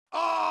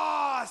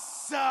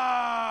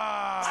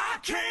awesome! I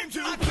came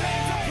to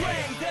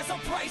play. There's a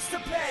price to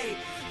pay.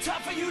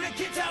 Time for you to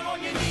get down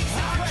on your knees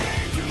and pray.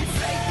 You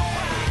say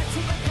goodbye to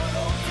the good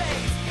old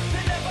days.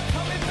 They're never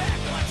coming back.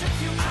 Watch your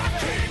future fade. I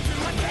came to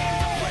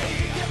play.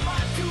 Get my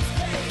dues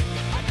paid.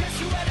 I guess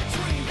you had a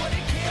dream, but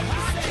it can't be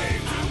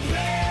saved. I came to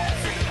play.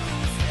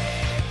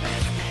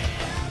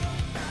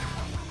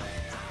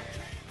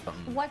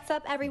 What's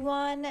up,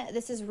 everyone?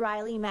 This is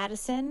Riley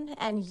Madison,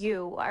 and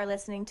you are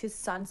listening to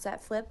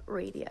Sunset Flip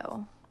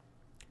Radio.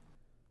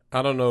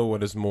 I don't know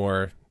what is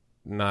more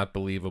not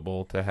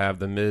believable, to have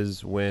The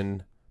Miz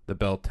win the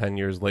belt 10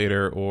 years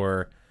later,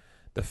 or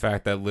the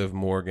fact that Liv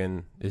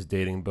Morgan is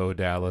dating Bo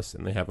Dallas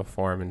and they have a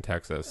farm in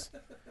Texas.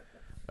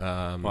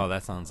 Well,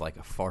 that sounds like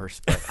a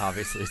farce, but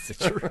obviously it's the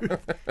truth.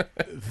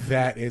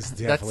 That is That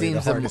definitely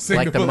seems the hardest thing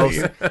like to the most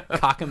believe.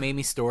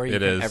 cockamamie story you It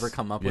can is. ever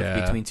come up with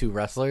Yeah. between two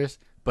wrestlers,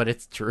 but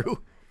it's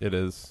true. It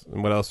is.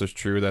 And what else is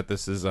true? That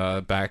this is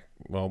back.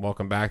 Well,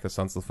 welcome back to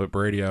Sunset Flip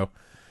Radio,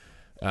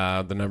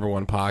 the number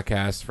one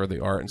podcast for the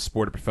art and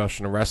sport of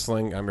professional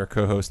wrestling. I'm your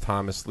co-host,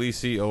 Thomas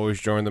Lisi, always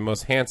joined the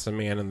most handsome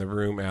man in the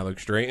room,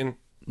 Alex Drayton.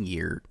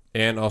 Year.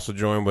 And also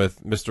joined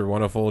with Mr.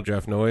 Wonderful,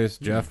 Jeff Noyes.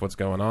 Jeff, what's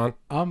going on?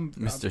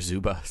 Mr.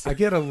 Zubas. I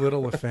get a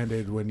little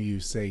offended when you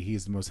say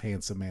he's the most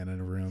handsome man in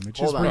the room. It just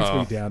Hold on. brings Oh.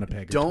 me down a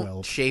peg or Don't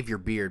 12. shave your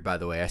beard, by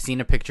the way. I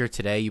seen a picture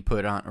today you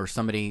put on, or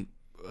somebody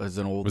as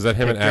an old Was that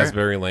him picture, and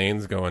Asbury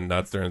Lanes going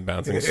nuts during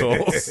Bouncing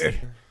Souls?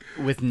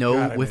 with God, no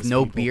I miss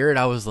no people. beard?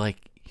 I was like,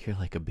 you're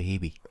like a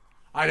baby.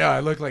 I know, I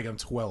look like I'm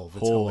 12.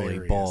 It's Holy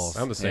hilarious. balls.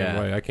 I'm the same Yeah.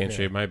 way. I can't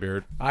shave my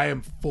beard. I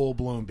am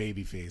full-blown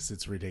baby face.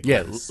 It's Yeah,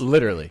 ridiculous.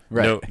 literally.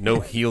 Right.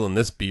 No heel in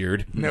this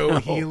beard. No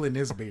heel in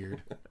his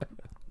beard.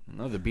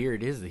 No, the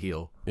beard is the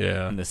heel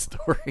Yeah. in this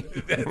story.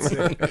 That's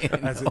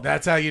it.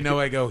 That's how you know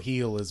I go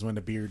heel, is when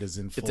the beard is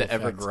in full It's an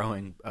effect.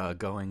 ever-growing,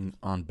 going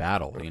on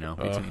battle,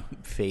 between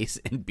face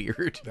and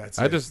beard. That's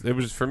I it. just, it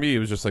was, for me, it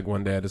was just like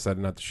one day I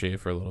decided not to shave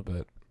for a little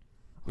bit.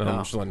 No, I'm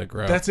just letting it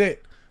grow. That's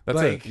it. That's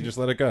like, it. You just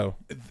let it go.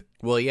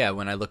 Well, yeah,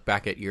 when I look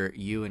back at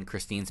you and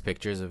Christine's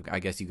pictures of, I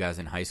guess, you guys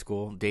in high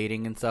school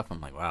dating and stuff,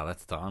 I'm like, wow,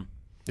 that's Tom.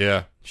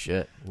 Yeah.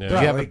 Shit. Yeah. Did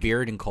you have a like-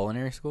 beard in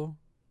culinary school?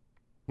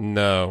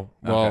 No.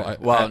 Well, Okay.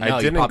 Well, no, I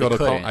you didn't probably go to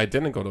couldn't. I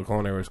didn't go to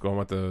culinary school. I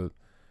went to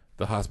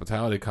the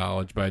hospitality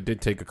college, but I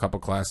did take a couple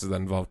classes that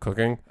involved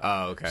cooking.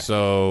 Oh, okay.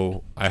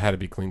 So I had to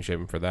be clean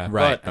shaven for that.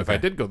 Right, But if okay. I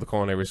did go to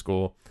culinary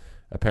school,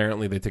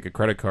 apparently they take a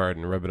credit card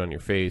and rub it on your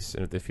face,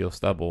 and if they feel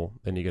stubble,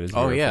 then you get a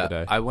zero Oh for yeah, the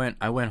day. I went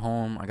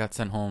home. I got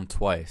sent home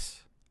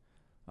twice,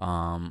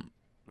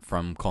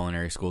 from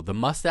culinary school. The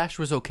mustache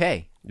was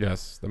okay.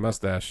 Yes, the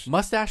mustache.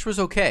 Mustache was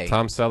okay.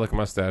 Tom Selleck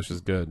mustache is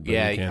good. But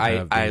yeah, you can't I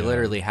have the, I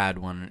literally had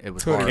one. It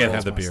was Cody horrible. can't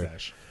have the Rhodes beard.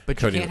 mustache. But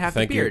Cody, you can't have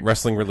thank the you. beard.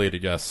 Wrestling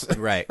related, yes.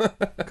 Right,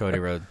 Cody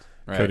Rhodes.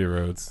 Right. Cody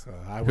Rhodes.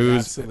 I would Who's-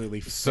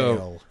 absolutely so-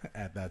 fail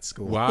at that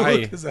school.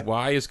 Why? 'Cause I-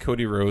 Why is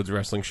Cody Rhodes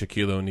wrestling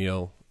Shaquille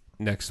O'Neal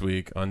next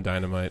week on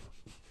Dynamite?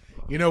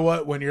 You know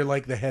what? When you're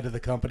like the head of the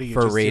company, you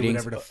For just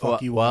ratings, do whatever the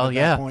fuck you well, want at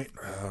yeah. that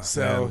point.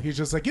 So he's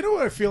just like, you know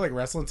what? I feel like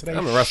wrestling today.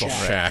 I'm gonna wrestle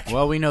Shaq. Shaq.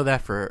 Well, we know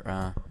that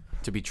for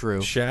to be true.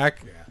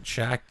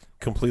 Shaq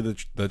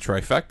completed the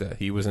trifecta.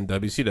 He was in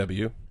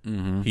WCW.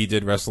 Mm-hmm. He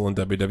did wrestle in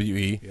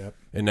WWE. Yep.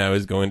 And now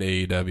he's going to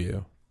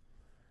AEW.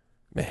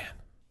 Man,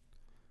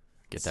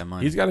 Get that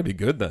money. he's got to be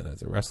good then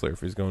as a wrestler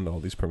if he's going to all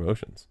these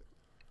promotions.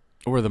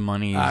 Or the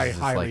money. Is I just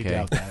highly like, hey.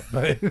 doubt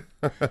that.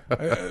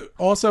 But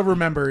also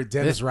remember,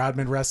 Dennis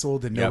Rodman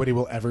wrestled, and Yep. nobody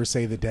will ever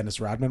say that Dennis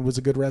Rodman was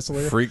a good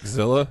wrestler.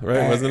 Freakzilla,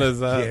 right? Wasn't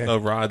his Yeah. no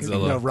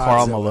Rodzilla? No,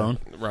 Carl Rodzilla.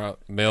 Malone.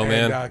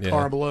 Mailman. And yeah.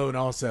 Karl Malone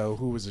also,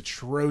 who was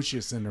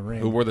atrocious in the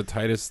ring. Who wore the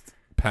tightest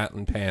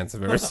patent pants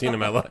I've ever seen in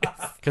my life.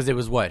 Because it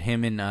was what,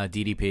 him and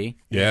DDP.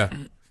 Yeah.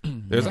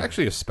 There's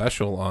actually a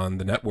special on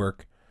the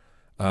network.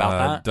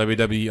 About that?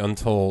 WWE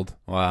Untold.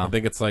 Wow. I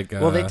think it's like...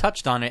 Well, they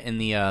touched on it in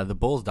the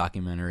Bulls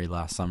documentary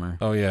last summer,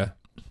 Oh, yeah.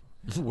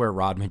 where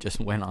Rodman just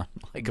went on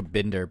like a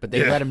bender, but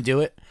they let him do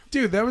it.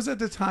 Dude, that was at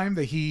the time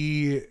that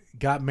he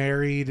got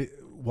married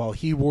while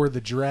he wore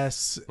the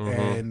dress,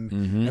 and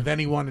then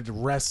he wanted to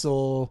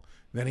wrestle.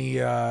 Then he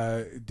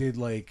did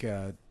like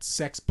a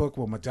sex book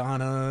with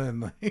Madonna,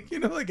 and like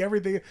like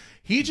everything.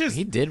 He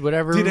did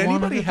whatever. Did he wanted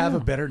anybody to have do.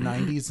 a better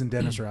 '90s than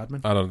Dennis Rodman?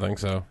 I don't think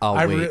so. I'll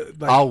I wait. re-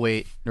 like- I'll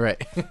wait.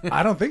 Right.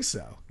 I don't think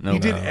so. No. He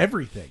did No.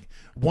 everything.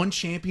 Won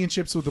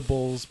championships with the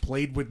Bulls,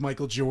 played with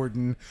Michael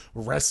Jordan,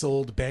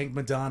 wrestled, banged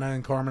Madonna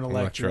and Carmen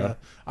Electra. Electra.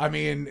 I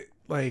mean,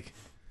 like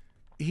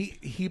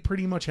he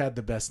pretty much had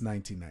the best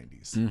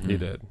 1990s. He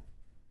did.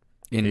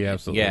 In, He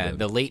absolutely yeah, did.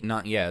 the late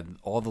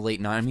all the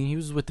late nine. I mean, he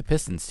was with the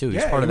Pistons too.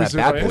 He's Yeah, part it of that was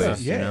bad a-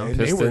 boys. yeah, you know? and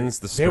Pistons,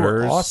 the they were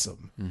Spurs.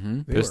 awesome. They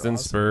were Pistons,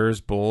 awesome.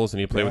 Spurs, Bulls, and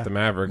he played Yeah. with the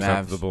Mavericks Mavs.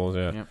 after the Bulls,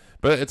 yeah. Yep.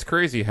 But it's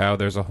crazy how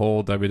there's a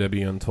whole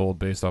WWE Untold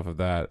based off of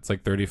that. It's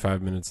like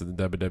 35 minutes of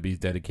the WWE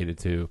dedicated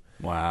to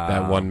Wow.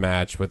 that one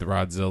match with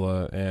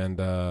Rodzilla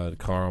and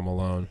Karl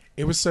Malone.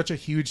 It was such a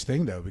huge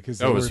thing though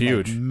because Oh, it was were,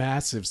 like, huge.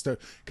 massive stuff.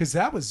 Because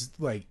that was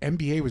like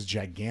NBA was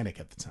gigantic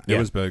at the time. It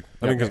was big.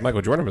 I mean, because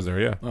Michael Jordan was there,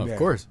 yeah. Oh, Yeah. of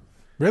course.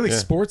 Really, Yeah.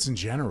 sports in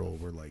general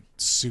were like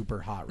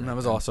super hot. And right that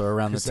was then. also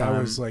around the 'Cause time.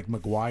 That was like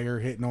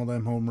McGuire hitting all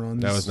them home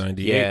runs. That was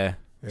 98. yeah.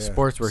 Yeah.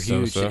 Sports were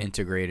huge So-so. to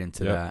integrate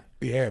into Yep. that.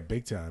 Yeah,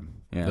 big time.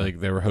 Yeah. Like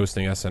they were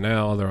hosting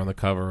SNL. They're on the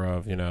cover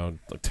of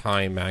like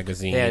Time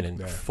magazine. They had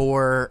And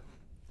four.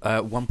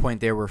 At one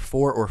point, there were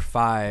 4 or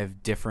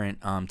 5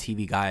 different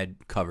TV guide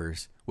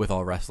covers with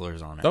all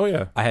wrestlers on it. oh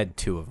yeah, I had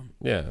 2 of them.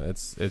 yeah.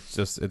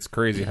 It's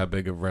crazy how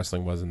big of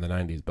wrestling was in the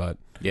 90s. But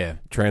Yeah.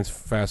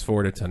 fast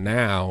forwarded to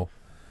now.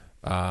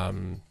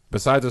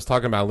 Besides us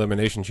talking about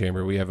Elimination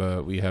Chamber, we have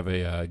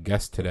a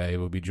guest today.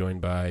 We'll be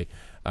joined by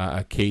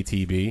a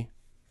KTB,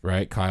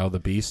 right? Kyle the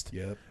Beast.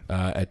 Yep.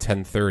 At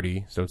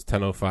 10:30, so it's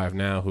 10:05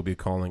 now. Who'll be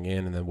calling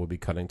in, and then we'll be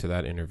cutting to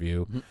that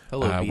interview.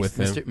 Hello, Beast.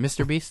 with him.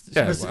 Mr. Beast?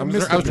 Yeah, Mr. I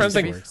was trying to Beast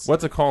think works. what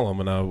to call him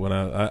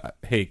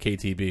hey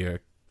KTB,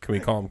 can we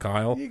call him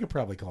Kyle? You could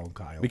probably call him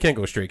Kyle. We can't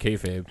go straight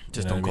kayfabe. Just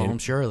you know don't what call I mean? him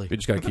Shirley. We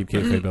just got to keep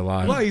kayfabe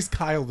alive. Well, he's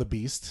Kyle the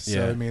Beast, so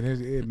Yeah. I mean,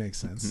 it makes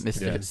sense.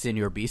 Mr. Yeah.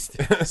 Senior Beast.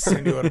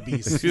 Senor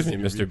Beast. Excuse me,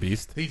 Mr.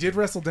 Beast. He did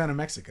wrestle down in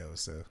Mexico,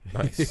 so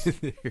Nice.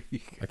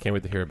 I can't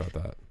wait to hear about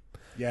that.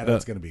 yeah,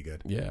 that's gonna be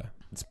good. Yeah,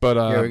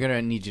 Yeah, we're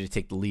gonna need you to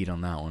take the lead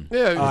on that one.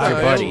 yeah,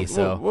 your buddy, we'll,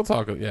 so- we'll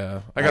talk.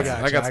 Yeah, I got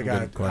some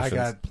good questions. I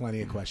got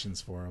plenty of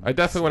questions for him. I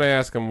definitely want to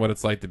ask him what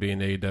it's like to be in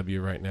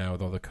AEW right now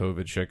with all the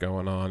COVID shit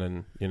going on,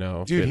 and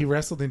Dude, he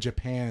wrestled in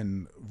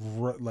Japan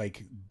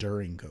like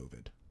during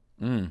COVID.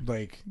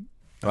 Like,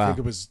 I Wow. think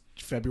it was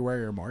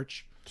February or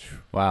March.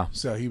 Wow.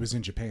 So he was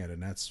in Japan,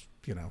 and that's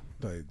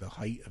the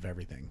height of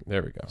everything.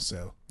 There we go.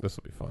 So This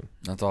will be fun.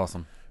 That's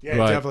awesome. yeah,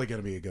 But- definitely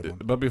gonna be a good one.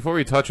 But before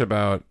we touch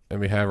about and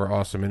we have our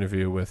awesome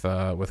interview with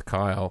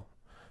Kyle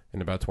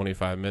in about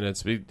 25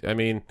 minutes,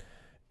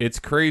 it's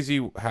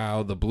crazy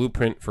how the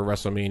blueprint for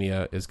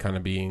WrestleMania is kind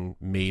of being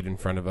made in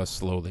front of us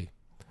slowly.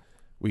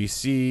 We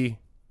see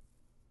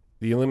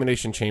the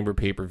Elimination Chamber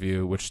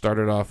pay-per-view, which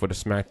started off with a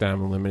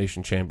SmackDown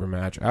Elimination Chamber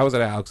match. I was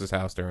at Alex's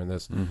house during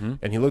this,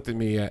 and he looked at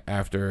me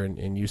after,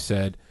 and you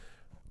said,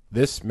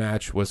 this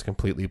match was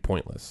completely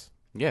pointless.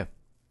 Yeah.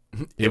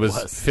 It was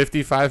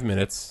 55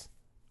 minutes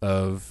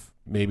of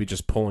maybe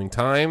just pulling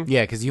time.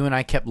 Yeah, because you and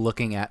I kept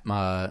looking at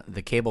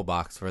the cable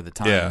box for the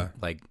time, Yeah.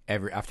 like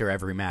after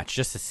every match,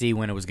 just to see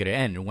when it was going to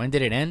end. And when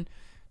did it end?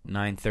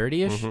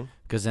 9:30ish.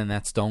 Because then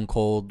that Stone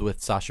Cold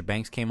with Sasha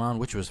Banks came on,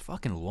 which was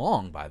fucking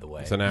long, by the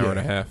way. It's an hour and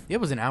a half. It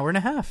was an hour and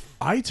a half.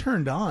 I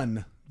turned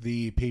on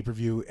the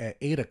pay-per-view at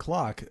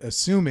 8:00,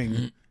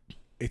 assuming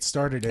it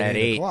started at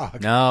 8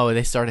 o'clock. No,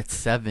 they start at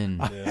 7.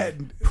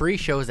 And-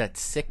 Pre-show's at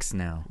 6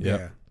 now. Yep.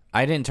 yeah.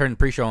 I didn't turn the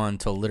pre-show on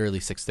until literally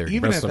 6:30.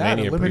 Even at that, WrestleMania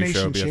pre-show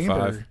Elimination will be at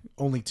Chamber 5.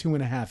 only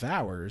 2.5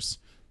 hours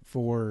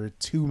for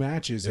 2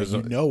 matches that was you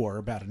a- know are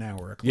about an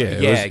hour. Yeah,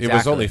 it Yeah, was, it was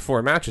exactly. only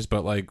 4 matches,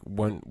 but like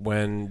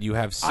when you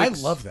have 6, I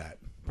love that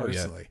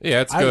personally. Yeah,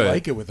 it's good. I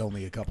like it with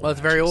only a couple. Well,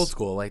 it's very matches. old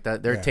school. Like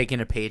that, they're Yeah.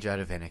 taking a page out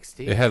of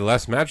NXT. it had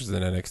less matches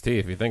than NXT.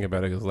 If you think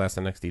about it, because last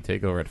NXT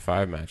Takeover had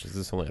 5 matches.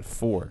 This only had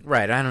 4.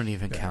 Right. I don't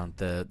even count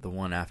the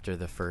one after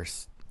the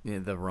first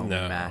the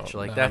Roman match.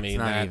 Like that's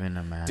not even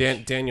a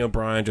match. Daniel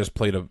Bryan just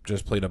played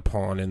a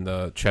pawn in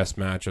the chess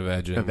match of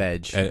Edge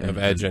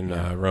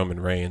and Roman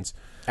Reigns.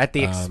 At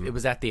the it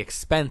was at the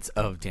expense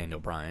of Daniel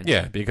Bryan.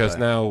 Yeah, because But-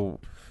 now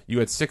you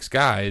had 6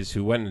 guys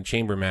who went in a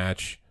chamber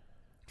match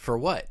For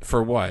what?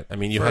 for what? I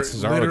mean, you had For-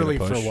 Cesaro literally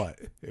to push. for what?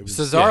 It was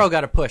Cesaro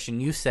got a push, and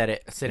you said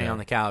it sitting Yeah. on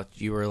the couch.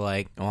 You were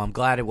like, "Oh, I'm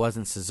glad it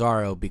wasn't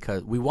Cesaro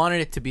because we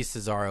wanted it to be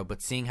Cesaro,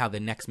 but seeing how the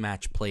next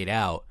match played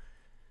out,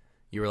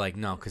 you were like,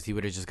 no, because he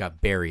would have just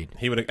got buried.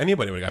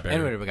 Anybody would have got buried.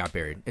 Anybody would have got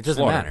buried. It doesn't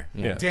Slaughter. matter.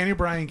 Yeah. Daniel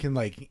Bryan can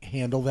like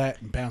handle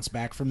that and bounce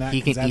back from that.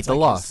 He 'cause can eat that's, the like,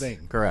 loss. his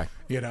thing. Correct.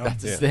 You know,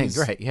 That's his Yeah. thing. He's-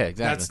 Right. Yeah.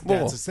 Exactly.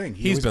 That's his thing.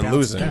 He He's always been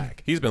bounces losing.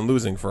 back. He's been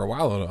losing for a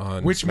while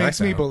on Which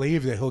makes me SmackDown.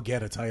 believe that he'll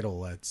get a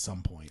title at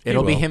some point.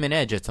 It'll be will. him and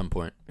Edge at some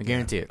point. I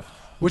guarantee it.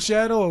 Which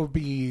that'll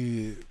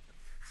be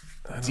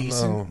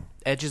decent know.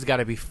 Edge has got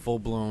to be full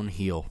blown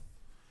heel.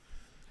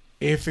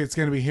 if it's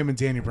going to be him and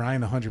Daniel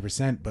Bryan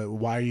 100%. But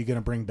why are you going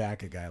to bring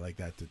back a guy like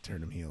that to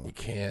turn him heel? You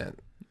can't.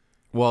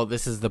 Well,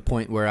 this is the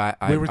point where I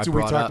we brought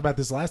talked up. about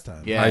this last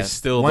time. Yeah, I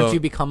still once don't- you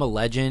become a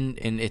legend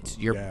and it's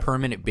your Yeah.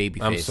 permanent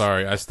babyface. I'm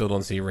sorry. I still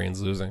don't see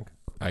Reigns losing.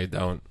 I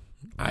don't.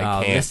 I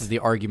Oh, can't. this is the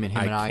argument him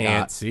I and I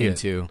can't got see it.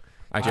 into.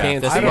 I Jeff,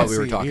 can't This see is it. what we see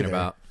were it talking either.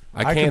 about. I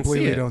I can't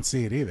completely see it. don't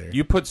see it either.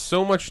 You put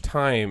so much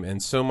time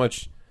and so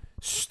much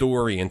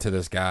story into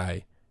this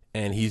guy,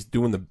 and he's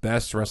doing the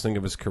best wrestling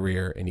of his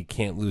career, and he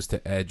can't lose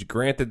to Edge.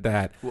 Granted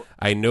that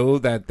I know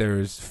that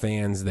there's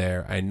fans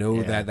there. I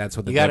know that that's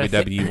what the You gotta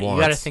WWE You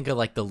wants. got to think of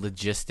like the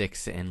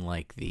logistics and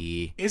like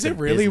the Is the it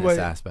really business what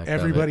aspect of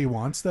everybody it.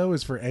 wants though?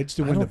 Is for Edge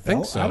to I win don't the think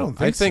belt? so. I don't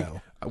think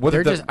so. What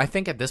They're the, just. I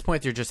think at this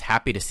point they're just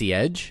happy to see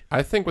Edge.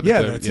 I think what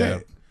Yeah, the that's yeah,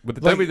 it. what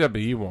the Like-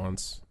 WWE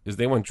wants is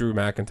they want Drew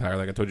McIntyre.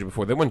 Like I told you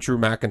before, they want Drew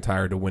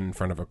McIntyre to win in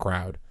front of a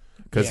crowd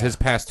because Yeah. his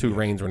past 2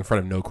 reigns were in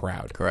front of no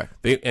crowd. Correct.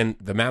 And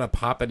the amount of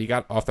pop that he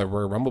got off that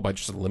Royal Rumble by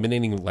just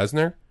eliminating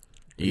Lesnar,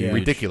 Huge.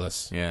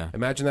 ridiculous. Yeah.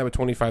 Imagine that with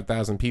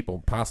 25,000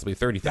 people, possibly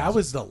 30,000. That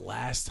was the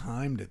last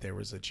time that there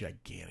was a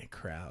gigantic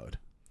crowd.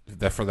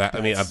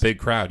 I mean, a big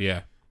crowd.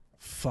 Yeah,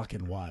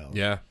 Fucking wild.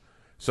 yeah.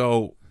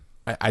 So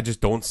I just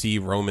don't see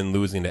Roman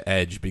losing to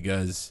Edge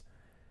because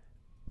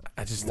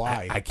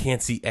Why? I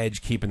can't see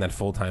Edge keeping that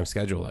full-time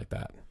schedule like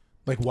that.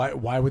 Like,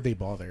 why would they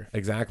bother?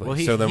 Exactly. Well,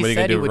 so then what are you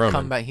going to do with Roman?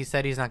 Come back. He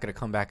said he's not going to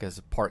come back as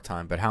a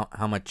part-time, but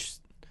how much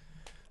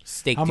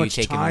stake How do you much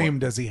take time in more?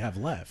 does he have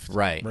left?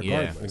 Right, yeah.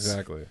 Regardless.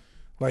 Exactly.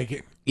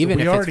 Like, Even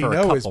we if it's already for a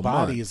know his couple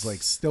body months. is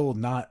like still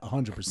not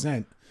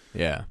 100%.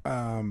 Yeah.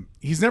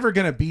 He's never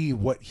going to be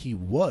what he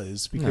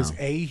was because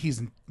No.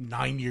 he's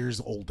 9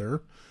 years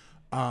older.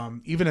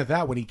 Even at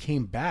that, when he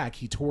came back,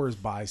 he tore his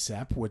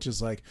bicep, which is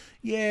like,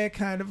 yeah,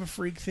 kind of a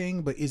freak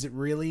thing, but is it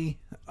really?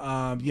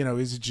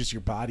 Is it just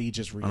your body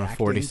just reacting? On a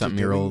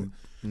 40-something-year-old,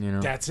 you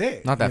know. That's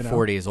it. Not that you know?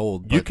 40 is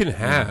old. But, You can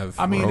have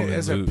I mean, Roman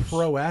as lose. a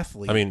pro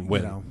athlete, I mean,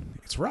 win.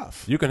 It's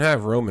rough. You can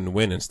have Roman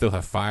win and still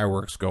have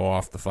fireworks go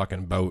off the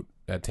fucking boat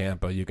at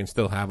Tampa. You can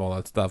still have all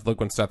that stuff.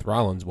 Look when Seth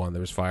Rollins won, there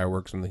was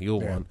fireworks when the heel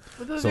won.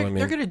 But So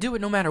they're going to do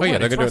it no matter Oh, what. yeah,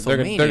 they're It's gonna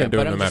do it- WrestleMania, they're gonna do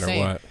but it no I'm just matter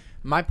saying, what.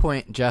 My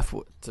point, Jeff,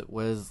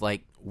 was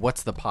like,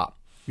 what's the pop?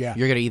 Yeah.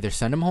 You're going to either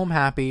send him home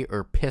happy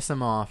or piss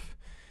him off.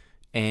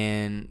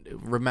 And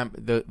remember,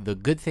 the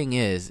good thing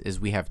is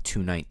we have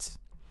 2 nights.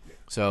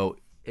 So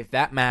if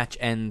that match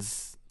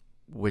ends,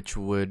 which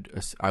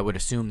I would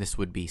assume this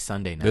would be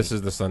Sunday night. This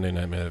is the Sunday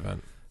night main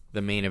event.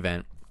 the main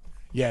event.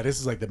 Yeah, this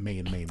is like the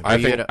main event. I Are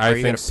you think gonna- are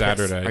you gonna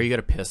Saturday. Are you going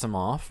to piss him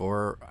off?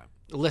 Or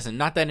listen,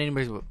 not that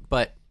anybody's,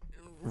 but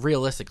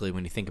realistically,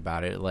 when you think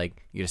about it,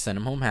 like, you're going to send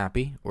him home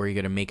happy or you're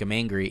going to make him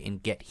angry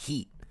and get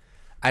heat.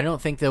 I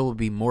don't think there will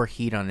be more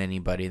heat on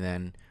anybody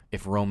than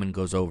if Roman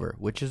goes over,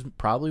 which is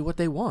probably what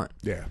they want.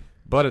 Yeah.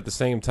 But at the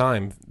same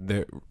time,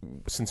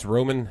 since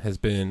Roman has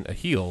been a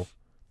heel,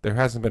 there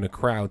hasn't been a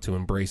crowd to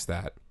embrace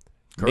that.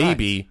 Correct.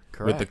 Maybe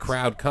with the Correct.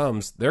 crowd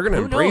comes, they're going to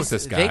Who embrace knows?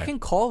 this guy. They can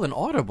call an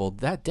audible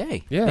that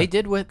day. Yeah. They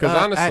did with 'Cause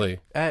honestly,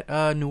 at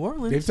New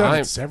Orleans. They've done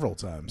I'm- it several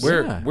times.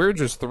 Yeah. We're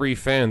just 3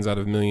 fans out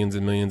of millions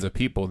and millions of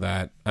people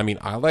that, I mean,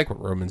 I like what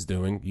Roman's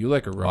doing. You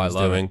like what Roman's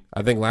love doing. it.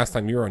 I think last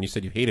time you were on, you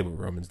said you hated what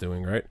Roman's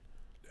doing, right?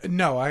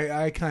 No,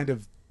 I kind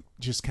of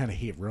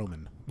hate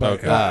Roman.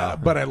 But, Okay.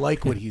 but I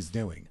like what he's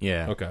doing.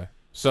 Yeah. Okay.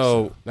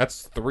 So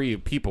that's 3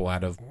 people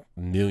out of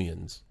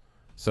millions.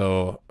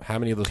 So how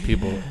many of those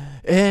people?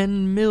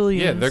 And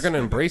millions. Yeah, they're going to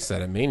embrace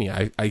that at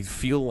Mania. I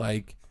feel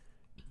like,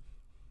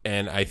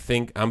 and I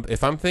think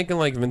if I'm thinking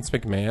like Vince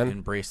McMahon,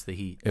 embrace the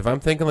heat. if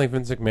I'm thinking like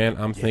Vince McMahon,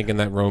 I'm thinking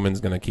that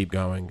Roman's going to keep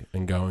going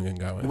and going and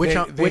going.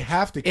 They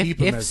have to keep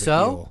him if as a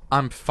so, heel.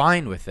 I'm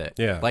fine with it.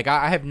 Yeah. Like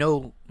I have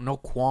no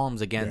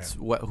qualms against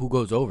who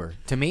goes over.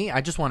 To me, I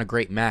just want a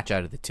great match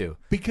out of the 2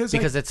 Because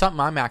it's something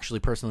I'm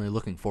actually personally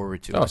looking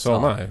forward to. Oh, so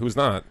am myself. I. Who's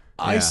not?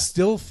 I Yeah.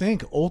 still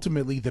think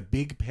ultimately the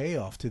big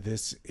payoff to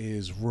this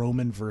is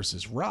Roman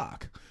versus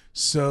Rock.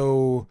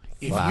 So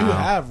if Wow. you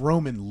have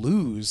Roman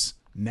lose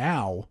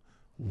now,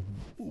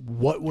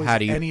 what was How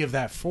do you- any of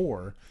that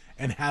for,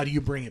 and how do you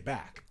bring it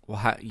back?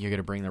 Well, you're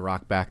gonna bring The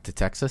Rock back to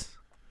Texas?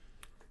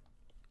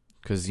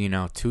 Because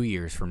 2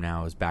 years from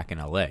now is back in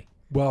LA.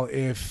 Well,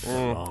 if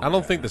I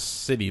don't think the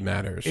city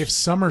matters. if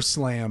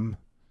SummerSlam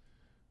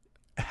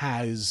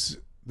has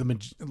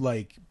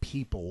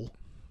people,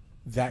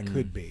 that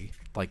could be.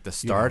 Like the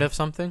start of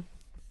something.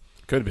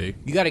 Could be.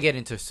 You got to get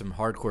into some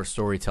hardcore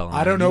storytelling.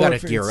 I don't know You got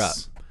if to gear up.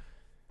 it's-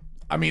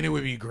 I mean, it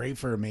would be great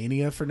for a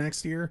Mania for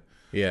next year.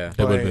 Yeah. It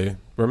would But- be.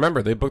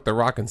 Remember, they booked the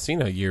Rock and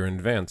Cena a year in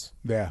advance.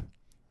 Yeah,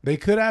 they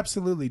could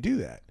absolutely do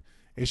that.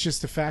 It's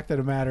just the fact that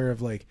a matter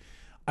of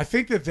I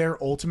think that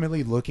they're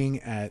ultimately looking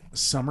at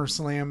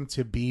SummerSlam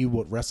to be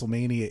what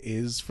WrestleMania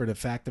is for the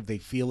fact that they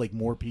feel like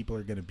more people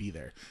are going to be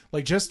there.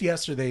 Like just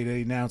yesterday,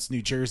 they announced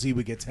New Jersey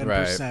would get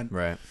 10%.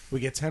 Right. We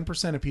get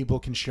 10% of people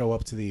can show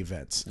up to the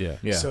events. Yeah.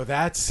 Yeah. So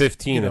that's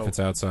 15 if it's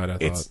outside, I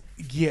thought. It's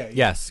yeah.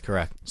 Yes,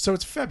 correct. So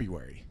it's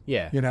February.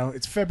 Yeah.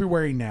 It's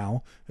February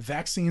now.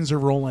 Vaccines are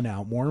rolling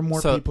out. More and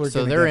more people are So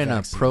going to they're get in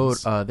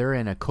vaccines. they're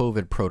in a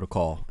COVID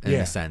protocol in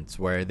Yeah. a sense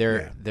where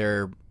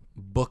their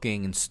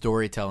booking and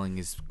storytelling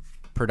is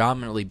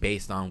predominantly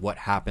based on what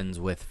happens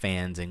with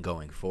fans and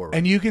going forward.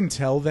 And you can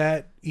tell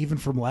that even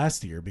from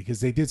last year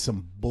because they did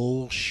some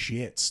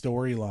bullshit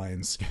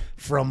storylines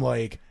from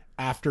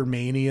after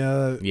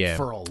Mania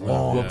for a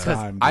long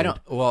time. I dude.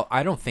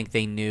 I don't think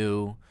they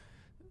knew.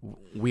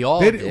 We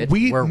all They- did.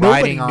 we We're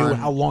nobody riding knew on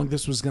how long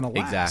this was going to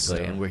last.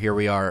 exactly, and here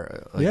we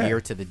are a Yeah.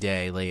 year to the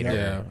day later.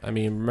 Yeah. I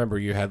mean, remember,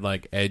 you had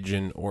Edge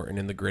and Orton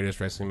in the greatest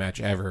wrestling match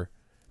ever,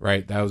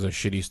 right? That was a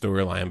shitty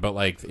storyline. But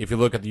if you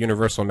look at the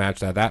Universal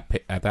match at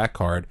that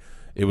card,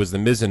 it was the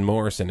Miz and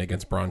Morrison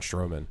against Braun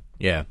Strowman.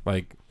 Yeah.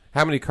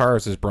 How many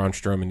cars does Braun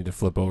Strowman need to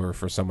flip over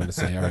for someone to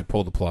say, all right,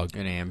 pull the plug?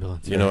 An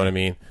ambulance. You know what I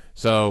mean?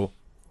 So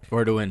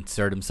Or to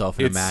insert himself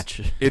in a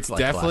match. It's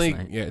like last definitely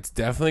night. it's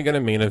definitely going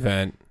to main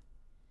event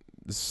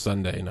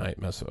Sunday night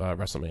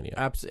WrestleMania.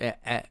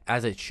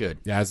 As it should.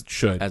 Yeah, as it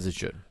should. As it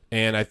should.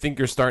 And I think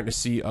you're starting to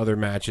see other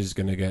matches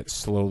going to get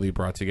slowly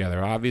brought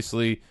together.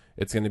 Obviously,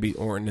 it's going to be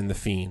Orton and The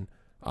Fiend.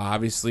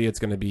 Obviously, it's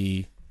going to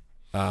be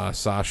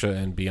Sasha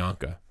and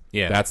Bianca.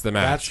 Yeah. That's the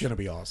match. That's going to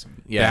be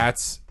awesome. Yeah.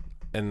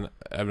 And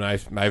I mean,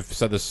 I've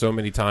said this so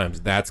many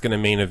times. That's going to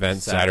main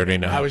event Saturday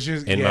night. I was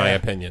just in my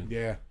opinion.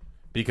 Yeah.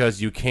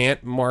 because you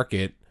can't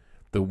market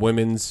the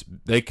women's.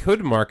 They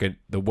could market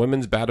the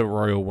women's Battle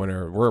Royal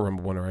winner, Royal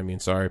Rumble winner. I mean,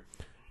 sorry,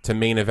 to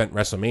main event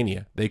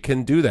WrestleMania. They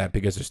can do that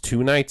because there's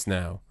 2 nights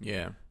now.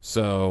 Yeah.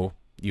 So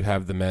you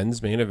have the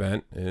men's main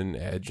event and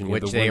Edge, and you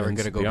have Which the they are women's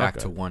going to go Bianca. back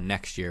to one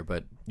next year,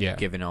 but Yeah.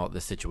 given all the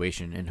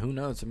situation, and who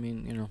knows? I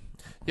mean, you know.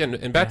 Yeah,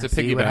 and back to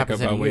see what piggyback happens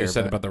in about a what you year,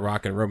 said but- about the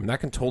Rock and Roman, that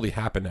can totally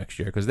happen next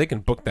year because they can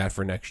book that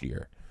for next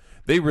year.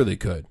 They really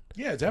could.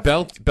 Yeah,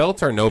 definitely.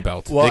 Belt or no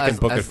belt, Well, they can as-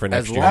 book it as- for as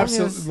next year. long-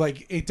 Absolutely.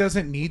 Like, it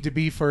doesn't need to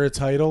be for a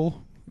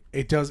title.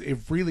 It does. It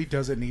really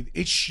doesn't need.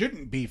 It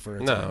shouldn't be for a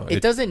title. No,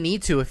 It doesn't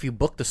need to if you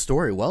book the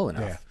story well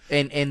enough.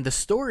 And the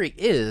story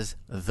is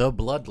the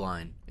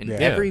bloodline. And Yeah.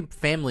 every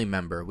family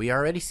member, we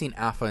already seen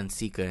Alpha and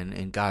Sika,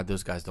 and God,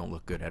 those guys don't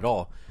look good at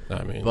all.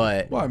 I mean,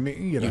 But Well, I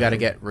mean, you know, got to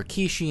get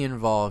Rikishi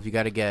involved. You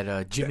got to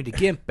get Jimmy the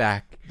Gimp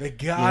back. They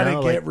gotta You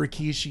know, get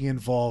Rikishi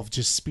involved.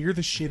 Just spear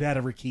the shit out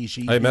of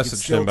Rikishi. I You can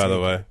messaged still him by the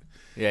take way. it.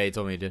 Yeah, he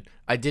told me he did.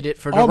 I did it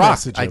for The I'll Rock.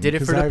 message I him did it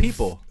for because the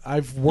people.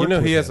 I've You worked. know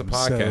with he has a him, so-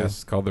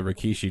 podcast called the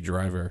Rikishi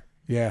Driver.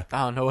 yeah,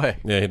 Oh, no way.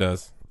 Yeah, he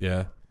does.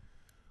 Yeah,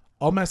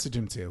 I'll message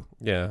him too.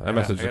 yeah. I I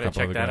messaged a gotta couple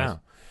check of that guys. out.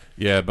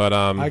 Yeah, but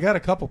I got a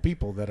couple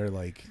people that are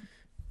like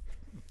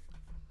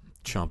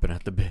Chomping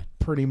at the bit.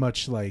 pretty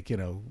much like, you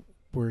know,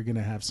 we're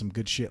gonna have some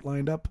good shit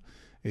lined up.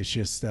 It's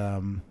just you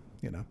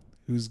know,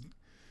 who's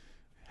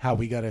how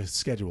we gotta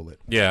schedule it.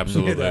 yeah,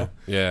 absolutely. You know?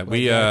 Yeah,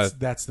 Like,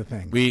 that's the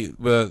thing.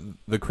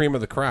 the cream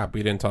of the crop.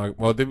 We didn't talk.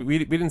 Well, we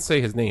didn't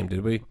say his name,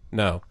 did we?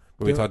 No,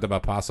 we Don't- talked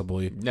about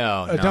possibly.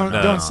 No,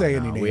 don't say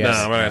any names. No, Yes.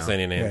 I'm not gonna say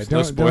any yeah, names. No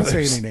don't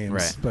say spoilers. any names.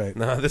 Right. But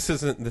No, this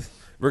isn't.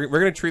 We're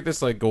gonna treat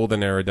this like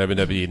golden era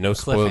WWE. No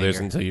spoilers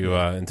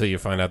Cliffhanger. until you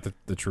find out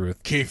the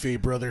truth.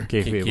 kayfabe, brother.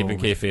 Kayfabe Keeping only.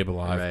 kayfabe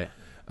alive. Right.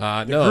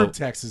 The No, group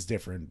text is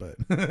different, but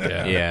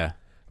yeah. Yeah.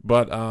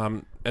 But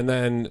and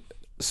then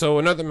so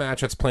another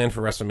match that's planned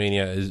for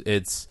WrestleMania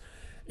is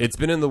it's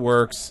been in the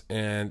works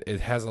and it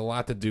has a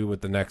lot to do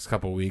with the next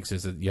couple weeks.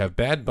 Is that you have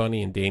Bad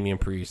Bunny and Damian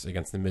Priest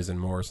against the Miz and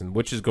Morrison,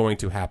 which is going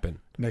to happen.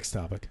 next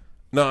topic.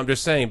 No, I'm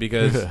just saying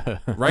because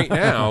right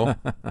now,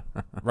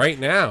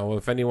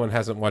 if anyone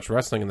hasn't watched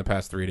wrestling in the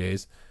past 3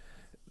 days,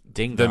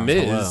 Ding the dong,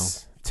 Miz,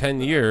 hello.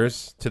 10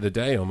 years to the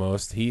day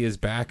almost, he is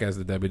back as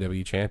the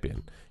WWE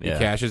champion. He Yeah.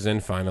 cashes in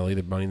finally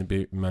the Money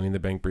in the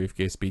Bank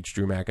briefcase, beats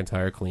Drew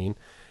McIntyre clean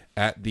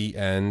at the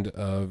end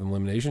of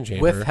Elimination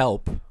Chamber With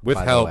help. with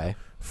by help The way.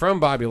 from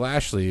Bobby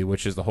Lashley,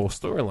 which is the whole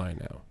storyline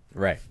now.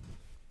 Right.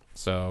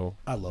 So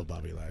I love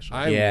Bobby Lashley.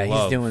 I He's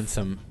love doing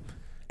some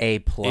A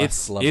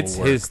plus level it's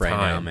work his right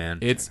time, now, man.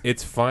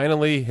 It's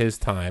finally his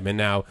time, and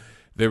now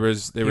there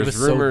was he was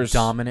rumors. so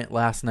dominant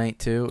last night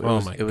too. It Oh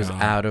was, my it was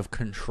God. out of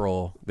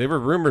control. There were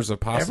rumors of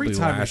possibly Every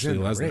time he's Lashley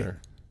in the Lesnar. ring.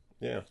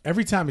 Yeah,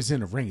 Every time he's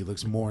in a ring, he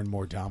looks more and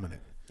more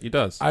dominant. he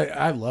does.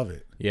 I love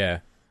it. Yeah.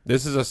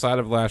 This is a side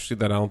of Lashley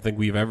that I don't think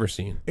we've ever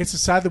seen. It's a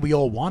side that we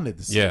all wanted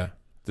to see. Yeah,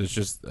 there's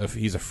just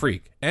he's a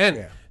freak, and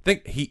Yeah. I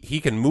think he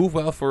can move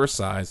well for his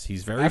size.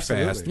 He's very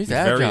Absolutely. fast. He's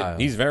very agile.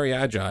 he's very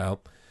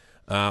agile.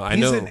 I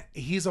know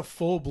He's a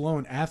full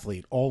blown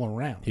athlete all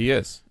around. he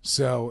is.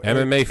 So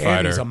MMA and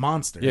fighter. he's a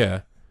monster.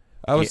 Yeah,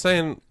 I was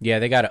saying Yeah,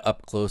 they got an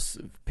up close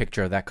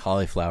picture of that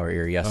cauliflower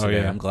ear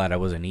yesterday. yeah. I'm glad I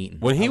wasn't eating.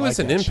 when he I was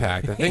like in that shit.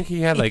 Impact, I think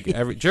he had like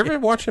every. Did you ever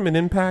watch him in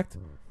Impact?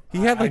 He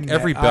had like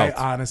every I belt.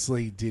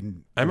 honestly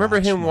didn't. I remember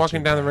watch him much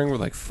walking down the Impact. ring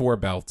with like 4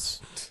 belts.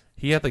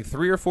 He had like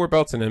 3 or 4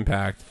 belts in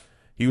Impact.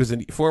 He was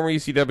a former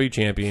ECW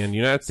champion,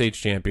 United States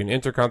champion,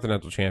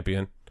 Intercontinental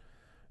champion.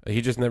 He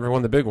just never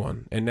won the big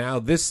one. And now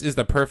this is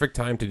the perfect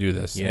time to do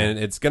this. Yeah. And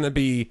it's going to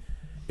be,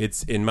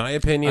 it's in my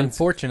opinion,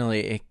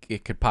 Unfortunately,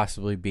 it could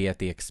possibly be at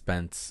the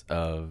expense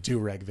of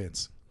Do-rag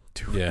Vince.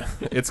 yeah,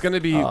 it's going to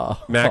be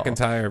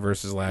McIntyre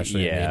versus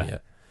Lashley at Yeah.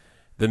 Mania.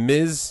 The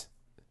Miz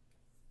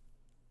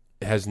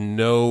has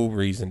no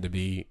reason to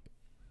be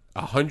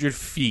 100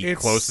 feet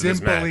close to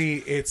this match.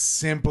 It's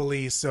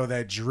simply so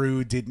that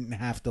Drew didn't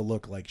have to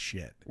look like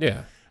shit.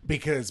 Yeah.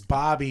 Because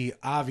Bobby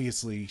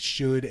obviously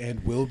should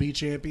and will be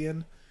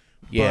champion.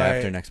 yeah but-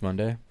 after next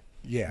Monday.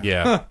 Yeah.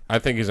 Yeah. I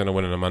think he's going to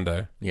win on a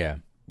Monday. Yeah.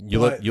 You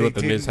But let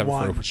the they Miz have didn't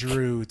a want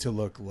Drew to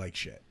look like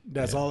shit.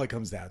 That's all it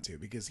comes down to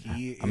because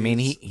he I mean,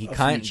 is he a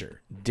kind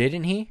future.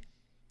 didn't he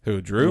Who,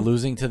 Drew?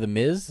 losing to the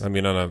Miz? I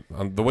mean, on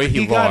the way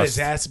He he got lost. his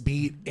ass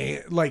beat.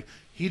 And, like,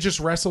 he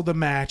just wrestled a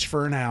match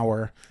for an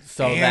hour.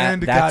 So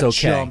and that's got okay.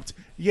 jumped.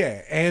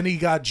 Yeah, and he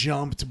got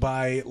jumped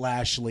by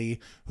Lashley,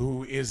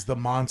 who is the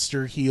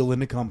monster heel in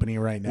the company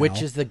right now.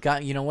 Which is the guy?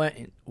 You know what?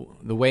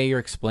 The way you're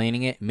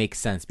explaining it makes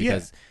sense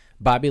because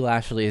Bobby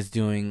Lashley is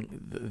doing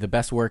the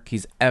best work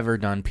he's ever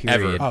done.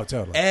 Period. Oh,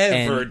 totally.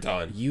 ever And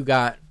done. You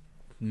got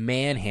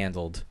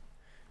manhandled,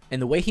 and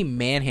the way he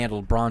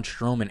manhandled Braun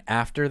Strowman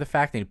after the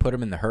fact, and he put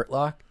him in the Hurt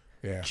Lock.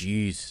 Yeah.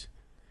 Jeez,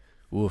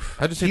 oof.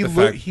 I just hate He the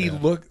looked fact he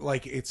looked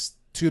like it's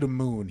to the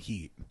moon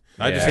heat.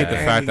 I just hate the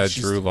And fact that it's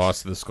just- Drew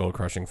lost to the skull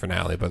crushing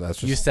finale, but that's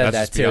just You said that's that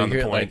just too. beyond the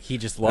You're point. like, he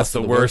just That's lost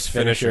the to worst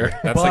finisher.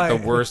 That's like But-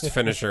 the worst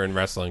finisher in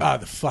wrestling.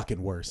 The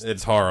fucking worst.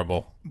 It's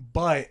horrible.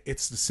 But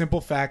it's the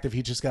simple fact of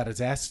he just got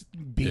his ass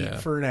beat Yeah.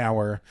 for an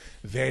hour.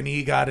 Then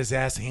he got his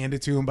ass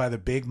handed to him by the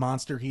big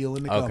monster heel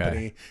in the Okay.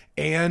 company.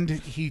 And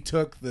he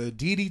took the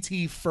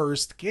DDT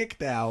first,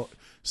 kicked out.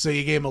 So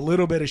you gave him a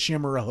little bit of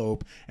shimmer of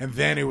hope. And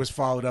then it was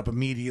followed up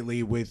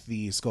immediately with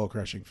the skull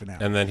crushing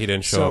finale. And then he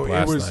didn't show so up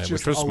last it was night, just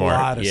which was a smart.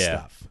 lot of Yeah.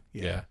 stuff.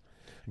 Yeah. It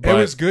But,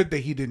 was good that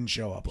he didn't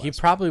show up last He week.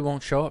 probably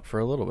won't show up for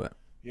a little bit.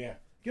 Yeah.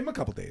 Give him a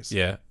couple days.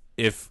 yeah.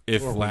 If Or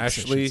weeks, I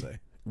Lashley, should say.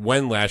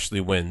 when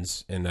Lashley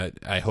wins, and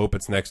I hope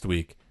it's next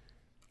week,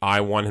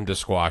 I want him to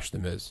squash The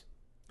Miz.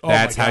 Oh my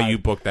That's how God. you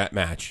book that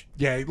match.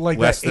 Yeah, like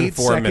Less that than 8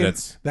 4 second,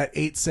 minutes. That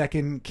 8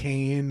 second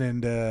Kane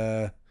and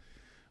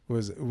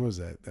what was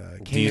that?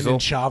 Kane Diesel?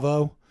 and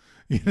Chavo.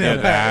 You know,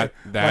 Yeah,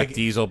 that like,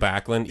 Diesel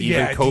Backlund, even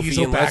yeah, Kofi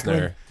Diesel and Lesnar.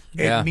 Backlund.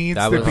 It Yeah, needs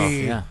that to was-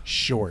 be yeah.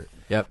 short.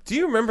 Yep. Do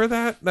you remember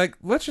that? Like,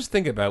 let's just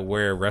think about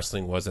where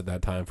wrestling was at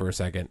that time for a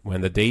second.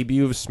 When the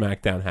debut of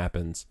SmackDown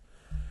happens,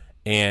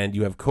 and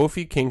you have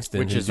Kofi Kingston,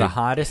 Which who's is your- the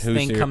hottest who's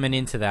thing your- coming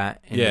into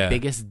that, and Yeah. the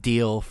biggest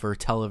deal for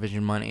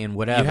television money and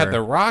whatever. You had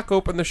The Rock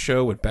open the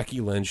show with Becky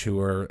Lynch, who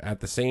were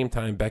at the same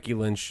time Becky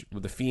Lynch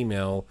with the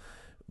female,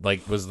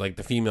 was like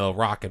the female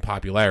Rock in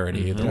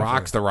popularity. The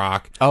Rock's The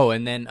Rock, Oh,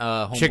 and then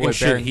homeboy chicken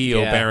shit Baron, heel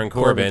yeah, Baron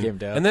Corbin, came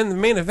down. and then the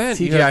main event.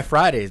 you TGI have-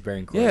 Fridays,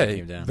 Baron Corbin Yeah,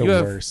 came down. The you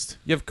have, worst.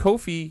 You have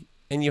Kofi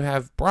and you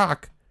have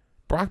Brock.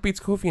 Brock beats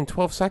Kofi in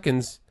 12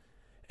 seconds,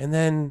 and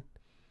then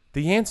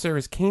the answer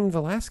is Cain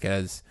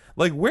Velasquez.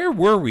 Like, where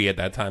were we at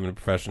that time in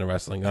professional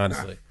wrestling?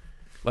 Honestly,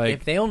 like,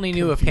 If they only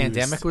knew confused. a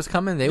pandemic was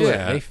coming, they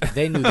Yeah. would.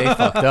 They knew they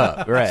fucked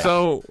up. Right.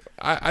 so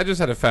I just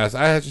had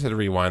to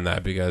rewind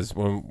that because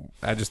when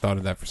I just thought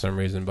of that for some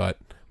reason. But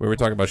we were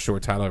talking about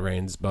short title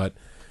reigns, but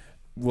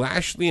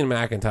Lashley and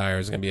McIntyre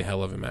is going to be a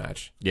hell of a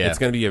match. Yeah. It's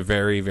going to be a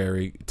very,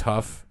 very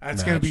tough. That's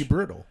match. going to be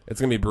brutal. It's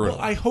going to be brutal.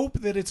 Well, I hope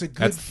that it's a good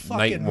That's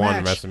fucking night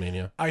one match.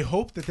 WrestleMania. I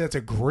hope that that's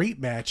a great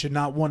match and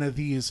not one of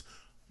these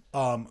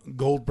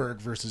Goldberg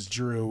versus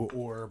Drew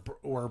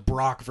or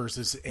Brock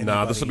versus anybody.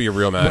 No, this will be a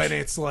real match. When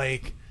it's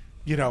like,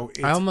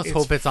 it's, I almost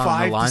hope it's on the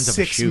 5 to lines of a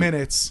 6 shoot.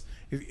 minutes.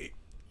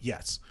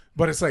 Yes.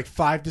 But it's like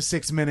 5 to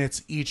 6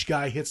 minutes. Each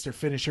guy hits their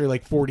finisher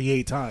like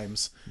 48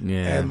 times.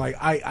 Yeah. And like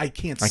I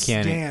can't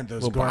stand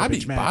those Well,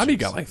 garbage matches. Bobby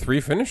got like 3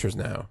 finishers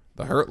now.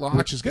 The Hurt Lock,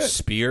 Which is good.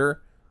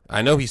 Spear.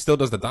 I know he still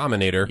does the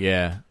Dominator.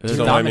 yeah, the So, I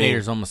mean-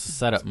 Dominator's almost a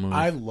setup move.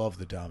 I love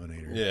the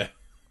Dominator. Yeah.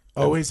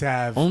 Always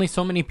have. Only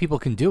so many people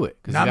can do it.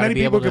 'cause Not you gotta many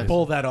be people able can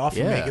pull that off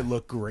and Yeah. make it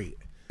look great.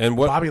 And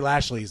what Bobby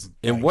Lashley's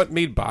and like, what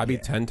made Bobby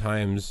 10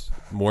 times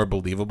more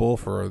believable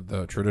for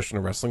the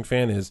traditional wrestling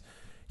fan is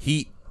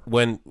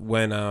when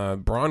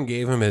Braun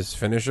gave him his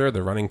finisher,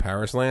 the running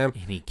power slam,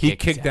 And he he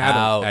kicked kicked out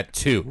out. at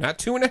 2, not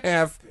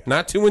 2.5,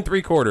 not 2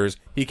 3/4.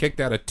 He kicked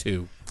out at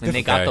 2. And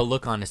they got the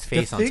look on his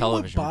face the on thing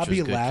television. with which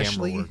Bobby was good camera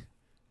Lashley work.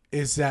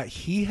 is that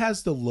he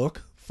has the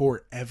look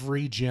for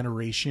every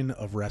generation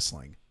of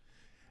wrestling.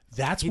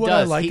 That's He what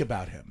I does. like He-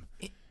 about him.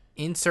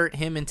 Insert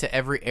him into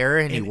every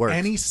era, and he In works.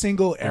 any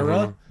single era,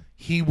 Mm-hmm.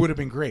 he would have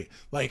been great.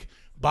 Like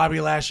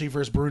Bobby Lashley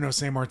versus Bruno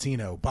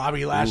Sammartino,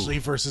 Bobby Lashley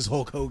versus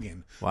Hulk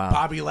Hogan, Wow.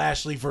 Bobby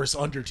Lashley versus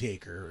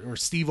Undertaker or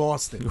Steve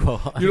Austin. Well,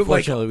 You know,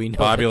 like, unfortunately, we know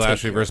Bobby that's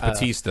Lashley versus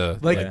Batista.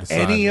 like the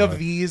any side of line.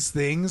 these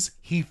things,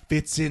 he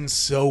fits in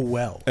so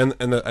well.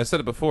 I said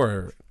it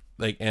before,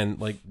 like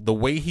the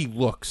way he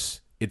looks,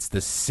 it's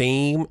the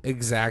same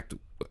exact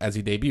as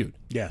he debuted.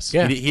 Yes.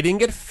 Yeah. He didn't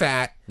get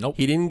fat. Nope.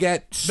 He didn't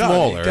get No,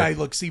 smaller. the guy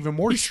looks even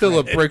more. He's still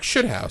a shredded. brick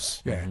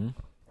shithouse. Yeah.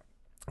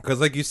 Because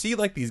like you see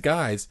like these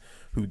guys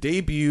who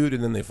debuted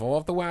and then they fall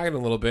off the wagon a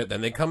little bit,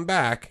 then they come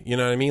back. You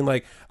know what I mean?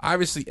 Like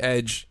obviously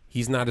Edge,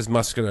 he's not as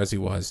muscular as he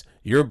was.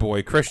 Your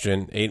boy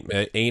Christian ain't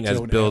as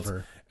Don't built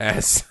ever.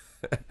 as.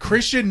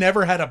 Christian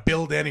never had a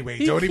build anyway.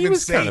 He- Don't he even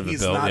was say kind of a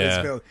he's build, not yeah.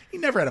 his build. He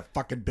never had a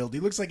fucking build. He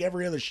looks like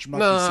every other schmuck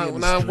you see in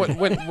the No,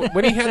 street.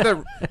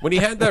 when he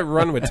had that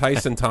run with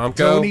Tyson Tomko,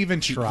 Don't even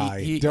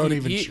try. Don't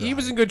even he try.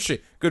 was in good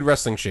shape, good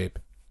wrestling shape.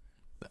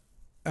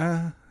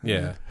 Uh,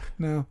 Yeah,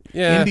 no.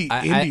 Yeah.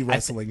 Indie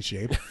wrestling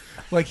shape.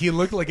 Like he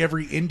looked like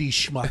every indie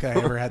schmuck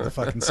I ever had to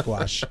fucking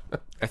squash.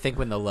 I think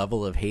when the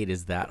level of hate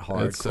is that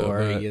That's so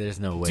hardcore, bad. yeah, there's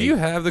no way. Do you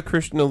have the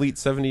Christian Elite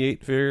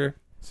 78 figure,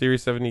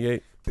 Series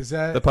 78, Is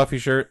that? the puffy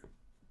shirt?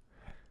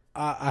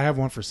 I have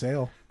one for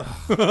sale.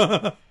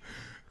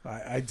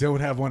 I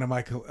don't have one in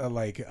my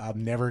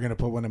I'm never gonna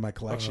put one in my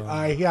collection.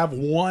 I have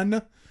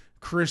one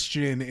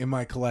Christian in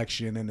my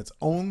collection, and it's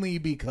only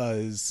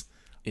because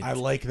I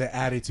like the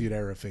Attitude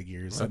Era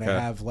figures, and Okay. I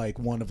have like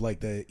one of like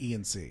the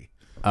ENC,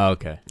 Oh,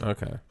 okay.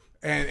 Okay,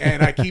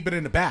 and I keep it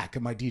in the back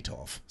of my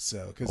Detolf,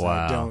 so because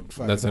Wow. I don't.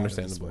 fucking that's wanna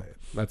understandable. display it.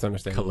 That's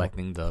understandable.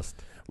 Collecting dust.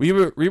 We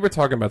were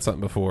talking about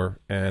something before,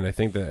 and I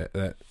think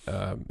that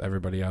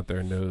everybody out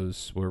there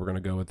knows where we're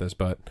going to go with this.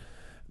 But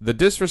the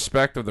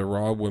disrespect of the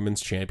Raw Women's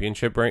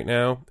Championship right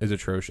now is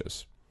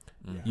atrocious.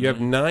 You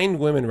have 9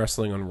 women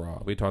wrestling on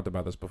Raw. We talked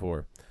about this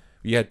before.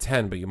 You had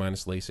 10, but you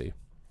minus Lacey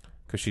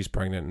because she's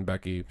pregnant, and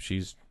Becky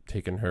she's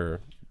taken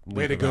her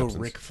Way to of go,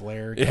 absence. Ric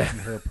Flair, getting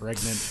her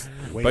pregnant.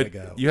 Way to But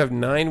go. you have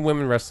 9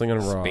 women wrestling on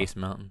Raw. Space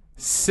Mountain.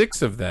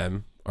 6 of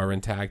them are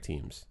in tag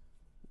teams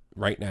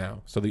right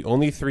now. So the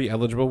only 3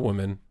 eligible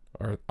women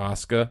are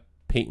Asuka,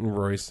 Peyton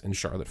Royce, and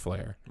Charlotte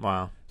Flair.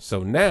 Wow.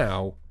 So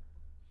now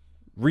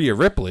Rhea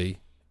Ripley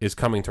is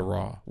coming to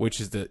Raw,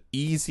 which is the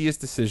easiest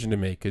decision to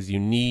make because you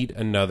need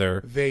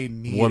another They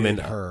needed woman.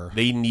 her.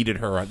 They needed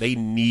her. They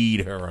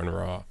need her on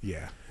Raw.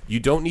 Yeah. You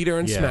don't need her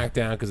on Yeah.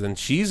 SmackDown because then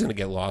she's going to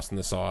get lost in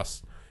the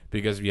sauce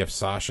because you have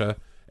Sasha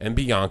and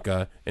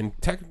Bianca and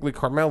technically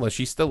Carmella.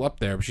 She's still up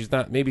there, but she's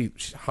not. Maybe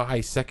she's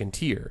high second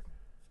tier.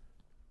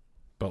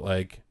 But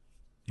like,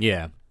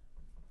 Yeah.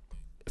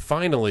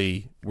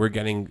 finally, we're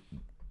getting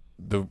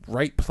the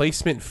right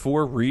placement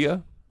for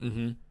Rhea.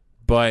 Mm-hmm.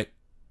 But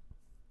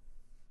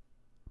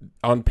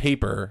on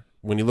paper,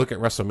 when you look at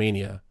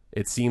WrestleMania,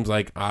 it seems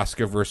like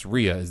Asuka versus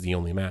Rhea is the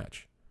only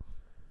match.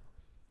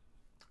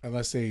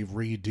 Unless they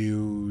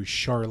redo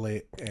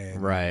Charlotte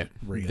and Right.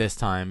 Rhea. This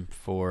time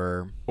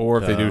for Or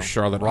if they the do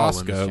Charlotte Raw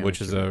Asuka, Women's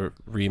which is a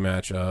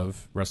rematch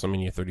of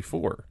WrestleMania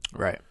 34.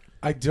 right.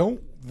 I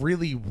don't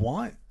really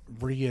want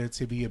Rhea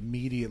to be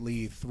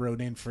immediately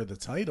thrown in for the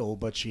title,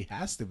 but she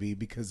has to be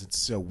because it's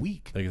so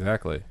weak,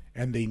 Exactly.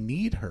 and they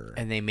need her.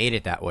 And they made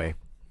it that way.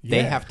 They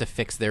Yeah. have to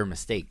fix their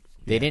mistake.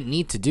 They didn't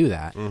need to do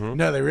that,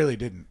 No, they really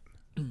didn't.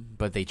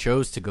 but they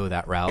chose to go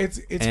that route. It's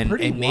and,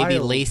 pretty and maybe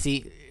wild.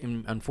 Lacey,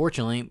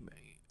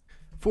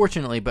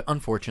 fortunately, but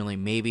unfortunately,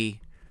 maybe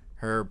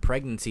her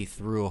pregnancy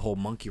threw a whole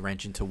monkey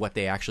wrench into what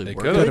they actually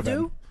were could've. going to Could've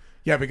do. been.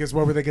 Yeah, because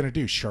what were they going to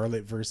do?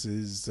 Charlotte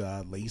versus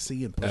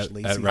Lacey and push At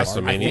Lacey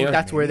WrestleMania? hard? I think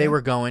that's where they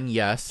were going.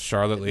 Yes,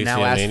 Charlotte, Lacey,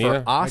 now, and as Mania?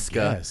 for Asuka,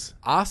 guess.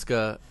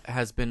 Asuka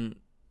has been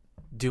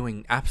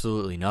doing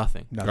absolutely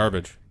nothing. No.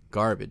 Garbage.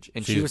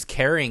 And She's- she was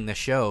carrying the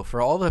show for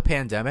all the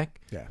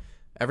pandemic. Yeah.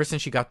 Ever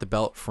since she got the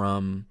belt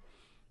from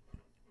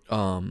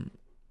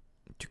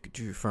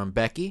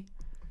Becky,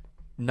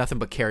 nothing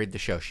but carried the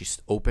show. She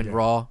opened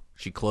Raw.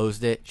 She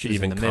closed it. She was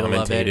even in the middle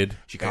of commentated. it.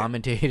 She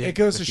commentated. It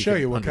goes but to she show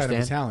could you what kind of a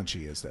understand. talent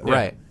she is, though.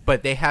 Right.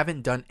 But they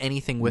haven't done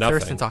anything with her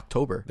Nothing. since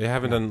October. They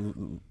haven't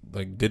done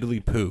like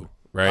diddly poo,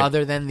 right?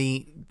 Other than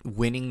the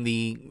winning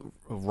the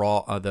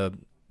Raw, the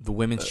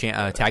women's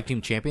tag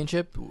team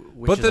championship,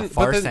 which is a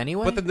farce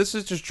anyway. But then this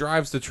is just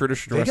drives the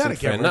traditional They got wrestling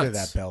to get fan rid of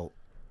nuts. that belt.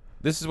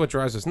 This is what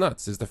drives us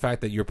nuts: is the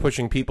fact that you're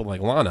pushing people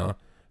like Lana,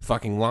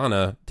 fucking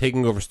Lana,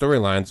 taking over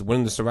storylines,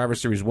 winning the Survivor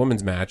Series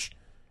women's match,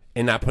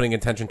 and not putting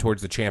attention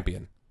towards the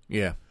champion.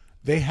 yeah.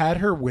 They had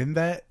her win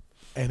that,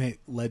 and it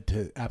led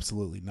to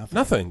absolutely nothing.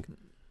 Nothing.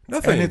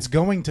 And it's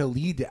going to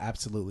lead to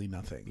absolutely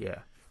nothing. Yeah.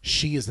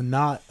 She is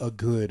not a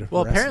good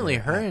Well, wrestler apparently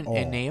her at and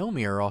all.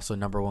 Naomi are also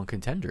 #1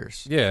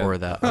 contenders Yeah. for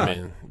the I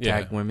mean,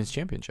 yeah. tag women's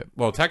championship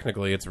Well,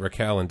 technically, it's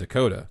Raquel and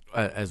Dakota,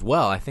 as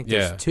well. I think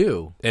there's Yeah.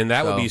 2. and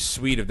that would So, be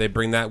sweet if they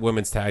bring that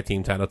women's tag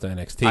team title to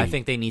NXT. I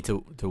think they need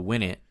to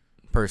win it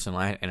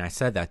personally, and I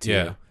said that to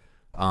you,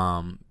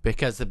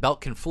 because the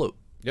belt can float.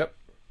 Yep.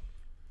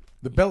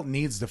 The belt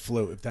needs to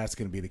float if that's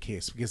going to be the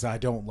case, because I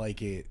don't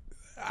like it.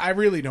 I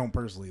really don't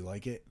personally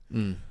like it.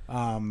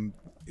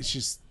 It's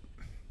just,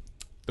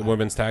 The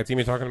women's tag team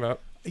you're talking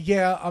about?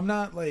 yeah, I'm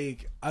not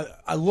like,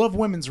 I love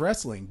women's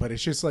wrestling, but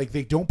it's just like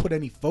they don't put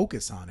any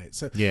focus on it.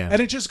 So Yeah. and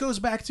it just goes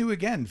back to,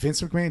 again,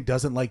 Vince McMahon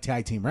doesn't like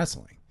tag team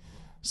wrestling,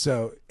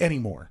 so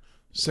anymore.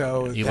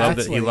 So He that's loved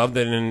it. He like- loved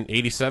it in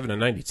 '87 and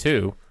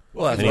 '92.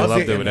 Well, and he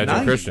loved it in with the Edge and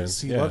 90s.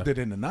 Christian. He Yeah. loved it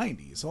in the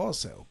 90s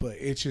also, but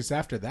it's just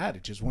after that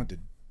it just went to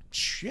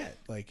shit.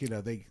 Like,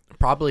 they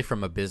Probably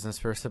from a business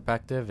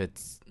perspective,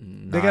 it's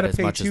not gotta as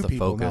pay much as 2 the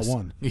people, not focus.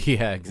 one.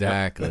 Yeah,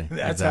 exactly.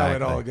 that's how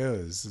it all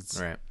goes. It's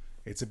Right.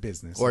 It's a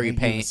business. Or It you ain't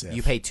pay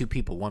UNICEF. 2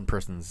 people, one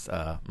person's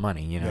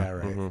money. You know, Yeah,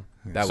 right.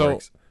 that so,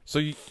 works.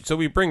 So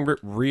we bring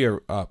Rhea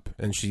up,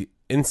 and she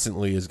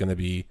instantly is going to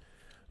be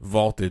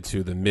vaulted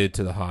to the mid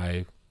to the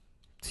high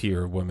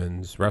tier of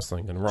women's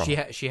wrestling in Raw. She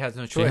has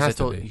no choice. has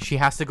to be. She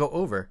has to go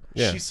over.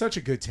 Yeah. She's such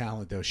a good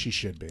talent, though. She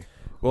should be.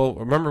 Well,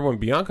 remember when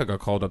Bianca got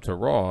called up to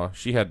Raw?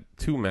 She had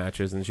 2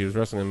 matches, and she was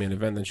wrestling the main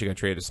event. Then she got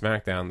traded to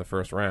SmackDown the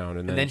first round,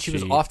 And then she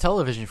was off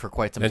television for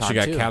quite some Then time she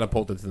got too.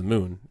 catapulted to the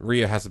moon.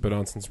 Rhea hasn't been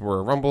on since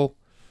Royal Rumble,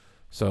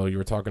 so you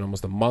were talking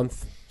almost a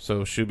month.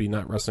 So she'll be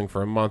not wrestling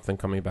for a month and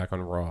coming back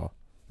on Raw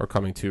or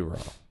coming to Raw.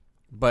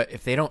 But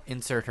if they don't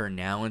insert her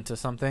now into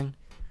something,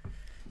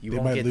 you They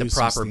won't might get the lose some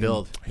proper steam.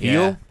 build.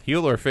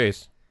 Heel or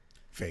face?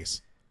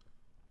 Face.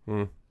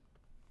 Hmm.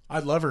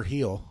 I'd love her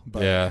heel,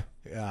 but Yeah.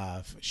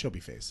 she'll be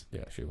face.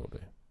 Yeah, she will be.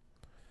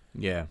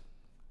 Yeah.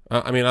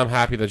 I mean, I'm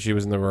happy that she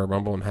was in the Royal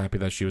Rumble. I'm happy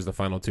that she was the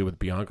final 2 with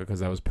Bianca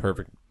because that was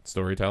perfect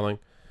storytelling.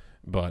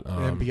 But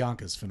And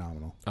Bianca's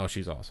phenomenal. oh,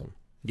 she's awesome.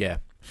 Yeah.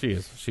 She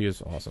is. She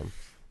is awesome.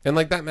 And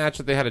like that match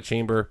that they had at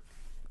Chamber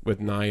with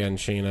Nia and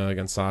Shayna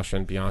against Sasha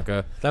and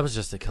Bianca, That was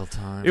just a kill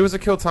time. it was a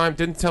kill time.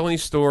 Didn't tell any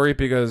story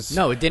because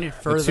No, it didn't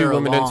further the 2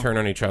 women along. didn't turn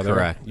on each other.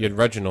 Correct. You had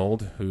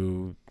Reginald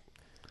who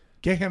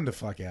Get him the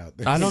fuck out.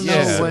 I don't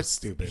Yeah. know So what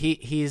stupid.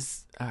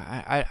 he's.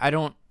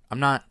 I'm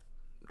not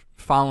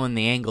following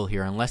the angle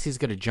here, unless he's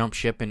going to jump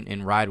ship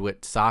and ride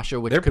with Sasha,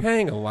 which They're could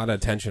paying a lot of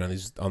attention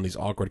on these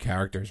awkward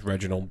characters.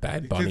 Reginald, Bad They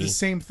did Bunny. the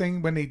same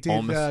thing when they did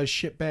Almost.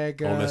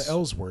 Shitbag Almost.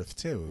 Ellsworth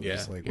too. It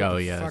was Yeah. like, Oh, what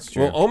the yeah, fuck? that's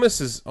true. Well,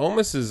 Almas is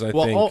I think.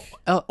 Ellsworth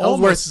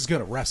Ellsworth, is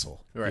gonna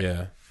wrestle. right.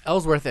 Yeah.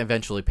 Ellsworth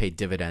eventually paid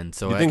dividends,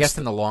 so You I think guess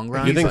St- in the long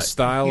run. You think but-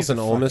 Styles he's a and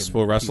Almas fucking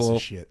will piece of wrestle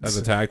shit. as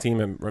a tag team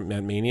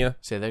at Mania?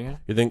 Say that again?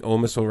 You think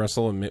Almas will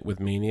wrestle with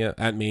Mania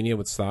at Mania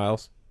with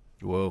Styles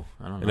Whoa,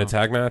 I don't know. in a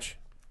tag match?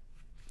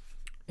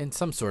 In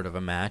some sort of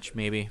a match,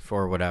 maybe,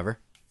 for whatever.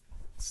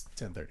 It's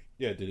 10:30.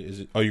 Yeah.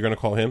 Is it? Oh, you're gonna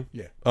call him?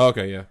 Yeah. Oh,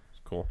 okay. Yeah.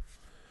 Cool.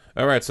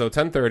 All right. So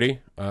 10:30,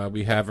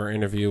 we have our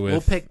interview with.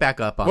 We'll pick back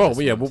up on Well,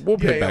 this yeah, one. we'll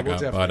pick Yeah, back we'll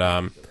up. definitely.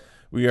 But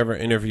we have our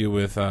interview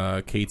with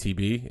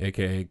KTB,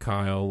 aka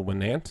Kyle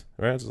Winant,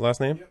 right? That's his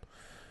last name. Yep.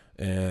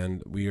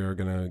 And we are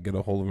gonna get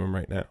a hold of him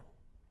right now.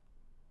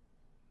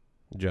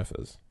 Jeff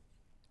is.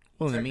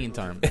 Well, in the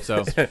meantime,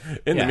 so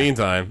In Yeah. the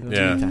meantime,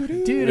 yeah.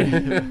 dude,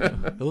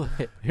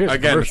 here's a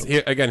Again, commercial.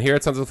 here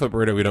at Sons of the Flip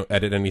Radio, we don't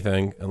edit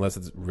anything unless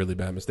it's a really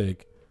bad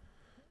mistake.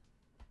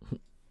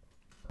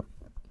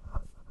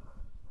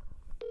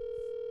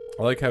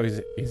 I like how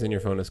he's in your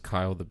phone as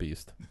Kyle the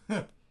Beast.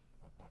 Hello?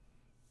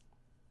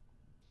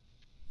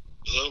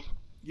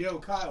 Yo,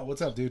 Kyle,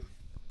 what's up, dude?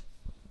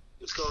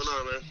 What's going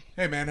on, man?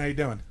 Hey, man, how you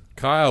doing?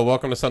 Kyle,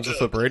 welcome to Sons of the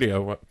Flip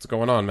Radio. What's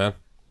going on, man?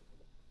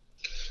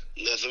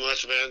 Nothing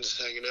much, man.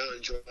 Just hanging out,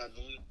 enjoying my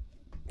mood.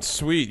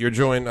 Sweet. You're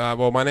joined.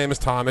 Well, my name is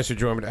Thomas. You're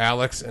joined with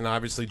Alex and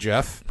obviously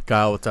Jeff.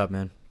 Kyle, what's up,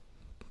 man?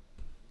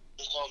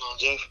 What's going on,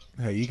 Jeff?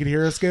 Hey, you can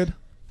hear us good?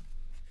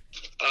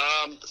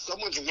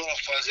 Someone's a little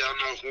fuzzy. I don't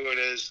know who it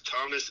is.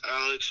 Thomas,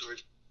 Alex, or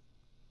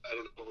I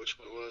don't know which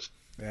one it was.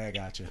 Yeah, I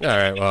got you. All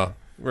right. Well,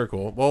 we're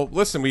cool. Well,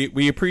 listen,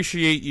 we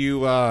appreciate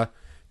you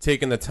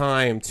taking the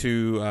time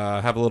to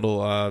have a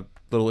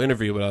little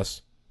interview with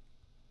us.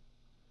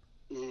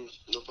 No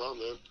problem,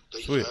 man.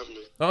 Thank Sweet. you for having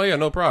me. Oh yeah,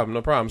 no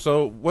problem.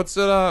 So what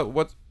are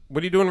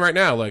you doing right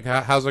now? Like,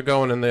 how's it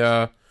going in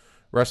the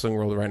wrestling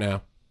world right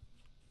now?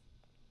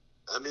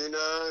 I mean,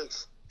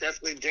 it's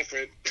definitely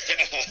different.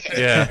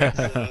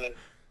 Yeah.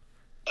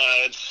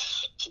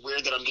 It's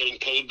weird that I'm getting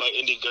paid by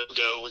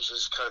Indiegogo, which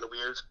is kind of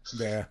weird.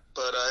 Yeah.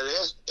 But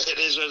yeah, it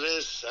is what it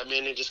is. I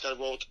mean, you just gotta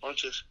roll with the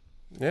punches.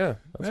 Yeah,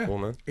 that's Yeah. cool,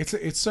 man.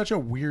 It's such a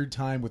weird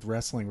time with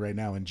wrestling right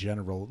now in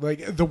general.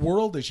 Like, the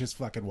world is just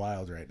fucking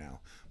wild right now.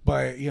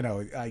 But, you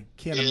know, I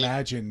can't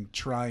imagine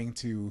trying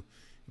to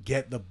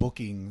get the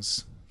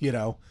bookings, you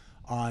know,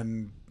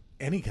 on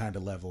any kind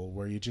of level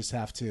where you just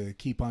have to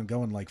keep on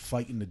going, like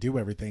fighting to do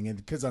everything. And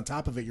because on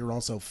top of it, you're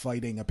also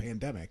fighting a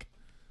pandemic.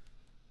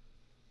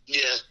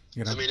 Yeah.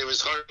 You know? I mean, it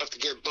was hard enough to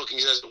get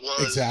bookings as it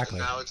was. Exactly.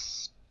 And now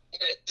it's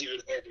even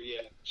harder,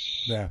 yeah.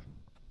 Yeah.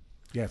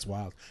 Yeah, it's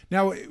wild.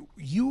 Now,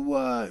 you,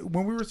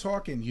 when we were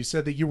talking, you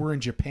said that you were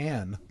in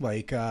Japan,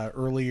 like,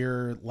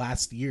 earlier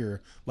last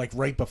year, like,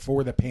 right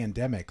before the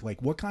pandemic.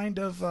 Like, what kind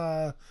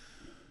of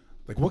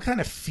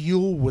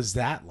feel was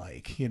that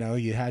like? You know,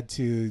 you had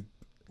to,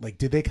 like,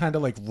 did they kind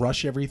of, like,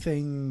 rush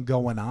everything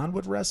going on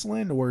with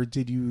wrestling? Or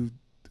did you,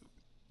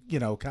 you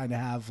know, kind of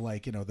have,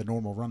 like, you know, the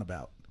normal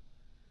runabout?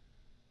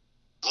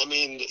 I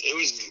mean, it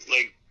was,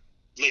 like,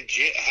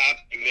 legit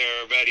happening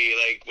there already.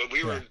 Like, when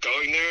we were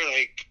going there,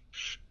 like,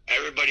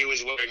 everybody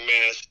was wearing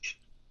masks,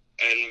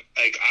 and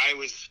like I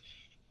was,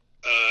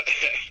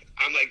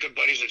 I'm like good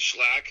buddies with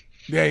Schlack.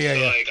 Yeah.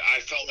 Like I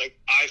felt like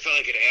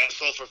an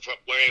asshole for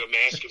wearing a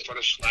mask in front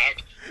of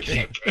Schlack.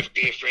 I'd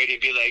be afraid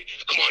he'd be like,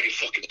 "Come on, you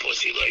fucking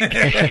pussy!" Like,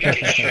 you're gonna get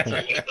shit from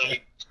it.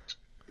 Like,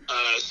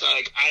 so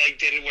like I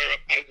didn't wear a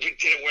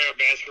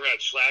mask around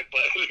Schlack,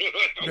 but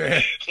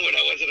when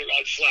I wasn't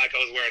around Schlack, I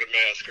was wearing a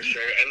mask for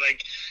sure. And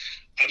like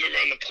I remember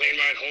on the plane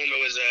ride home, it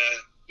was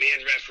me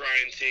and Ref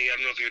Ryan T. I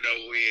don't know if you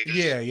know who he is.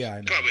 Yeah,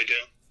 I know. Probably do.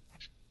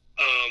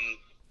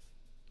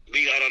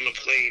 We got on the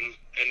plane,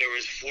 and there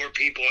was 4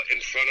 people in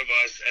front of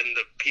us, and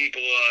the people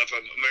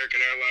from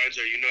American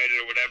Airlines or United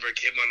or whatever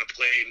came on the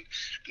plane,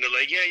 and they're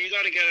like, "Yeah, you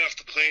got to get off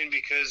the plane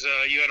because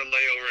you had a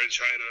layover in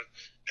China,"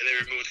 and they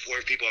removed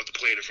 4 people off the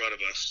plane in front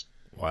of us.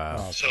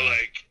 Wow. So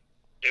like,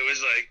 it was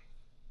like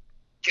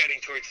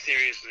getting towards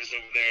seriousness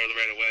over there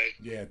right away.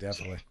 Yeah,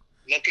 definitely.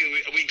 Lucky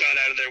we got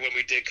out of there when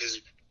we did, because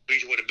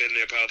we would have been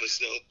there probably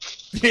still.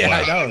 Yeah,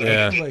 Wow. I know.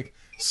 Yeah. Like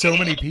so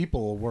many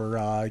people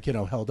were, you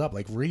know, held up.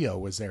 Like Rio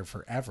was there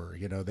forever.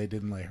 You know, they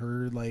didn't let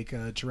her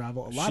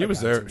travel. A lot. She of was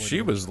guys there. that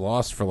She were- was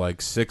lost for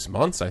like 6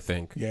 months, I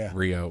think. Yeah.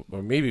 Rio,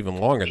 or maybe even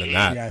longer than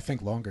that. Yeah, I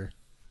think longer.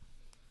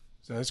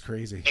 So that's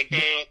crazy.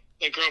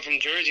 That girl from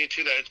Jersey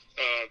too, that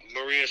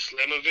Maria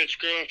Slamovich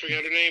girl, I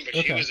forget her name, but she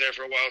Okay. was there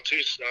for a while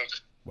too. So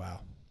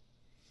Wow.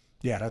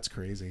 Yeah, that's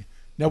crazy.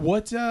 Now,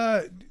 what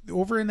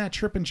over in that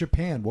trip in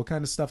Japan? What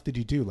kind of stuff did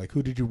you do? Like,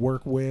 who did you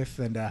work with,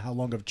 and how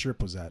long of a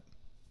trip was that?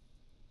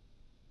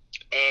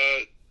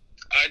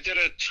 I did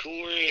a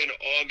tour in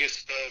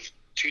August of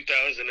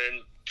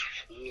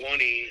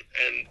 2020,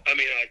 and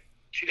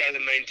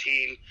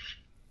 2019,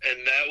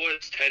 and that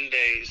was 10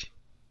 days.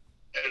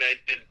 And I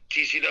did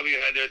TCW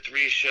had their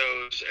 3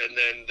 shows, and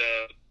then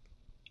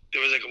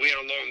there was we had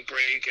a long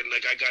break, and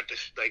like I got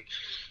this like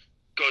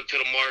go to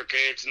the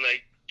markets and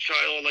like try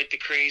all like the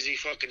crazy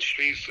fucking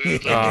street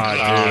food. Like,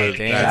 Oh, the dude,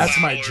 cookies, that's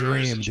my flowers,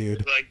 dream, and dude.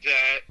 shit like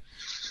that.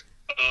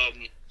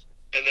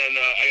 And then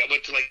I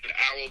went to like an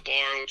owl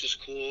bar, which is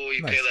cool.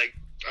 You Nice. pay like,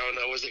 I don't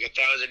know, it was like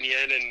 1,000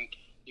 yen, and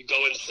you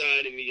go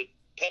inside and you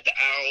pet the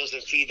owls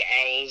and feed the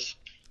owls.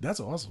 That's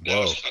awesome. That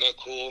was kind of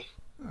cool.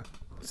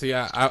 So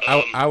yeah,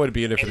 I would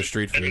be in it for the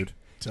street food.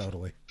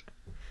 Totally.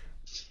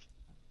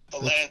 The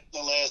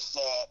last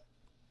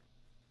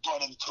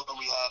part of the tour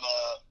we had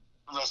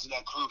wrestled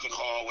at Kruken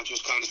Hall, which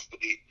was kind of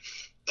sweet.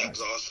 That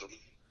was awesome.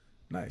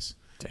 Nice.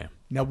 Damn.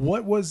 Now,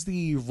 what was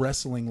the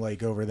wrestling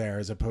like over there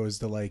as opposed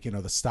to like,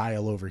 the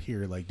style over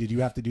here? Like, did you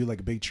have to do like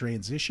a big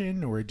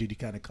transition, or did you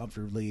kind of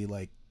comfortably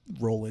like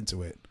roll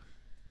into it?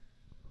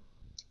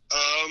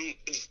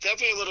 It's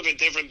definitely a little bit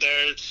different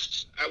there.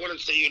 I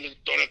wouldn't say you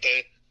don't have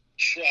to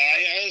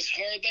try as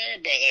hard there,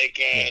 but like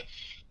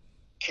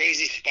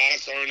crazy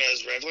spots aren't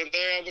as prevalent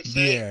there, I would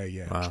say.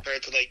 Yeah. Wow.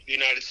 Compared to like the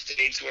United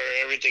States, where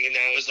everything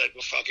now is like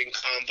a fucking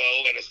combo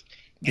and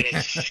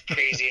it's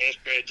crazy ass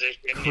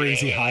transition.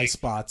 Crazy you know, high like,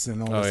 spots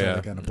and all Oh, this yeah.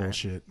 other kind of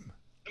bullshit.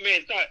 I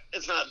mean,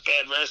 it's not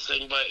bad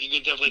wrestling, but you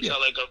can definitely tell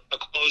like a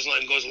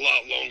clothesline goes a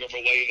lot longer of a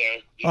way there.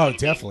 You know Oh, what I mean?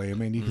 definitely. I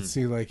mean, you can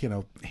see like,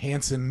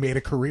 Hanson made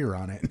a career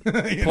on it.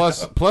 You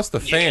Plus the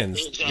Yeah,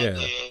 fans. exactly.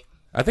 Yeah,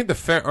 I think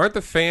aren't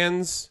the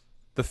fans.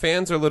 The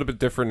fans are a little bit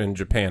different in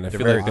Japan. I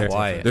feel very like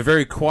quiet. They're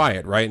very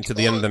quiet, right, until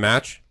the end of the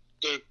match.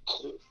 They're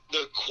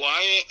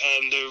quiet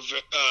and they're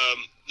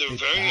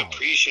very bow.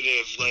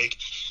 appreciative. Like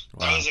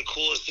that was the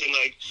coolest thing.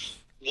 Like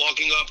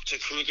walking up to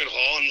Krugen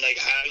Hall and like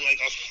having like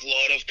a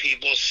flood of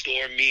people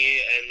store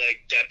me and like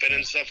Deppen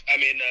and stuff. I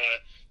mean,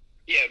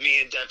 me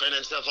and Deppen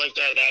and stuff like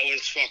that. That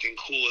was fucking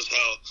cool as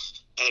hell.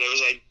 And it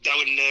was like that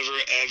would never,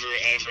 ever,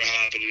 ever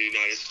happen in the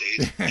United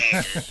States.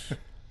 Ever.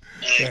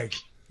 Like,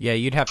 Yeah,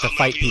 you'd have to come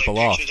fight up with, people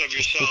like, off. pictures of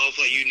yourself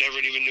that you never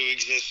even knew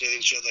existed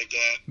and shit like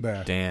that.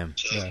 yeah. Damn.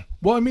 So, Yeah.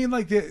 Well, I mean,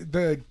 like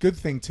the good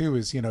thing too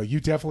is you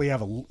definitely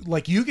have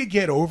like you could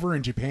get over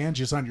in Japan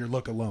just on your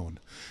look alone.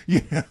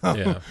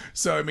 Yeah.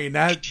 So I mean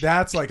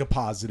that's like a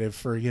positive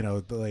for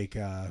like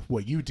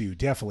what you do,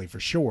 definitely for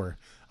sure.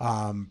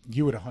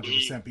 You would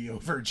 100% be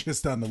over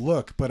just on the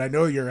look, but I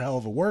know you're a hell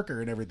of a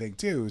worker and everything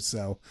too.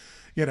 So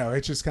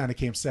it just kind of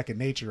came second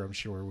nature, I'm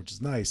sure, which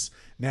is nice.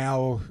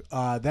 Now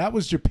that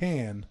was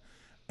Japan.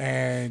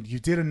 And you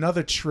did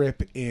another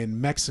trip in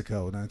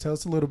Mexico. Now, tell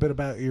us a little bit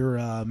about your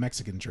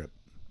Mexican trip.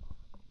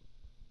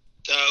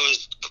 that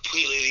was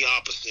completely the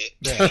opposite.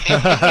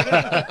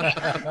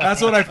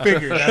 That's what I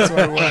figured. That's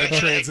why I wanted to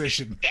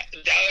transition. That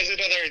was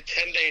another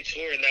 10-day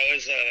tour, and that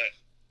was,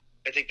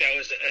 I think that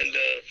was the end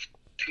of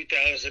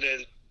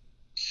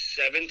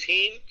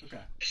 2017, Okay.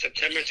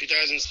 September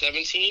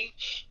 2017,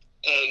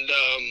 and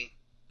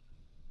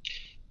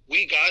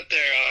we got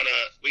there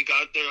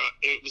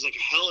it was like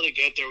hell to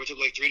get there. We took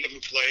like 3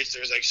 different flights.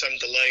 There was like some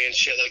delay and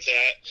shit like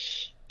that,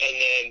 and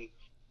then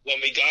when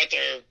we got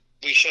there,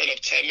 we showed up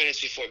 10 minutes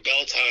before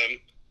bell time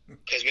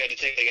because we had to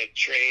take like a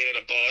train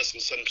and a bus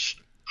and some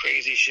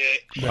crazy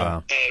shit.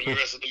 Wow. And we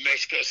wrestled in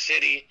Mexico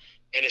City.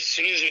 And as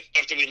soon as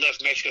after we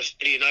left Mexico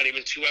City, not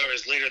even 2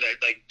 hours later,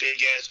 that like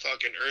big ass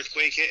fucking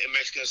earthquake hit in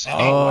Mexico City.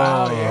 Oh,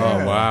 wow,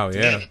 yeah. Oh wow,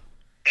 yeah. And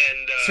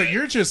So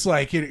you're just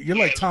like you're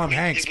like Tom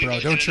Hanks, bro.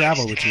 went to Don't the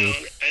travel next with you.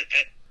 town,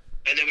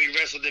 and then we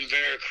wrestled in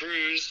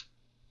Veracruz.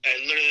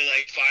 And literally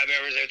like 5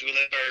 hours after we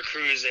left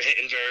Veracruz, it hit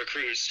in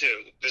Veracruz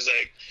too. It was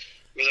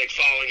like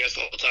following us the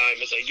whole time.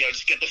 It's like, yo,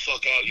 just get the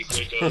fuck out, you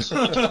gringos.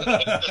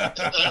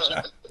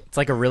 It's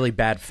like a really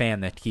bad fan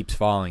that keeps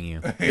following you.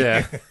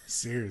 Yeah.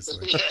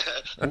 Seriously.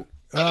 Yeah.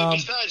 I mean,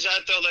 besides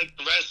that, though, like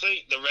the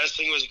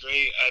wrestling was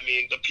great. I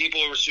mean, the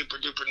people were super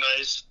duper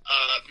nice.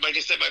 Like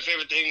I said, my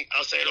favorite thing,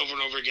 I'll say it over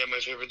and over again, my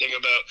favorite thing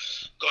about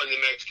going to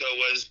Mexico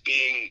was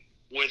being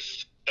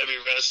with every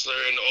wrestler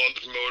and all the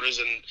promoters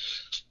and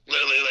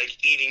literally like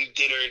eating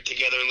dinner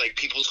together in like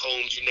people's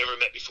homes you never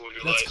met before in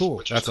your life. That's cool.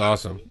 which was That's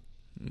awesome.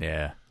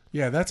 Yeah.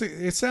 Yeah,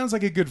 it sounds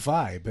like a good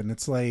vibe, and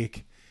it's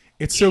like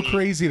it's so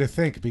crazy to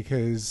think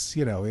because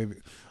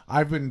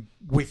I've been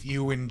with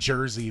you in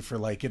Jersey for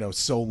like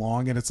so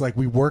long, and it's like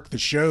we work the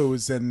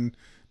shows and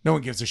no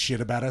one gives a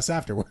shit about us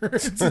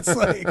afterwards. It's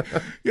like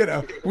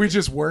we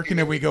just work and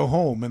then we go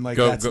home and like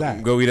that's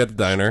that. Go eat at the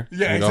diner.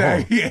 Yeah, and go home.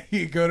 exactly. Yeah,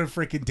 you go to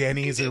freaking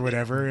Denny's or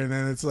whatever, and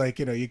then it's like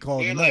you call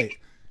it a night.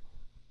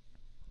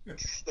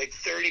 like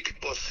 30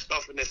 people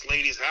stuff in this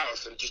lady's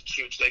house and just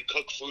she would like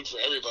cook food for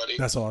everybody.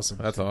 That's awesome.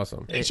 That's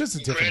awesome. It's just a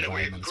different Granted,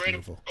 environment. It's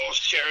granted, beautiful. all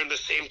sharing the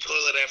same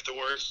toilet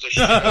afterwards. The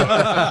shit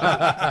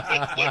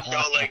with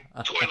y'all like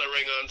toilet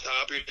ring on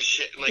top. You're just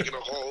shitting like in a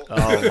hole.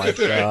 Oh my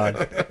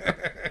god.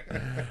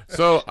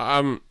 So,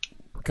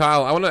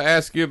 Kyle, I want to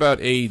ask you about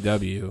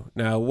AEW.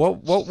 Now,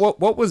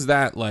 what was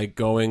that like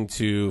going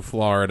to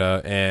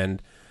Florida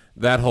and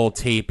that whole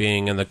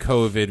taping and the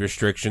COVID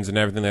restrictions and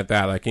everything like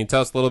that? Like, can you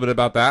tell us a little bit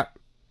about that?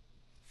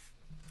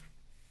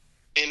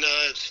 In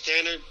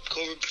standard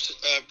COVID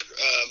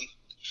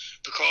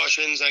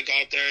precautions, I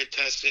got there,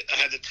 tested. I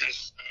had to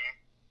test.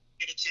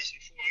 Get a test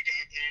before I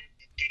got there.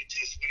 Get a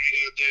test when I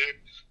got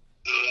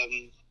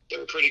there. they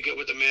were pretty good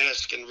with the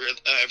mask and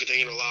everything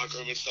in the locker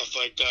room and stuff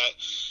like that.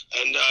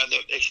 And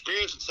the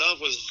experience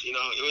itself was,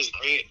 it was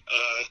great.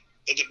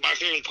 My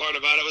favorite part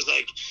about it was,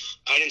 like,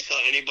 I didn't tell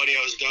anybody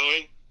I was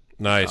going.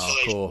 Nice. So,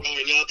 like, cool.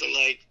 Going up and,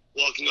 like,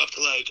 walking up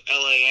to, like,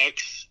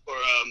 LAX or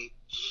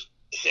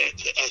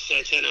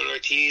Santana and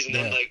Ortiz and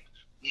then, like,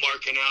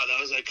 marking out. That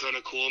was, like, kind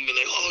of cool. And be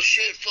like, oh,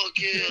 shit, fuck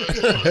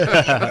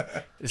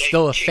yeah. It's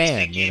still a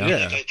fan, you know?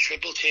 Yeah. Like, a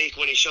triple take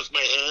when he shook my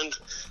hand.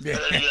 Yeah.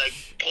 And then he, like,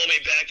 pulled me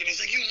back and he's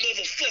like, you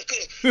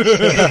motherfucker.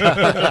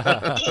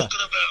 Talking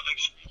about, like,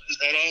 his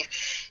head off.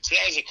 So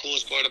that was the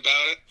coolest part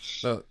about it.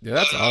 So, yeah,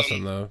 that's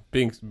awesome though.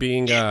 Being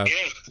The locker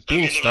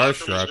room was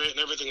starstruck. great and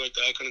everything like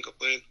that. I couldn't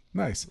complain.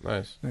 Nice.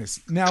 Nice.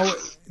 Now,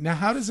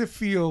 how does it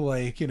feel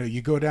like,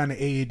 you go down to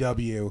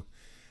AEW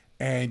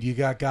and you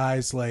got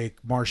guys like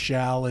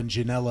Marshall and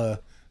Janela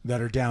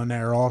that are down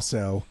there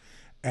also.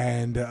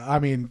 And, I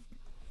mean,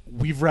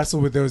 we've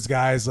wrestled with those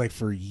guys, like,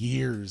 for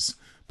years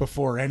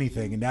before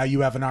anything. And now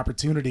you have an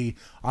opportunity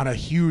on a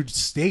huge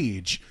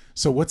stage.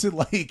 So what's it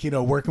like,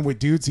 working with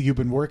dudes that you've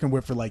been working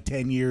with for, like,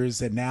 10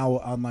 years and now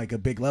on, like, a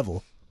big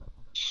level?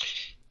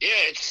 Yeah,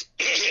 it's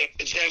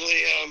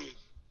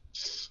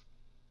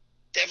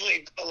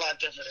definitely a lot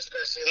different,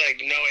 especially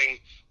like knowing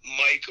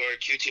Mike or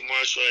QT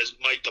Marshall as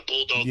Mike the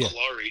Bulldog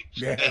Clarey,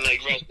 and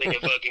like wrestling a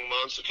fucking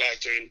monster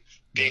factor and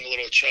being a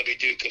little chubby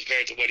dude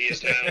compared to what he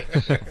is now,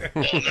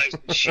 all nice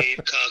and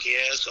shaved, cocky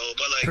asshole.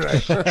 But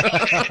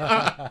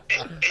like,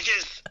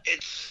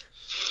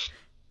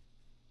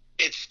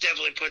 it's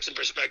definitely puts in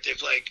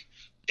perspective. Like,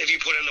 if you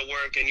put in the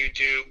work and you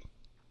do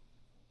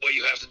what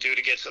you have to do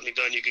to get something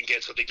done, you can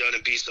get something done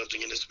and be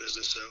something in this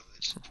business. So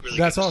it's really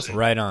That's good to awesome. see.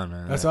 Right on,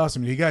 man. That's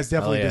awesome. You guys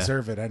definitely Hell yeah.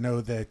 deserve it. I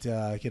know that,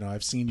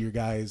 I've seen your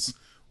guys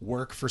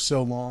work for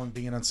so long,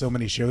 being on so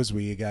many shows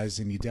with you guys,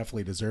 and you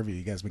definitely deserve it.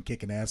 You guys been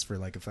kicking ass for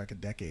like a fucking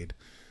decade.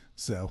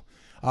 So,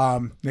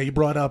 now you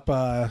brought up,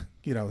 I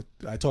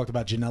talked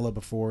about Janela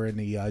before in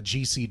the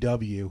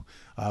GCW.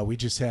 We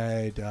just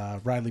had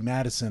Riley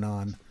Madison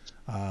on,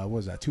 what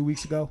was that, 2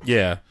 weeks ago?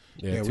 Yeah,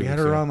 Yeah, we had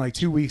her on like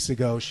 2 weeks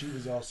ago. She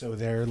was also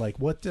there. Like,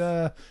 what,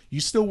 you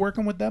still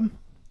working with them?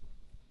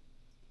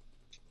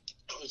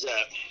 Who's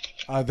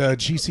that? The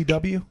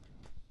GCW?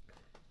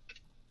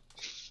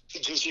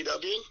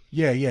 GCW?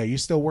 Yeah. You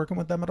still working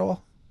with them at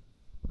all?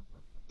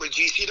 With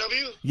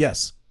GCW?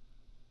 Yes.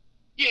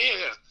 Yeah.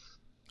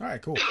 All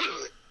right, cool.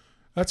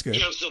 That's good.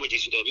 Yeah, I'm still with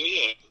GCW.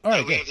 Yeah. All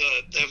right, we good.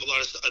 they have a lot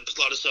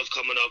of stuff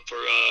coming up for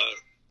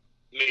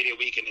Mania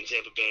weekend in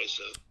Tampa Bay.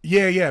 So.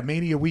 Yeah,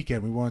 Mania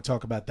weekend. We want to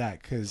talk about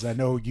that because I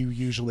know you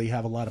usually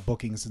have a lot of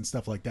bookings and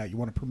stuff like that. You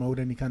want to promote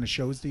any kind of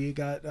shows that you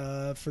got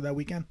for that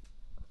weekend?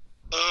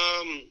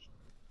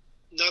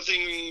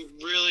 Nothing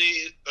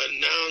really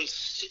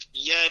announced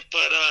yet,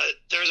 but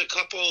there's a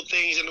couple of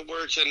things in the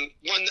works, and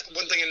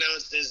one thing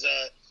announced is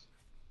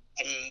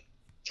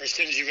for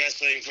Synergy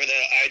Wrestling for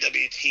the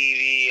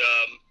IWTV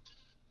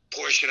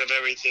portion of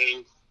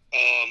everything.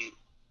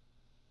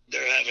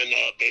 They're having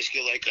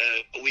basically like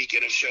a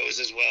weekend of shows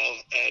as well,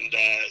 and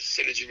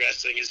Synergy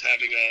Wrestling is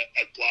having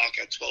a block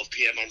at 12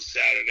 p.m. on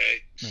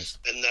Saturday, Nice.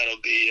 and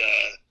that'll be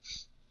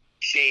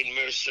Shane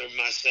Mercer,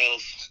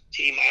 myself,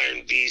 Team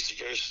Iron Beast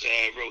versus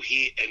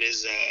Rohit and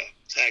his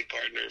tag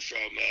partner from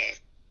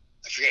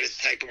I forget his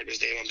tag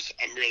partner's name.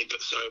 I'm really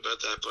sorry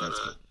about that, but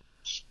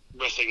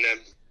wrestling them.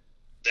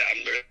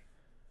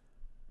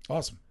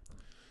 Awesome.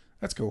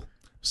 That's cool.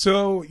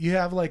 So you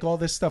have like all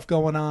this stuff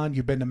going on.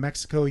 You've been to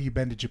Mexico. You've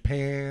been to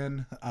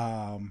Japan.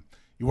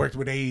 You worked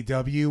with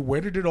AEW. Where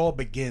did it all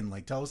begin?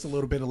 Like, tell us a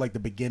little bit of like the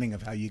beginning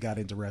of how you got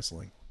into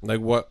wrestling. Like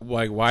what?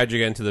 Like why'd you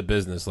get into the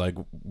business? Like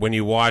when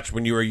you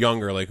were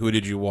younger, like who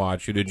did you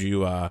watch? Who did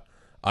you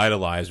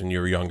idolize when you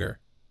were younger?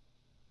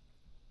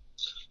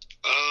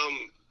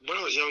 When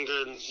I was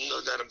younger,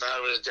 no doubt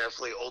about it, it was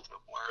definitely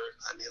Ultimate Warrior.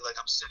 I mean, like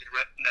I'm sitting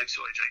right next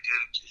to a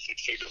gigantic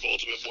six-figure of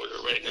Ultimate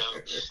Warrior right now,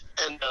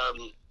 and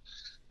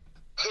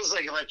it was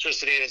like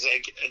electricity and it's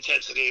like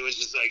intensity. It was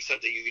just like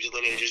something you could just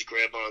literally just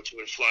grab onto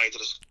and fly into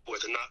the sport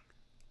with and not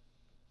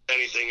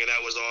anything, and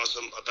that was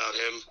awesome about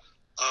him.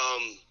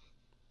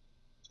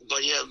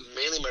 But yeah,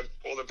 mainly my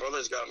older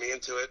brothers got me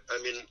into it. I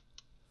mean,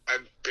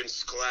 I've been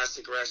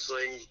scholastic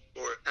wrestling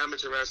or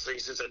amateur wrestling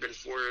since I've been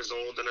 4 years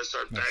old, and I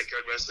started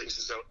backyard wrestling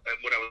since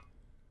when I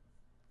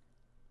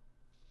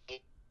was.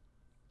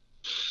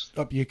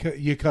 Oh,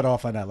 you cut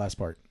off on that last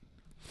part.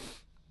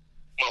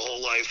 My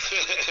whole life.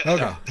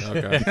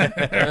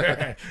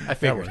 Okay. I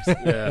figured.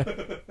 Yeah.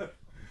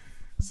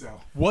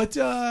 So what?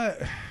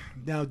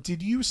 Now,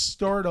 did you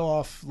start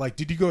off like?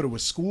 Did you go to a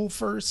school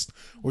first,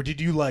 or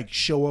did you like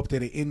show up to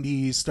the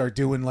indies, start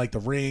doing like the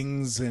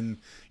rings, and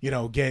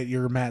get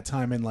your mat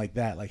time in like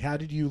that? Like, how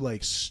did you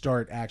like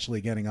start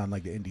actually getting on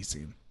like the indie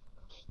scene?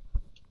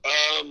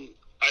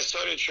 I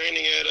started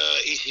training at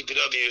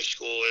ECPW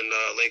school in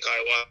Lake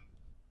Iowa.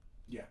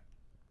 Yeah.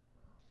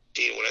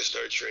 When I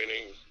started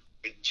training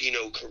with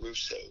Gino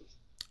Caruso.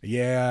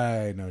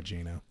 Yeah, I know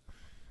Gino.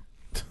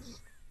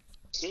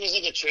 He was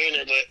like a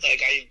trainer, but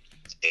like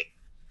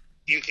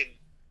you could.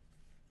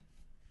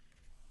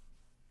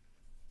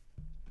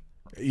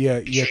 Yeah,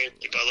 a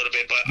little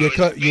bit,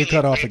 but you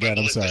cut off again.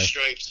 I'm The sorry.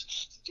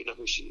 Stripes. Do you know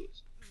who she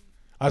is?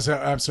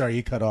 I'm sorry.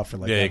 You cut off for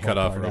like Yeah, that you cut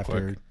whole off part real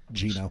after quick.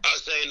 Gino. I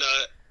was saying,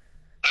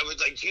 I would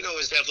like Gino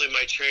was definitely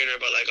my trainer,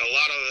 but like a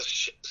lot of the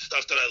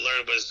stuff that I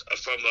learned was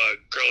from a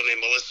girl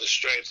named Melissa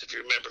Stripes. If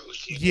you remember who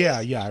she is.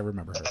 Yeah, I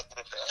remember her.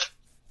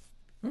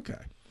 Okay,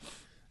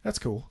 that's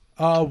cool.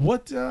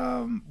 What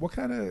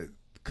kind of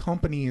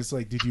companies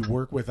like did you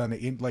work with on the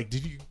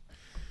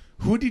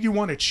who did you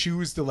want to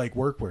choose to like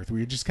work with? Were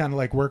you just kind of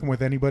like working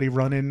with anybody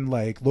running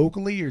like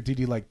locally, or did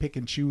you like pick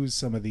and choose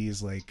some of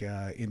these like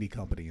indie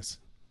companies?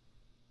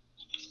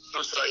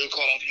 I'm sorry, you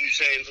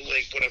saying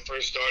like when I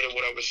first started,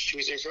 what I was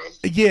choosing from?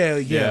 Yeah.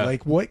 Yeah.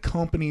 Like, what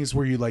companies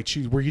were you like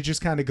choose? Were you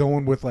just kind of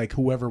going with like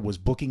whoever was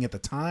booking at the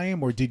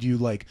time, or did you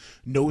like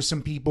know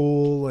some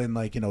people and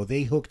like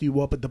they hooked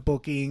you up at the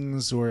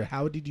bookings, or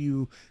how did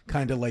you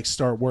kind of like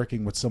start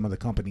working with some of the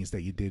companies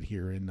that you did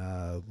here in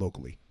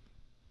locally?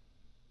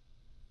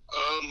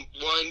 Well,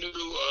 I knew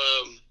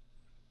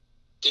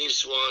Dave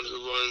Swan, who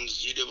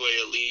runs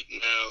UWA Elite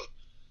now.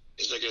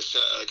 He's like a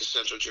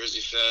Central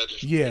Jersey Fed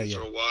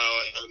for a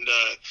while, and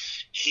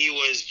he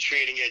was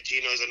training at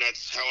Geno's, and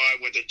that's how I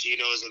went to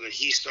Geno's, and then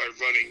he started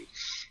running.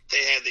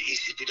 They had the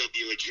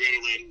ECPW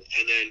Adrenaline,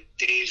 and then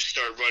Dave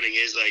started running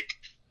his like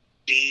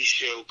B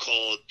show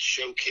called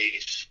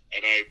Showcase,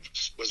 and I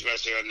was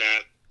wrestling on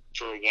that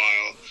for a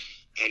while,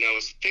 and I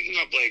was picking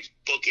up like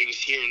bookings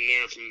here and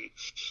there from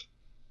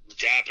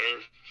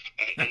Dapper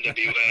at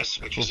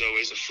NWS, which was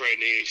always a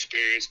frightening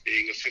experience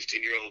being a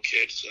 15-year-old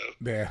kid. So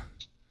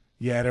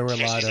Yeah, there were a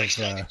lot of. If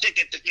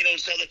you don't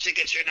sell the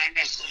tickets, you're not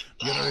wrestling.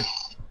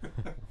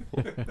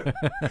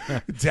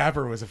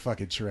 Dapper was a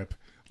fucking trip.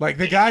 Like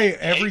the guy,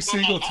 every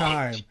single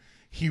time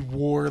he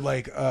wore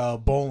like a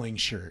bowling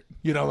shirt.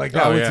 Like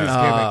that was his gimmick.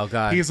 Oh,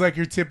 God. He's like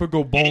your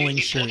typical bowling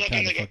He shirt pulled up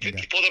kind in of fucking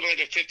guy. He pulled up in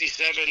like a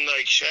 57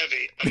 like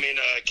Chevy.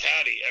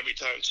 Caddy every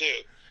time too.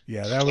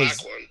 Yeah, that Black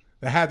was. one.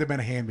 That had to have been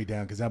a hand me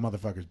down because that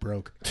motherfucker's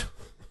broke.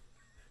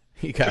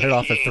 He got it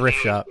off a thrift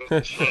shop.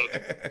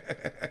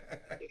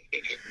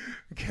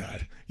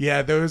 God.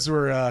 Yeah, those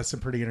were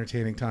some pretty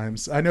entertaining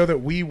times. I know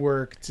that we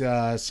worked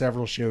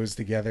several shows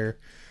together.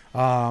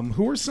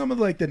 Who were some of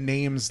like the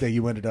names that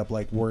you ended up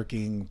like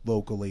working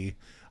locally?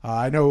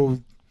 I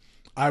know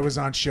I was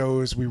on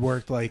shows. We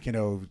worked like,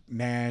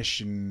 Nash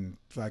and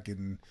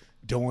fucking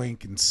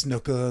Doink and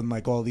Snuka and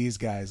like all these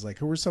guys. Like,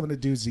 who were some of the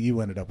dudes that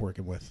you ended up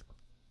working with?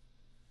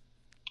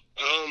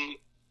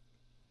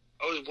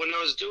 When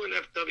I was doing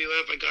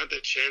FWF, I got the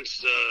chance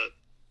to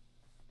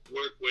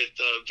work with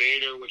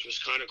Vader, which was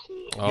kind of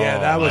cool. Oh, Yeah,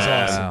 that was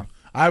man. awesome.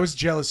 I was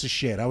jealous as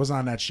shit. I was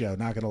on that show,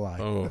 not gonna lie.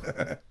 Oh.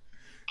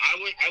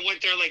 I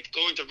went there like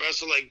going to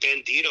wrestle like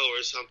Bandito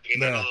or something,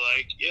 and they're all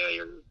like, "Yeah,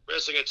 you're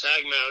wrestling a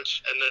tag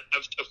match," and then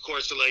of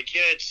course they're like,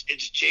 "Yeah, it's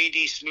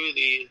JD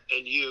Smoothie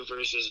and you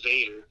versus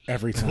Vader."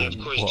 Every time. And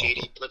of course,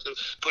 JD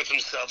puts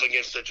himself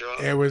against the draw.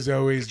 It was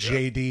always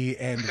JD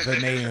and the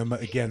name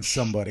against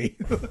somebody.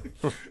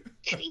 The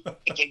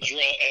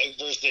draw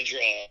versus the draw.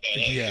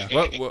 Yeah.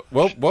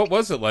 What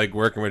was it like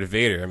working with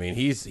Vader? I mean,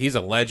 he's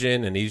a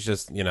legend, and he's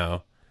just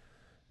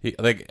he,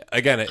 like,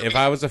 again, if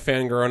I was a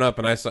fan growing up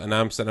and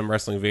I'm sitting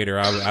wrestling Vader,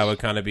 I would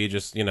kind of be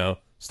just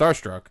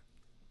starstruck.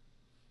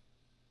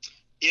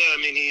 Yeah, I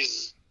mean,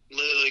 he's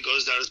literally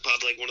goes down as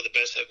probably like one of the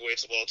best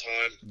heavyweights of all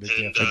time.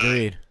 And,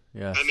 Agreed.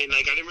 Yeah. I mean,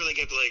 like, I didn't really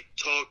get to like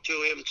talk to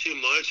him too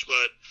much,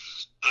 but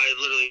I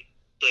literally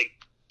like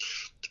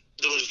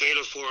those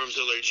Vader forums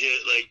are legit.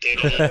 Like, they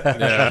don't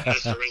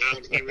mess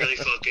around. He really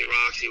fucking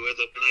rocks you with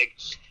them. And, like,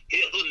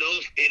 he don't know.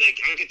 Like,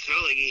 I could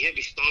tell. Like, he hit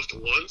me soft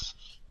once,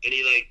 and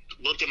he like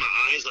looked in my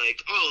eyes,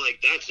 like, oh,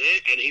 like that's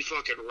it, and he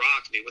fucking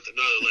rocked me with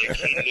another. Like,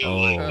 he knew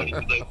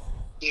like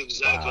he knew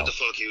exactly what the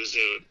fuck he was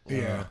doing.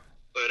 Yeah.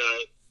 But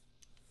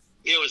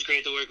it was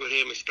great to work with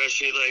him,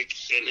 especially like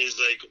in his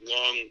like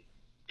long,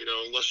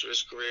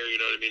 illustrious career. You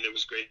know what I mean? It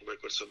was great to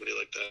work with somebody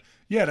like that.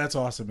 Yeah, that's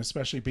awesome.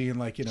 Especially being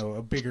like,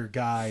 a bigger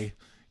guy.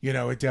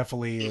 It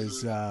definitely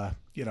is,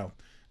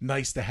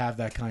 nice to have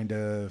that kind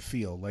of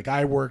feel. Like,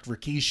 I worked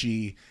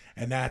Rikishi,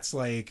 and that's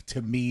like,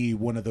 to me,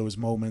 one of those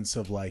moments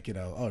of like,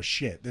 oh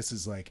shit, this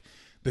is like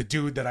the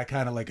dude that I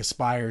kind of like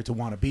aspire to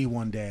want to be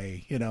one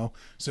day,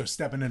 So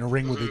stepping in a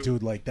ring with a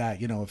dude like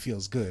that, it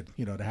feels good,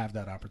 to have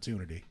that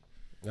opportunity.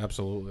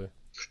 Absolutely.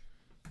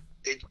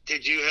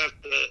 Did you have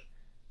to?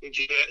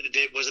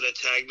 Was it a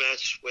tag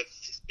match with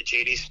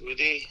JD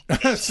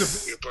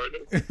Smoothie, your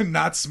partner?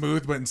 Not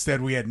Smooth, but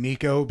instead we had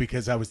Nico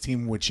because I was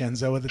teaming with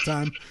Chenzo at the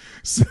time.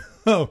 So,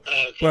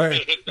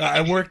 but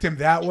I worked him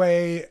that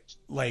way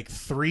like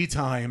 3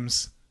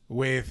 times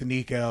with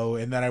Nico,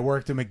 and then I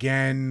worked him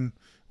again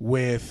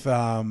with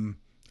Tom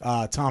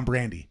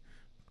Brandy.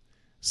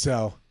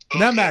 So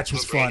that match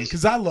was fun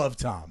because I love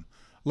Tom.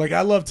 Like,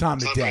 I love Tom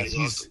to death.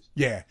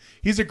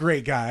 He's a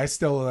great guy. I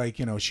still like,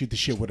 shoot the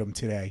shit with him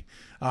today.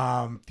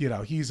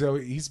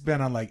 He's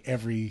been on like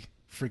every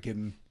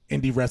freaking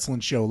indie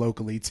wrestling show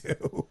locally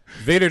too.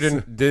 Vader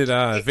didn't give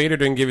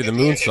you the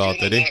moonsault,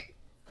 did he?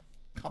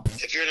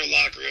 if you're in a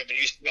locker room and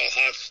you smell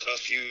hot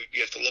stuff, you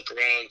have to look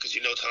around because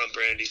you know Tom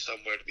Brandy's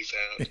somewhere to be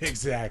found.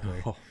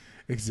 Exactly. Oh.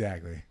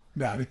 Exactly.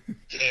 No.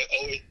 Yeah,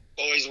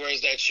 always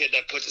wears that shit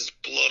that puts his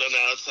blood on the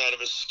outside of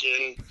his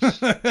skin.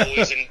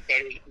 Always in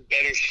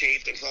better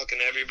shape than fucking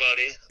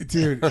everybody.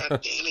 Dude, God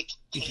damn it.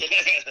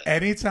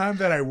 anytime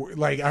that I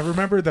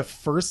remember the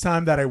first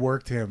time that I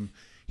worked him,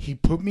 he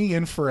put me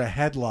in for a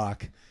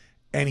headlock,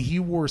 and he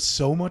wore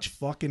so much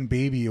fucking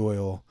baby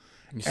oil.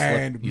 You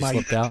my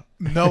slipped out?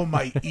 no,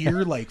 my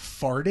ear like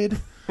farted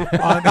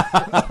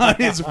on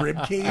his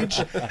rib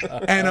cage,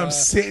 and I'm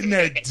sitting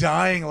there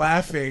dying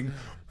laughing,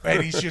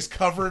 and he's just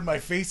covering my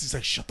face. He's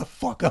like, "Shut the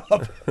fuck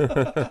up."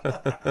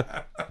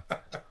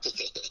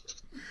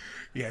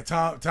 Yeah,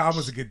 Tom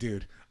was a good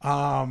dude.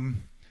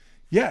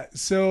 Yeah.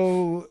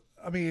 So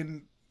I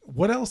mean,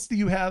 what else do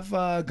you have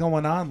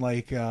going on?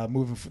 Like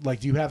do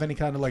you have any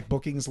kind of like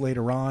bookings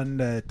later on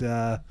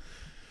that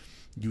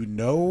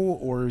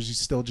or is you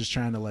still just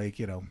trying to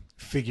like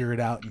figure it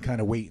out and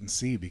kind of wait and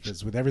see?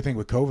 Because with everything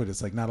with COVID,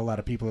 it's like not a lot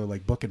of people are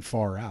like booking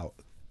far out.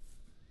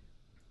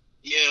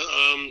 Yeah,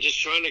 just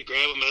trying to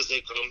grab them as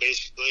they come,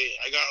 basically.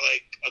 I got,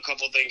 like, a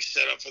couple things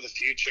set up for the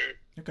future.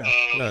 Okay.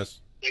 Nice.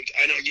 Like,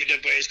 I know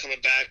UWA is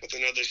coming back with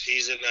another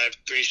season. I have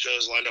 3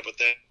 shows lined up with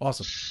them.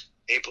 Awesome.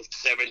 April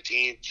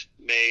 17th,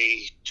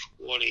 May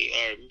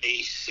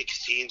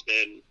 16th,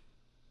 and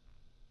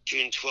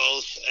June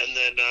 12th. And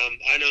then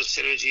I know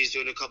Synergy is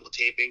doing a couple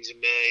tapings in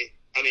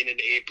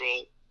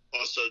April.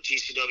 Also,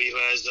 GCW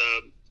has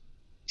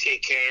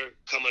Take Care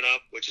coming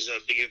up, which is a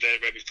big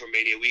event right before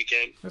Mania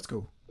weekend. That's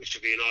cool. Which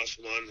should be an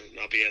awesome one, and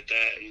I'll be at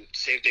that. And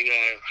same thing,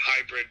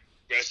 Hybrid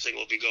Wrestling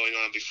will be going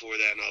on before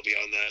that, and I'll be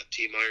on that.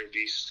 Team Iron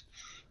Beast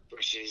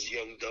versus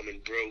Young, Dumb,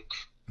 and Broke.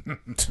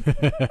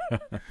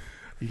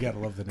 You gotta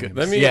love the names.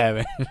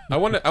 Man. I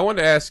want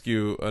to ask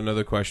you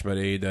another question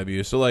about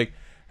AEW. So, like,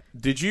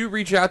 did you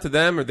reach out to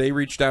them, or they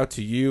reached out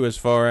to you as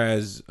far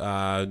as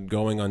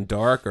going on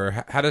Dark,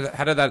 or how did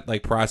that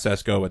like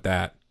process go with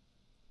that?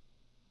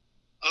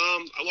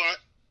 Well,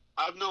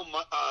 I've known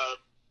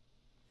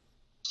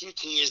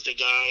QT is the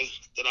guy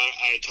that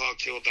I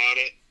talked to about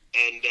it,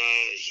 and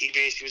he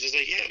basically was just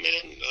like, "Yeah,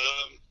 man,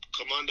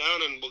 come on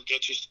down and we'll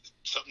get you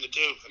something to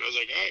do." And I was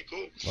like, "All right,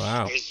 cool."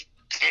 Wow. It was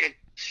kind of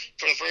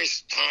for the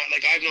first time.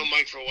 Like, I've known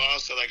Mike for a while,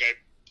 so like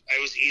I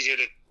was easier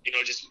to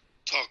just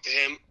talk to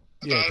him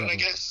about it, I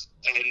guess.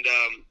 And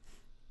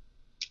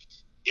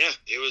yeah,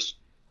 it was.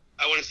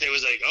 I wouldn't say it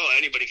was like, oh,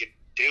 anybody could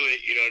do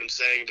it. You know what I'm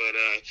saying? But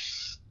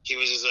he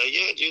was just like,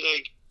 "Yeah, dude,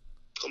 like,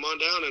 come on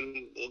down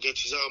and we'll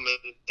get you something."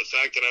 And the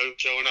fact that I was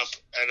showing up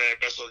and I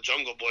wrestled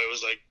Jungle Boy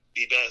was like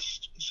the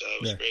best. So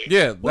it was great.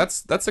 Yeah,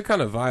 that's the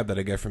kind of vibe that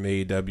I get from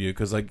AEW,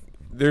 because like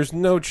there's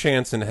no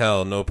chance in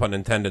hell, no pun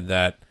intended,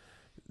 that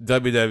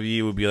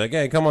WWE would be like,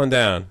 "Hey, come on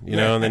down,"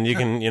 and then you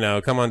can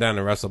come on down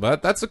and wrestle.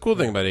 But that's the cool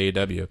thing about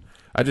AEW.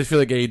 I just feel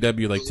like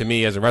AEW, like, to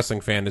me as a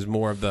wrestling fan, is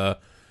more of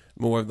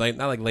like,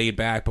 not like laid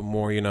back, but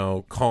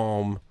more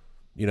calm,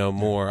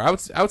 more. I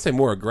would say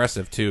more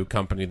aggressive too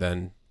company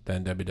than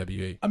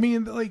WWE. I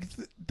mean, like,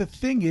 the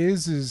thing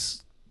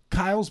is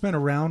Kyle's been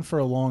around for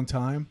a long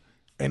time,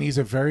 and he's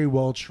a very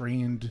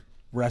well-trained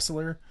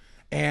wrestler,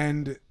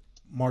 and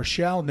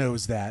Marshall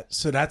knows that,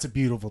 so that's a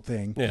beautiful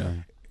thing. Yeah.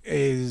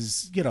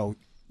 Is,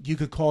 you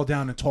could call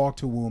down and talk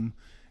to him,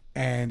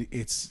 and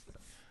it's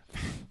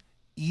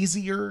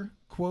easier,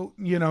 quote,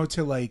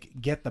 to,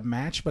 like, get the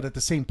match, but at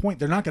the same point,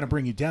 they're not going to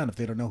bring you down if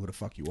they don't know who the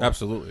fuck you are.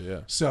 Absolutely,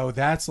 yeah. So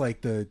that's, like,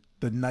 the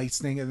nice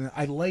thing, and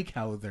I like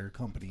how their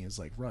company is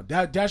like run.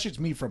 That's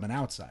just me from an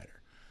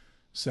outsider,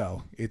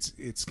 so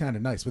it's kind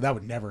of nice. But that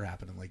would never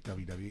happen in like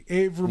WWE.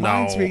 It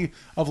reminds me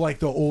of like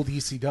the old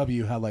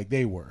ECW, how like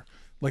they were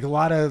like a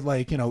lot of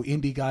like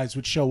indie guys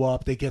would show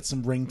up, they get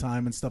some ring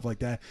time and stuff like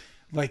that.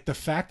 Like the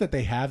fact that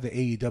they have the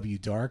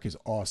AEW Dark is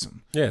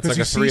awesome. Yeah, it's like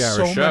you a 3-hour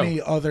see show. So many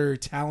other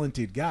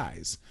talented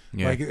guys.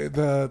 Yeah. Like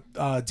the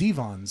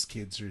Devon's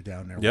kids are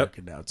down there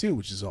working now too,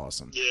 which is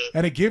awesome. Yeah.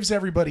 And it gives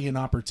everybody an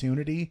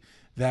opportunity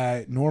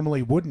that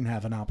normally wouldn't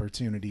have an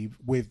opportunity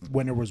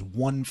when there was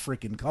one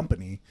freaking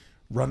company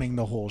running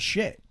the whole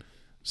shit.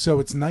 So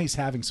it's nice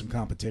having some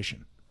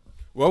competition.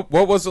 What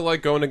was it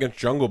like going against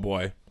Jungle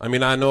Boy? I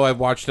mean, I know I've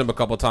watched him a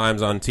couple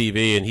times on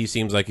TV, and he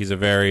seems like he's a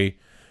very,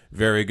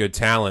 very good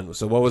talent.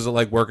 So what was it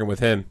like working with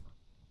him?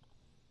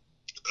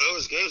 It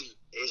was good.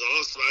 It was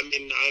awesome. I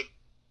mean,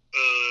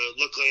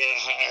 luckily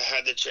I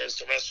had the chance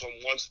to wrestle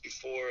him once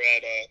before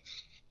at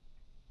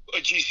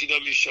a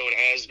GCW show in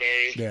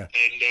Asbury. Yeah.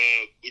 And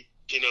we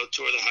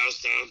tore the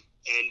house down.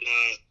 And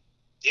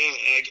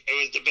it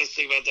was the best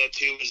thing about that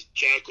too was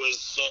Jack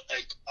was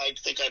I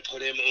think I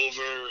put him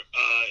over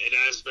in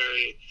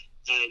Asbury,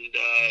 and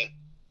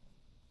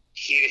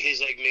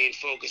his like main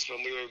focus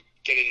when we were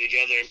getting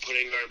together and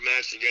putting our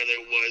match together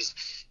was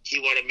he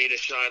wanted me to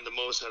shine the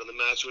most out of the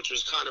match, which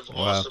was kind of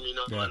awesome,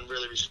 and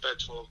really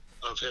respectful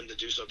of him to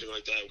do something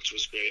like that, which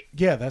was great.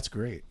 Yeah, that's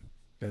great.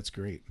 That's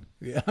great.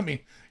 Yeah, I mean,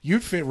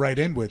 you'd fit right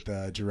in with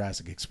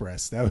Jurassic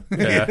Express. And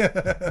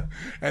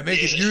they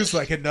could use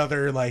like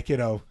another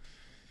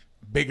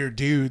bigger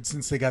dude,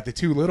 since they got the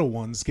two little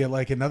ones, get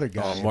like another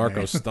guy. Oh, in Marco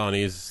there.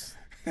 Stunny's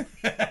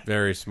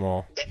very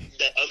small. That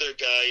other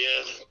guy,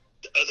 yeah.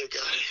 The other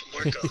guy,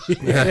 Marco.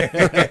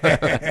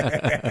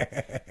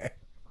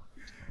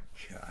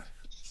 God.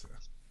 So,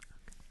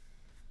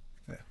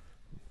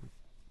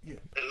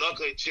 And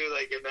luckily, too,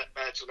 like in that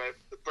match,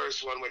 the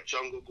first one with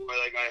Jungle Boy,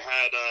 like I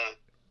had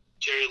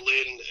Jerry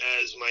Lynn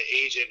as my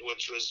agent,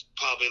 which was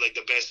probably like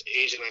the best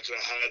agent I could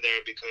have had there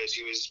because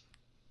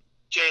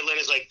Jerry Lynn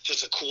is like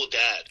just a cool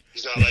dad.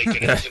 He's not like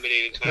an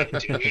intimidating kind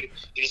of dude.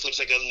 He just looks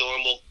like a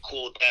normal,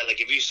 cool dad.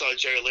 Like if you saw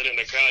Jerry Lynn in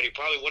the crowd, you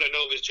probably wouldn't know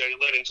it was Jerry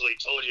Lynn until he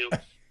told you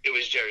it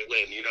was Jerry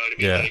Lynn. You know what I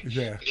mean? Yeah. Like,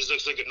 Yeah. He just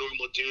looks like a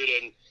normal dude,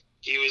 and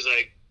he was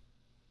like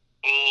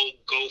all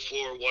go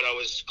for what I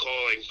was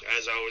calling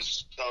as I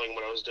was telling him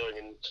what I was doing,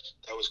 and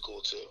that was cool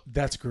too.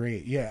 that's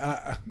great.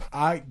 Yeah,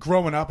 I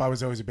growing up, I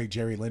was always a big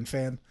Jerry Lynn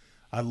fan.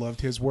 I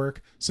loved his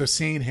work. So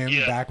seeing him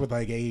Yeah. back with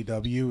like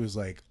AEW is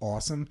like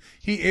awesome.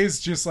 He is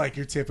just like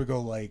your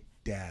typical like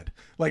dad.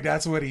 Like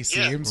that's what he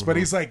seems, but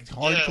he's like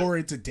hardcore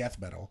into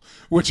death metal,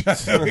 which I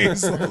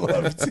always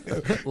love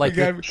too.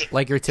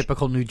 Like your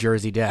typical New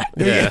Jersey dad.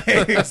 yeah,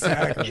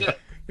 exactly. Yeah.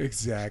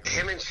 Exactly.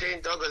 Him and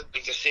Shane Douglas,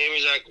 like the same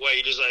exact way.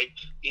 You just like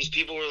these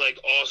people were like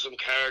awesome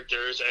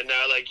characters, and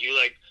now like you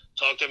like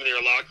talk to them in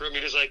your locker room,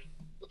 you're just like,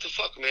 what the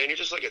fuck, man? You're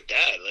just like a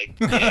dad. Like,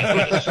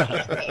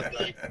 yeah,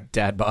 like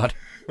Dad bod.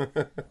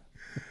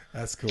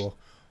 That's cool.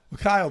 Well,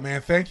 Kyle,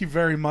 man, thank you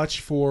very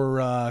much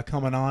for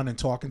coming on and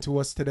talking to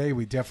us today.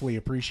 We definitely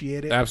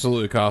appreciate it.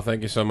 Absolutely, Kyle.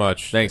 Thank you so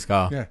much. Thanks,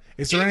 Kyle. Yeah.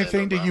 Is there Yeah,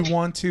 anything no that you problem.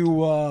 want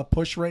to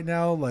push right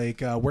now? Like,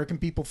 where can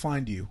people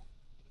find you?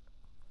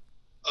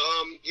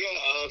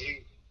 if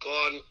you go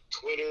on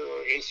Twitter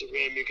or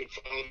Instagram, you can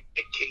follow me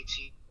at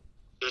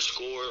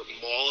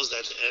KT_Malls.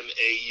 That's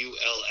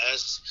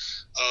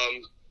MAULS.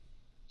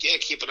 Yeah,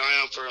 keep an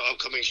eye out for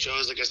upcoming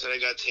shows. Like I said, I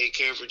got Take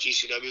Care for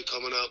GCW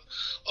coming up.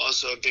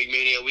 Also, a big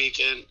Mania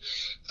weekend.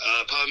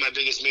 Probably my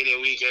biggest Mania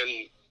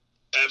weekend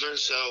ever.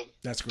 So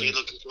That's be great.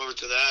 looking forward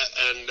to that.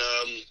 And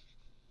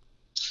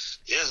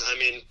yeah, I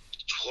mean,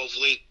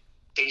 hopefully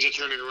things are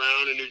turning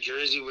around in New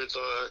Jersey with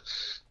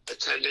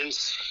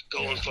attendance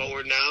going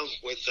forward now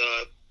with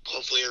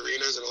hopefully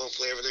arenas, and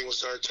hopefully everything will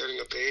start turning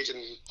a page, and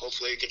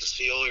hopefully get to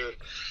see all your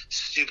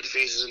stupid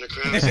faces in the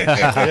crowd.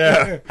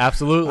 Yeah.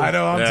 Absolutely. I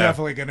know I'm Yeah.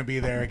 definitely going to be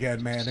there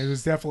again, man. It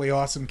was definitely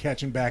awesome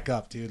catching back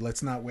up, dude.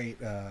 Let's not wait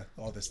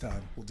all this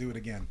time. We'll do it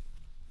again.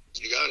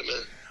 You got it,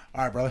 man.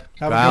 All right, brother.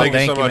 Have Kyle, a Thank good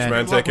you so thank much, man.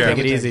 man. Good luck Take care. with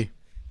Take it everything. easy.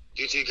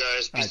 You two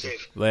guys, be All right,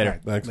 safe. Later. All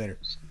right, Thanks. Later.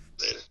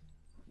 Later.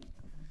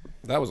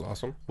 That was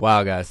awesome.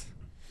 Wow, guys,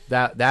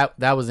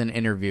 that was an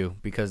interview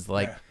because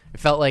like Yeah. it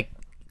felt like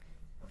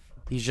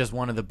he's just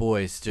one of the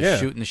boys just Yeah.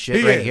 shooting the shit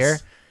He right is. here.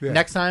 Yeah.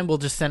 Next time we'll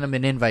just send him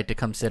an invite to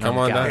come sit Come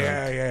on on the couch.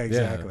 down. Yeah,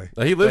 exactly.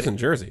 Yeah. He lives in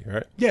Jersey,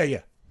 right? Yeah,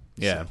 yeah.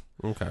 Yeah,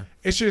 Okay.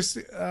 It's just,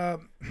 with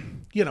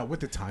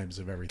the times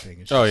of everything.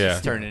 It's Oh, just, yeah.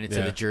 it's turning into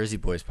Yeah. the Jersey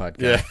Boys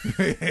podcast.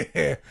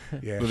 Yeah.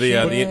 yeah.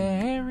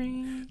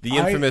 The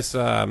infamous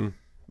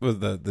was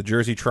the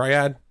Jersey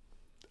Triad,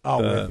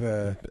 Oh,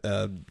 the-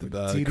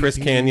 with Chris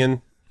TDP.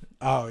 Canyon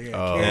Oh, yeah.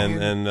 Oh.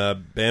 Canyon.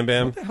 and Bam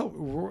Bam.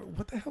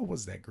 What the hell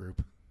was that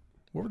group?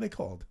 What were they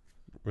called?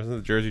 Wasn't it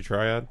the Jersey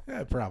Triad?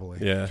 Yeah,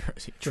 probably. Yeah.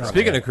 Triad.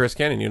 Speaking of Chris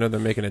Canyon, you know they're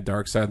making a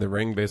Dark Side of the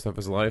Ring based off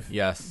his life.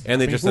 Yes.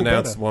 And they I mean, just who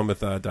announced better? one with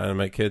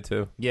Dynamite Kid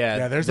too. Yeah.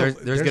 Yeah, there's there's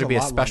going a to be a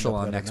lot special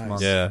lined on up next that are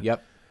month. nice. Yeah.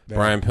 Yep.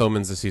 Brian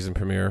Pillman's the season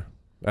premiere.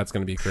 That's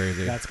going to be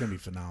crazy. That's going to be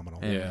phenomenal.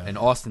 And, Yeah. and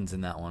Austin's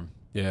in that one.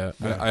 Yeah.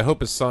 I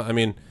hope his son. I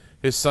mean,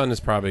 his son is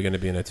probably going to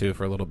be in it too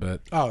for a little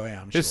bit. Oh,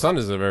 yeah, I'm sure. His son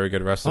is a very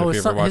good wrestler. Oh, if you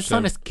his ever son, watched his son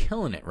him. is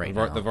killing it right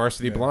now. The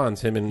Varsity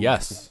Blondes, him and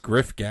Yes.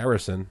 Griff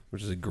Garrison,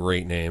 which is a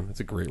great name.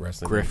 It's a great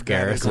wrestling Griff name.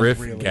 Garrison. Griff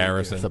Really good.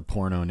 Garrison. It's a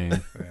porno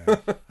name. Yeah.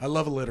 I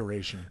love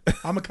alliteration.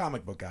 I'm a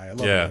comic book guy. I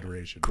love Yeah.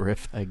 alliteration.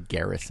 Griff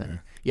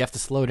Garrison. You have to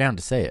slow down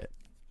to say it.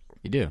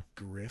 You do.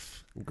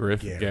 Griff.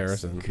 Griff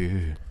Garrison.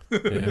 Garrison.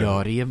 Good.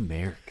 Naughty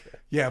America.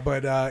 Yeah,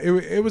 but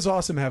it was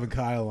awesome having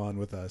Kyle on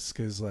with us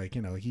because,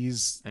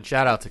 he's And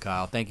shout out to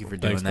Kyle. Thank you for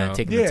doing Thanks, that. Kyle.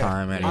 Taking Yeah, the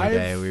time out of your I've-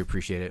 day. We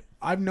appreciate it.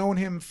 I've known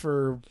him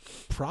for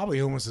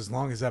probably almost as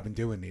long as I've been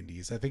doing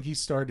indies. I think he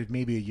started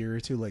maybe a year or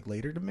two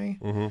later than me,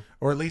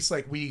 or at least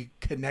we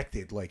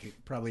connected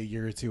probably a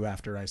year or two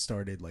after I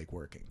started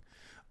working.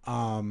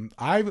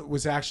 I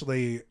was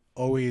actually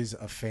always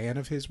a fan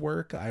of his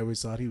work. I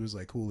always thought he was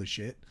cool as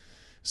shit.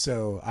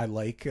 So I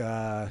like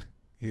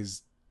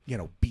his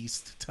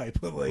beast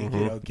type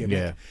of gimmick.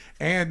 Yeah.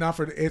 And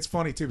it's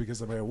funny too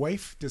because my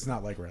wife does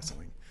not like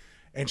wrestling.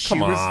 And she Come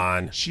was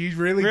on. she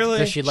really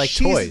Does she like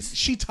she's- toys?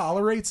 She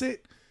tolerates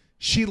it.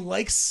 She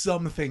likes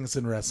some things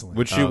in wrestling.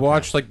 Would she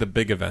watch the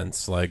big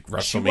events like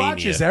WrestleMania? She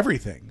watches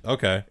everything.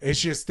 Okay.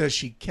 It's just does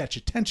she catch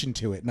attention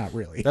to it? Not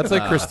really. That's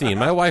like Christine.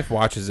 My wife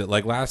watches it.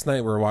 Like last night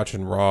we were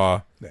watching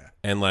Raw Yeah.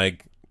 and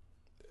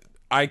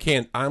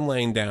I'm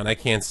laying down. I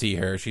can't see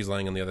her. She's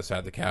laying on the other side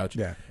of the couch.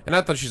 Yeah. And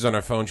I thought she's on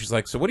her phone. She's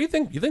like, so what do you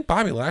think? You think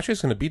Bobby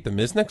Lashley's going to beat The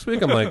Miz next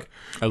week? I'm like,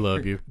 I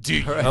love you.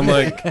 I'm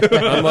like,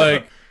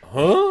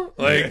 huh?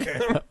 Like,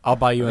 I'll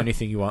buy you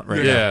anything you want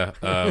right now.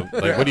 yeah.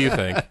 Like, what do you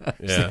think?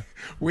 Yeah.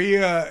 We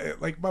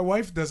like my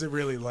wife doesn't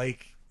really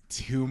like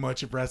too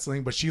much of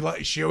wrestling, but she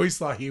always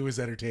thought he was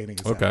entertaining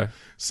as hell. Okay.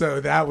 So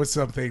that was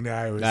something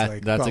that I was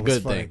like, That's thought a was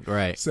good funny. thing,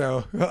 right?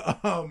 So,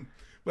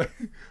 but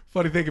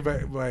funny thing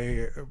about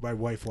my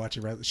wife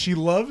watching wrestling, she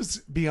loves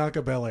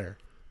Bianca Belair.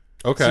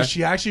 Okay. So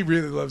she actually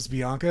really loves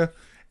Bianca.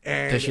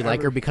 And Does she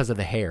like her because of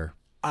the hair?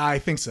 I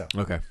think so.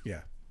 Okay.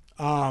 Yeah.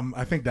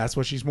 I think that's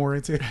what she's more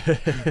into.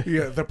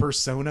 Yeah, the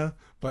persona.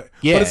 But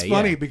Yeah, it's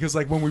funny yeah. because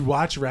like when we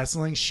watch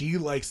wrestling, she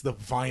likes the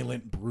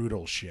violent,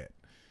 brutal shit.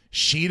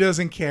 She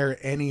doesn't care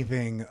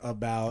anything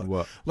about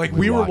What like we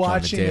we were watch on the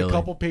watching a daily.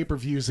 couple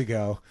pay-per-views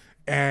ago,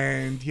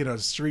 and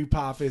Street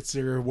Profits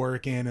are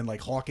working, and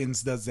like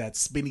Hawkins does that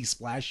spinny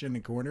splash in the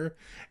corner,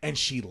 and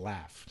she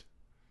laughed.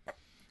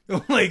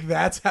 Like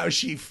that's how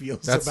she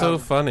feels. That's about so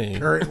funny.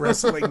 current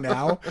wrestling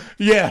now.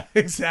 Yeah,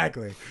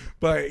 exactly.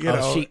 But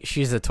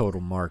She's a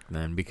total mark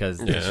then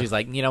because Yeah. she's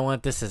like, you know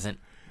what, this isn't.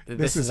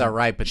 This is isn't- all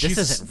right, but this she's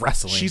a- isn't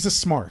wrestling. She's a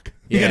smark.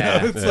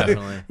 Yeah, It's like-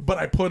 definitely. but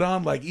I put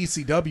on like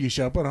ECW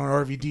show, I put on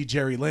RVD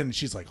Jerry Lynn, and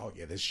she's like, "Oh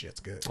yeah, this shit's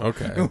good."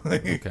 Okay.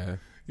 Like, Okay.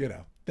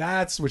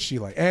 That's what she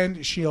like,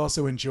 and she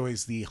also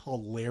enjoys the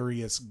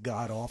hilarious,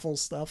 god awful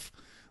stuff.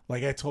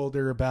 Like I told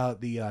her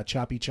about the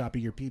choppy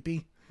your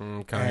pee-pee,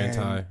 Kai and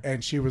Tai.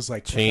 and she was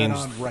like, "Put Changed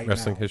that on right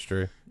wrestling now."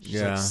 history. She's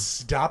Yeah. like,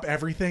 "Stop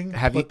everything.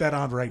 Have put you- that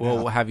on right well,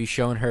 now." have you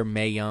shown her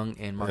Mae Young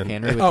and Mark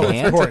Henry with Oh, the of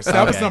hand? course,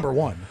 that was Okay. number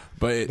one.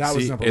 But That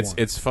was number one.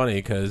 it's funny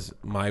because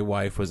my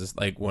wife was just,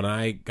 like when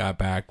I got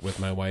back with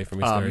my wife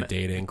and we started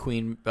dating.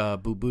 Queen Boo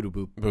Boo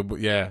Boop. But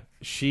yeah,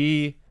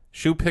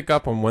 she'll pick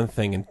up on one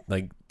thing and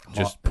like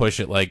just push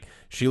it. Like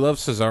she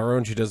loves Cesaro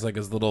and she does like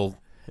his little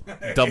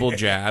double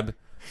jab.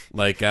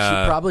 Like She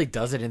probably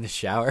does it in the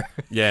shower.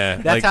 yeah,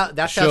 That's like,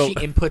 how she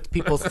inputs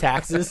people's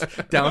taxes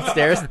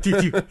downstairs.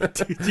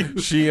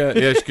 she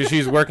because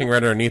she's working right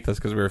underneath us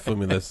because we were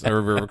filming this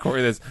or we were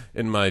recording this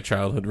in my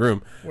childhood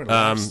room. We're in a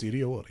live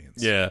studio audience.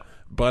 Yeah.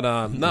 But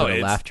no, What a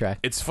it's laugh track.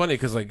 It's funny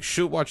because like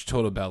she'll watch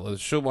Total Bellas,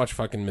 she'll watch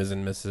fucking Ms.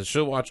 and Mrs.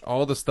 She'll watch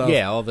all the stuff.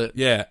 Yeah, all the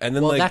and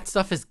then well, like that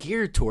stuff is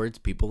geared towards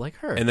people like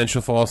her. and then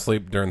she'll fall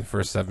asleep during the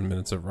first 7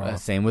 minutes of Raw.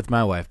 Same with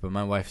my wife, but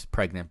my wife's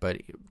pregnant.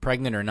 But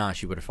pregnant or not,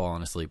 she would have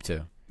fallen asleep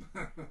too.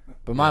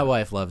 But my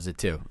wife loves it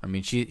too. I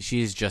mean,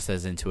 she's just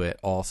as into it.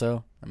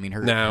 Also, I mean,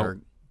 her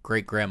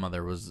great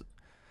grandmother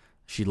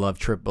she loved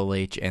Triple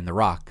H and The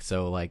Rock.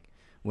 So like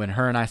when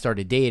her and I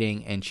started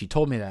dating, and she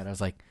told me that, I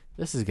was like,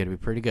 this is gonna be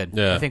pretty good.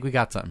 Yeah. I think we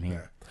got something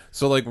here.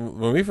 So like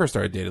when we first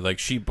started dating, like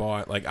she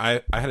bought like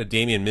I had a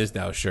Damien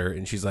Mizdow shirt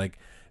and she's like,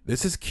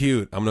 "This is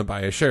cute. I'm gonna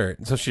buy a shirt."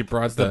 And so she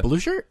brought The blue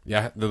shirt.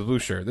 yeah, the blue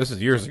shirt. This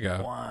is years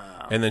ago.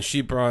 Wow. And then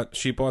she bought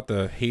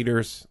the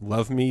Haters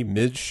Love Me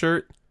Miz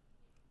shirt.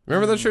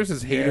 Remember that shirt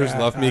says Haters Yeah,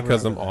 Love Me I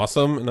because I'm remember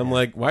awesome? And I'm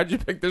like, why'd you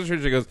pick this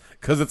shirt? She goes,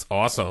 because it's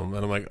awesome.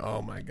 And I'm like,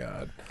 oh my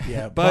God.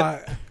 Yeah,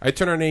 But I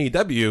turn on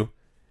AEW.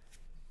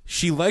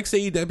 She likes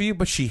AEW,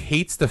 but she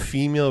hates the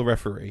female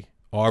referee,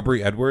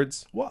 Aubrey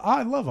Edwards, well,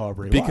 I love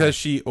Aubrey Why? because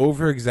she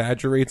over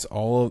exaggerates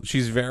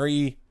she's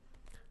very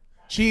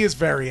she is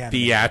very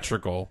animated.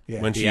 theatrical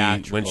Yeah. when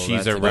Theatrical,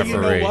 she's a that's a But you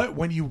referee. know what?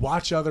 When you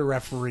watch other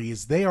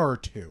referees, they are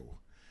too.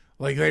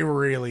 Like they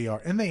really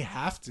are, and they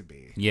have to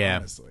be. Yeah.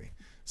 honestly.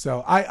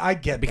 So I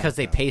get Because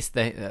that, they though. pace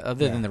the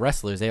other than the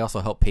wrestlers, they also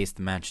help pace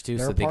the match too.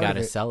 They're So a they part of got to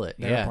it. sell it.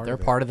 They're a part They're of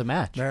it. part of the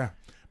match. Yeah,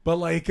 but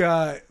like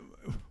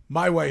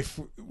my wife,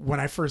 when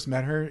I first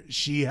met her,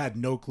 she had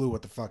no clue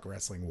what the fuck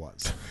wrestling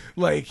was.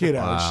 Like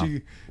Wow.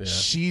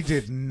 she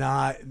did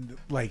not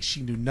like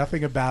she knew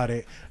nothing about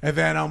it. And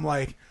then I'm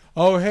like,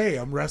 oh hey,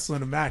 I'm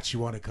wrestling a match. You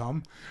want to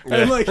come?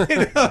 And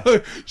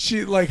like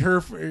she like her.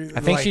 I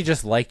think she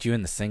just liked you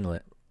in the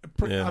singlet.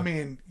 Yeah. I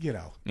mean,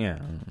 Yeah.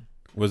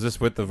 Was this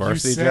with the you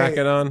varsity say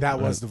jacket on?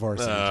 That was the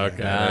varsity jacket.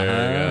 Okay.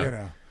 There you go.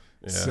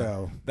 Yeah.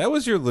 So That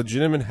was your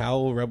legitimate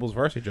Howl Rebels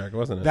varsity jacket,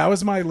 wasn't it? that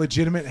was my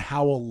legitimate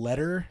Howl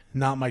letter,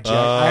 not my jacket.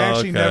 Oh, I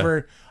actually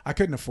okay. I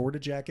couldn't afford a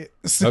jacket.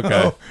 So,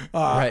 Okay.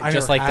 Right, I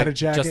just never like had the a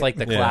jacket. just like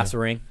the Yeah. class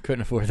ring.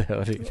 Couldn't afford that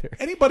either.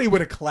 Anybody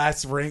with a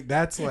class rank,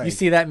 that's like, You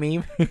see that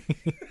meme?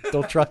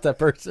 Don't trust that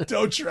person.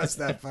 don't trust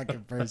that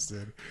fucking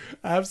person.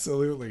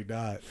 Absolutely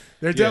not.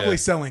 They're definitely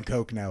selling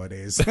coke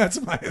nowadays. That's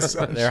my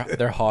assumption.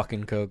 They're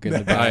hawking coke in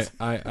the back.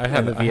 I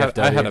had the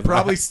I had a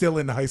Probably still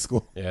in high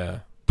school. yeah.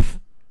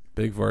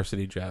 Big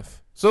varsity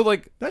Jeff. So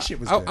like That shit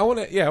was I good.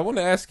 want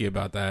to ask you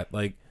about that.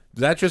 Like is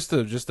that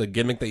just a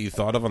gimmick that you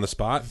thought of on the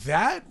spot?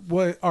 That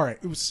was all right.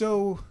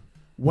 So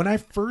when I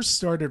first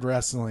started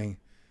wrestling,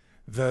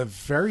 the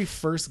very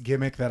first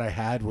gimmick that I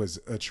had was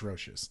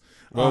atrocious.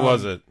 What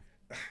was it?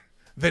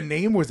 The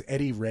name was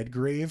Eddie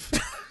Redgrave,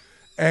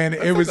 and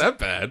it was that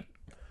bad?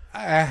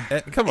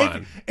 Come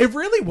on. It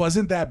really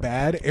wasn't that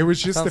bad. It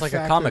was just Sounds the like a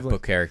fact comic of,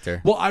 book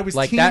character. Well, I was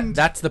like teamed- that.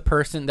 That's the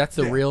person. That's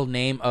the Yeah. real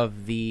name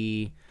of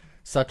the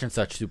such and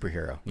such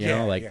superhero. You yeah,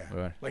 know, like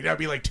yeah. Like that'd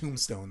be like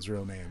Tombstone's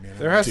real name. You know?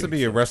 There has to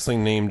be a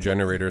wrestling name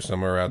generator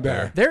somewhere out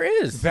there. there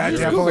is. That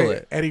Just Google definitely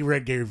it. Eddie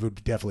Redgrave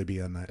would definitely be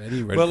on that.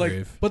 Eddie But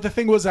Redgrave. but the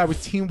thing was, I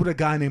was teamed with a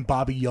guy named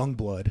Bobby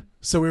Youngblood,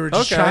 so we were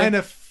just Okay. trying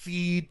to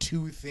feed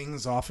two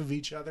things off of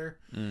each other.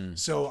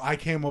 So I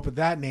came up with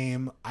that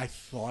name. I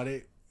thought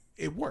it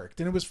worked,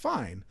 and it was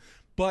fine.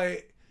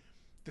 But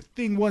the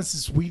thing was,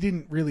 is we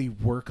didn't really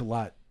work a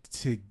lot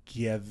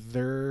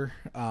together.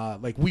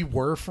 Like we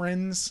were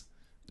friends.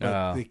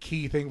 But the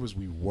key thing was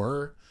we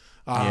were.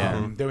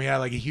 Then we had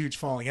like a huge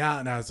falling out,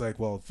 and I was like,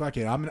 "Well, fuck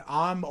it.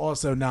 I'm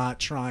also not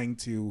trying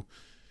to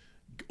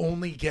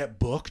only get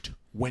booked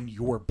when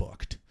you're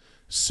booked."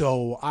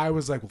 So I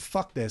was like, "Well,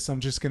 fuck this. I'm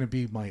just gonna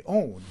be my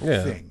own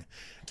thing."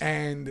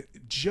 And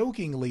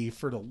jokingly,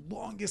 for the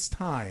longest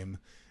time,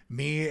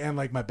 me and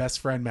like my best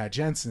friend Matt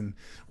Jensen,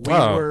 we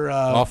were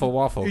Awful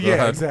Waffle. Go yeah,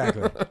 ahead.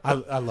 exactly.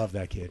 I love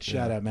that kid.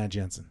 Shout out Matt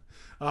Jensen.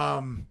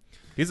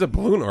 He's a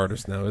balloon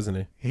artist now, isn't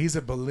he? He's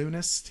a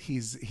balloonist.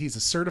 He's a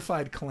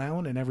certified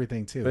clown and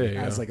everything too. There He you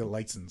has go. like a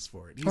license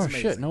for it. He's Oh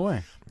amazing. shit! No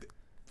way.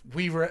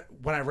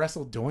 When I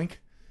wrestled Doink,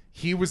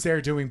 he was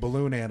there doing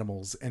balloon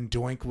animals, and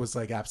Doink was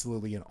like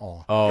absolutely in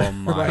awe. Oh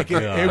my Like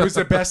god! it was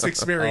the best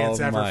experience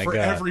Oh ever my for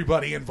God.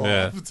 everybody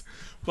involved.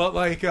 But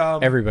like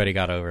Everybody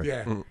got over.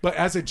 yeah. But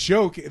as a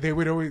joke, they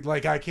would always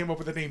like I came up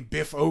with the name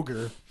Biff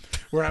Ogre,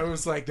 where I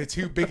was like the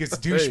two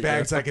biggest There you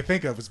douchebags I could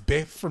think of was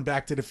Biff from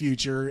Back to the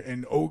Future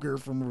and Ogre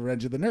from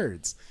Revenge of the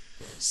Nerds.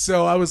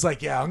 So I was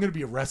like, yeah, I'm gonna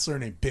be a wrestler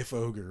named Biff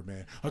Ogre,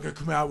 man. I'm gonna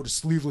come out with a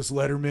sleeveless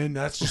Letterman.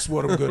 That's just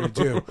what I'm gonna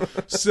do.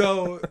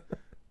 So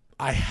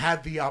I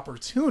had the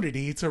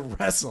opportunity to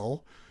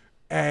wrestle,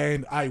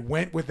 and I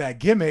went with that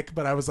gimmick,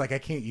 but I was like, I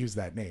can't use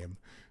that name.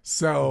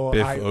 So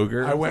Biff I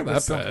Ogre? I went with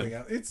Not that bad. something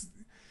else.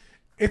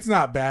 It's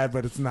not bad,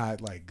 but it's not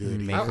like good.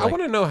 Make I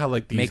want to know how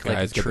like these make, like,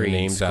 guys a get their tree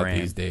names out scram.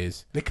 these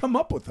days. They come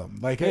up with them.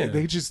 Like Yeah.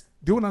 they just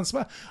do it on the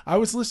spot. I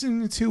was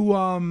listening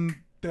to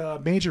the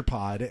Major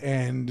Pod,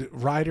 and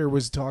Ryder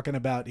was talking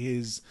about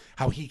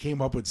how he came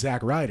up with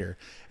Zack Ryder,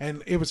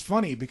 and it was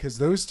funny because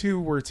those two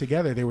were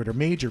together. They were the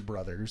Major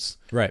brothers,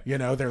 Right. You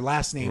know, their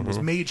last name was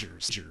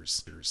Majors.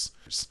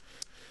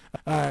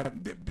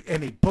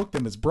 And he booked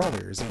them as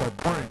brothers,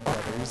 but weren't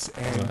brothers.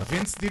 And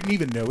Vince didn't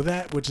even know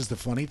that, which is the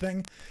funny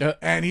thing.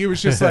 And he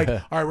was just like, "All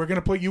right, we're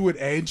gonna put you with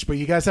Edge, but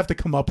you guys have to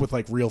come up with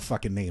like real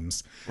fucking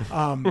names."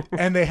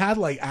 And they had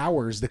like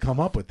hours to come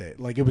up with it.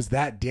 Like it was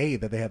that day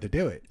that they had to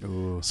do it.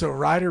 So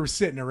Ryder was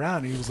sitting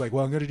around, and he was like,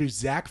 "Well, I'm gonna do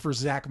Zach for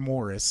Zach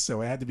Morris,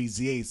 so it had to be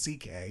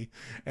ZACK."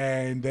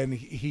 And then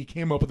he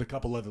came up with a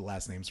couple other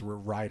last names where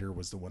Ryder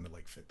was the one that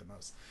like fit the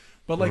most.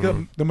 But like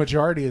the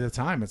majority of the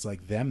time, it's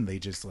like them. They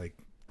just like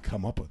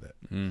come up with it,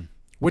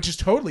 which is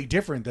totally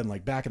different than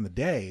like back in the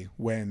day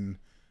when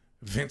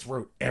Vince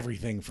wrote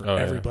everything for yeah.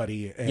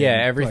 everybody. And, Yeah,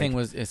 everything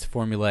like, is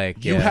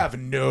formulaic. You yeah. have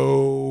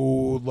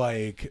no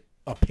like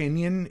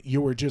opinion.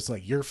 You were just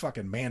like you're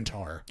fucking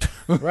Mantar.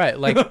 Right,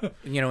 like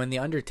in the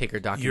Undertaker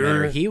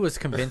documentary, he was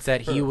convinced that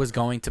he was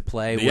going to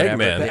play The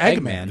whatever Eggman. the The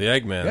Eggman, The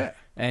Eggman. Yeah.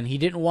 and he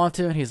didn't want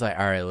to. And he's like,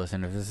 "All right,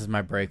 listen, if this is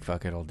my break,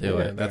 fuck it, I'll do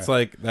Yeah,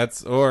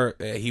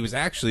 it." he was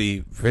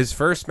actually for his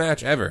first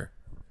match ever.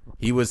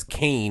 He was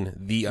Kane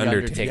the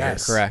Undertaker.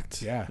 Yes.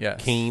 Correct. Yeah.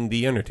 Yes. Kane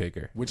the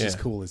Undertaker, Which Yeah. is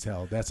cool as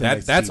hell. That's a That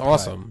nice that's deep cut.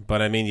 awesome.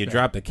 But I mean, you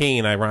drop the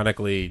Kane.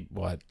 Ironically,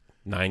 what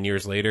 9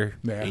 years later,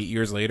 Yeah. 8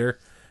 years later,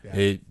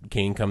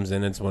 Kane comes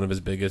in. It's one of his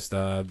biggest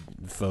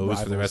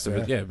foes for the rest of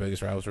it. Yeah,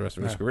 biggest rivals for the rest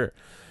of his career.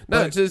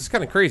 No, it's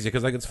kind of crazy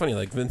because like it's funny.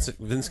 Like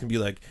Vince can be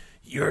like,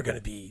 "You're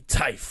gonna be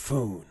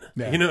Typhoon,"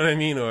 Yeah. you know what I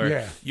mean, or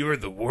Yeah. "You're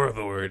the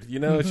Warlord." You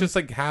know, it's just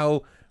like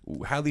how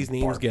these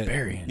names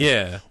Barbarian. get.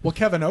 Yeah, Well,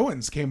 Kevin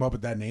Owens came up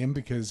with that name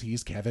because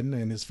he's Kevin,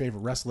 and his favorite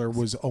wrestler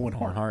was Owen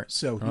Hart. Hart.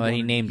 So Well, wanted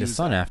he to named his use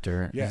son that.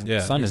 after it. Yeah. His Yeah,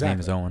 son. His name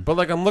exactly. is Owen. but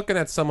like I'm looking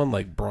at someone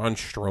like Braun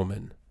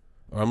Strowman,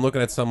 or I'm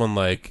looking at someone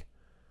like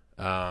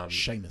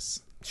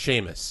Sheamus.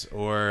 Sheamus,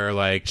 or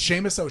like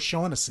Sheamus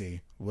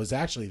O'Shaughnessy was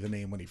actually the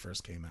name when he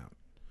first came out.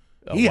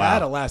 Oh, He wow.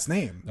 had a last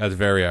name. that's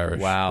very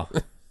Irish. Wow.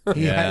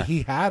 He Yeah.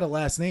 he had a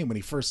last name when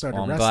he first started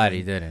Well, I'm wrestling. glad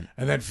he didn't.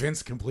 And then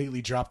Vince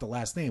completely dropped the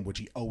last name, which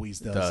he always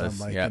does. Does,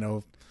 on like yeah.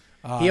 international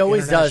He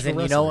always does, and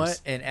you know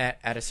wrestlers. what? And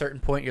at a certain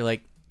point, you're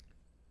like,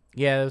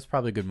 "Yeah, that was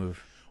probably a good move."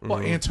 Well,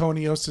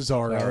 Antonio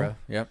Cesaro,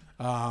 Yep.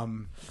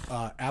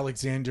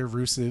 Alexander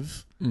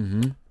Rusev,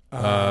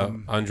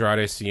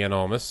 Andrade Cien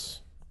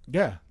Almas,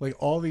 yeah, like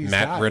all these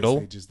Matt guys, Riddle.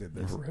 They just did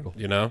this.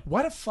 you know?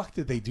 Why the fuck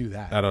did they do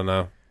that? I don't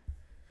know.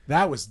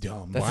 That was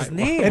dumb. That's Why- his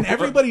name. and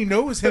everybody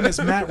knows him as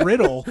Matt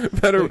Riddle.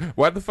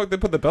 Why the fuck they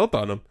put the belt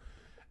on him?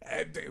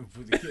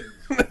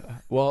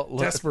 Well,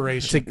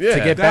 Desperation. to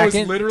get That back was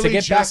in, literally to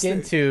get back just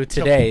into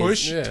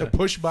today's. to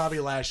push Bobby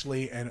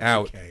Lashley and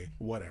Out. okay,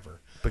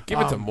 whatever. But give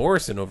it to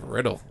Morrison over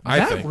Riddle. I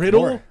Matt think.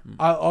 Riddle,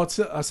 I'll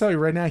tell you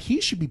right now,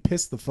 he should be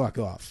pissed the fuck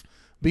off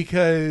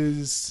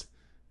because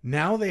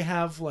now they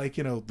have like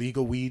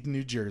legal weed in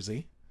New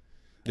Jersey.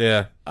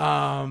 Yeah.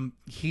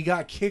 He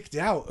got kicked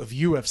out of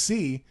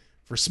UFC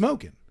for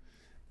smoking,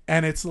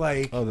 And it's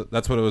like, Oh,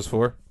 that's what it was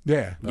for.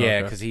 yeah. Yeah,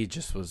 Okay. because he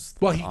just was.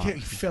 Well, he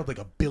failed like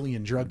 1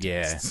 billion drug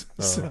Yeah. tests.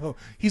 So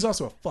he's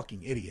also a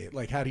fucking idiot.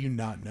 Like, how do you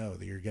not know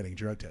that you're getting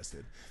drug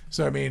tested?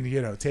 So, I mean,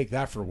 take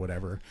that for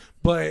whatever.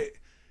 But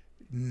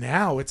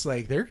now it's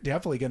like they're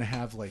definitely going to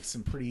have like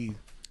some pretty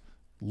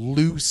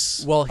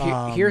loose. Well,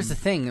 here's the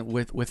thing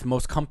with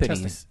most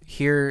companies. testing.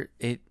 Here,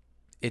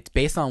 it's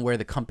based on where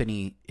the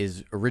company is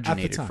at the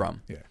originated time.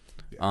 from. Yeah.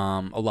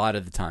 A lot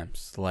of the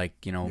times, like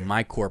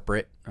my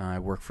corporate, I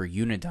work for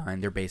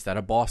Unidyne. They're based out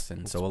of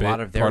Boston, so a big lot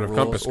of their part of rules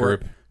Compass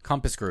Group.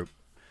 Compass Group.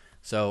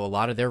 So a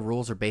lot of their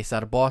rules are based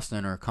out of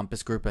Boston, or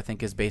Compass Group, I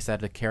think, is based out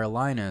of the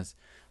Carolinas.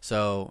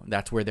 So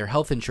that's where their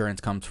health insurance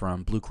comes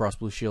from. Blue Cross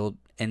Blue Shield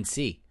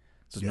NC,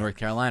 so North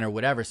Carolina or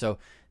whatever. So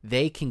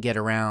they can get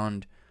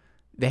around.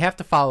 They have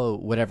to follow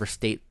whatever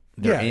state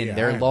they're in, I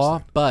their law,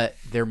 understand. but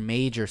their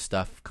major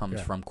stuff comes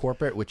Yeah. from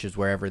corporate, which is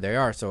wherever they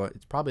are. So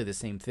it's probably the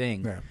same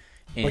thing. Yeah.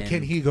 But And-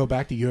 can he go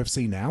back to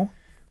UFC now?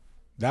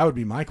 That would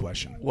be my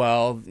question.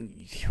 Well,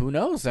 who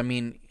knows? I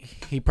mean,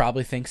 he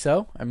probably thinks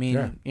so. I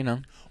mean, Yeah.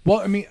 Well,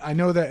 I mean, I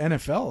know that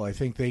NFL, I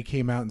think they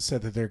came out and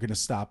said that they're going to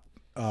stop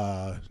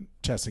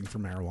testing for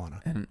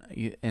marijuana.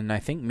 and I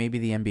think maybe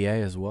the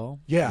NBA as well.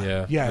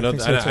 Yeah. Yeah. I know.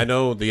 think so, too. I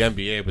know the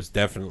NBA was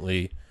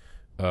definitely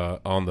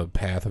on the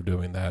path of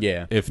doing that.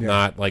 Yeah. if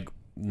not like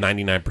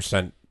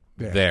 99%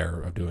 Yeah.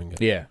 there of doing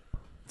it. Yeah.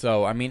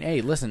 So I mean,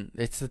 hey, listen,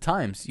 it's the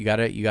times. You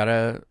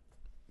gotta.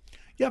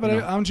 Yeah, but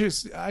No. I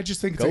just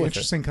think it's Go an with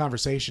interesting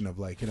conversation of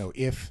like,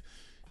 if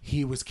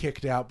he was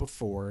kicked out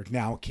before,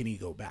 now can he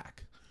go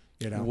back?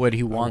 Would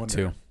he I want wonder.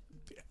 to?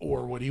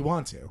 Or would he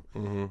want to?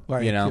 Mm-hmm.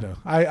 Like,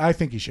 I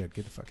think he should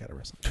get the fuck out of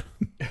wrestling.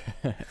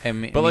 I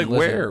mean, But like,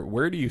 listen,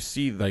 where do you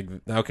see like?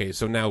 Okay,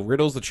 so now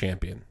Riddle's the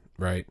champion,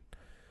 right?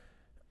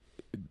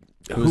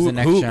 Who's the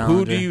next who do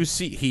challenger? you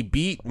see? He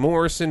beat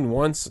Morrison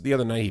once the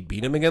other night. He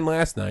beat him again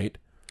last night.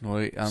 Well,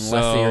 unless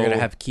So- you're gonna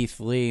have Keith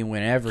Lee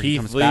whenever he Keith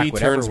comes Lee back,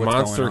 whatever turns what's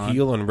monster going on.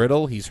 heel on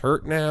Riddle. He's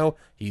hurt now.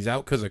 He's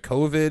out because of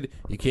COVID.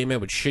 He came out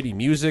with shitty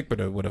music,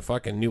 but with a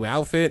fucking new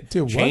outfit.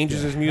 Dude, changes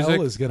what the his music.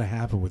 hell is going to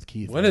happen with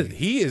Keith What Lee? is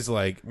he is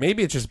like?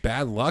 Maybe it's just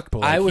bad luck, but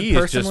like, I would he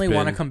has just personally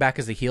want to been- come back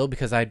as a heel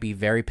because I'd be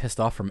very pissed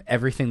off from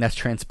everything that's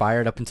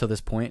transpired up until this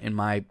point in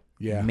my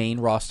main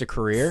roster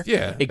career.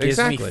 Yeah, it gives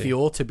exactly. me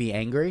fuel to be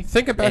angry.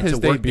 Think about and his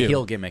to work debut. the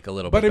heel gimmick a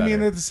little But bit. I mean,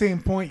 better. at the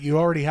same point, you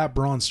already have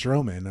Braun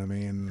Strowman. I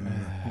mean,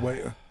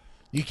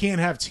 you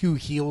can't have two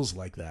heels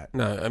like that.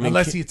 No, I mean,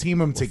 unless you team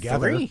them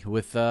together. three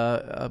with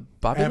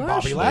Bobby And Lashley.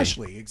 Bobby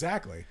Lashley,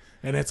 exactly.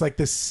 And it's like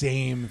the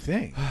same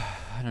thing.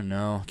 I don't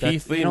know.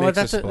 Keith Lee you know what?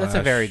 makes a That's a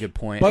splash. very good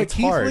point. But it's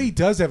Keith hard. Lee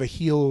does have a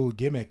heel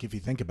gimmick if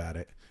you think about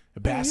it.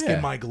 Bask yeah.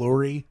 in my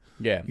glory.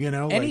 Yeah,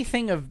 Like,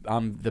 anything of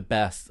the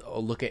best. Oh,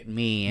 look at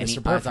me, any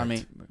Mr. eyes on me.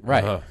 Perfect.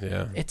 Right,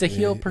 yeah, it's a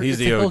heel. He's it's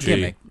the a heel OG.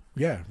 gimmick.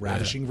 yeah,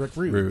 Ravishing Rick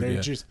Rude. Rude, They're yeah.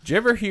 just Did you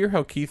ever hear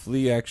how Keith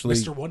Lee actually?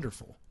 Mr.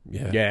 Wonderful.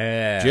 Yeah.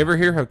 Yeah. Did you ever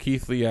hear how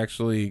Keith Lee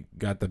actually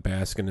got the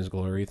bask in his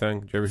glory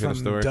thing? Did you ever hear the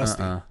From story?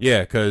 Dusty.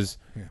 Yeah, because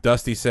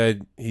Dusty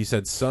said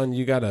son,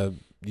 you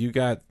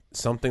got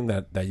something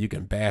that you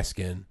can bask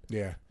in,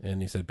 Yeah.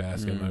 and he said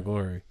bask in my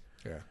glory.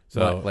 Yeah.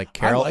 So like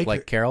Carol, like like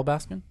it. Carol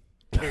Baskin.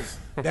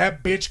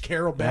 That bitch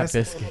Carol Not Baskin.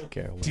 Biscuit,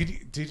 Carol.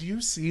 Did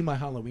you see my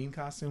Halloween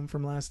costume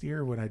from last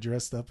year when I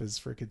dressed up as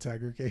frickin'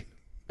 Tiger King?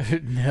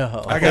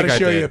 No, I gotta think I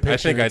show you a did. I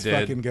picture. think I It's did.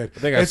 fucking good. I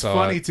think I it's saw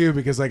funny it. too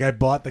because like I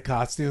bought the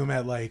costume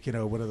at like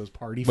one of those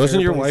party. wasn't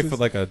fair your places. wife with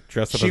like a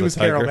dressed up She as was a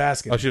tiger? Carol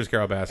Baskin. Oh, she was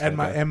Carol Baskin. and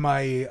okay.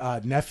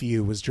 my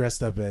nephew was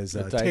dressed up as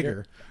A Tigger.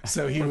 tiger?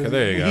 So he was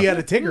there you go. he had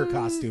a Tigger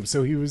costume,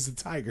 so he was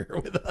the tiger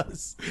with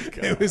us.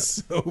 It was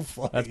so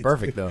funny. That's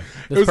perfect though. It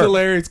That's was perfect.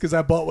 hilarious because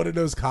I bought one of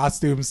those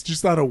costumes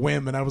just on a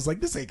whim, and I was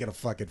like, "This ain't gonna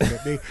fucking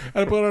fit me."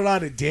 And I put it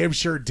on, it damn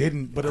sure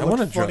didn't, but it I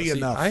want looked to funny dress.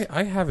 enough.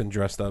 I haven't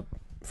dressed up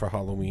for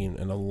Halloween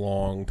in a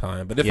long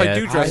time, but if Yeah, I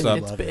do dress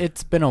up,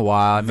 it's been a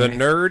while. I the mean,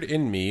 nerd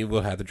in me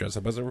will have to dress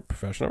up as a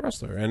professional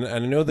wrestler. And I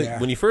know that Yeah.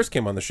 when you first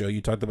came on the show,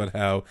 you talked about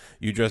how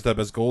you dressed up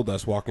as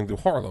Goldust walking through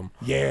Harlem.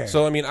 Yeah.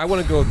 So, I mean, I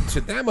want to go to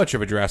that much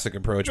of a drastic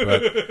approach,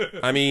 but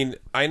I mean,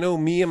 I know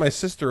me and my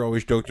sister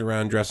always joked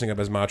around dressing up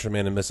as Macho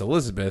Man and Miss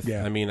Elizabeth.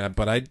 Yeah. I mean,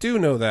 but I do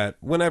know that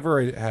whenever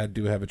I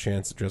do have a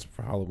chance to dress up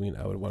for Halloween,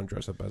 I would want to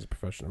dress up as a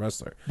professional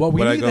wrestler. Well,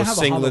 we Would I need go to have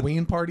singlet- a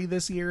Halloween party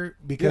this year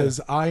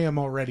because I am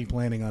already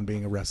planning on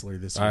being a wrestler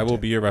this year. I will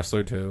too. be a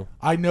wrestler too.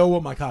 I know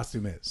what my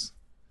costume is.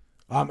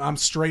 I'm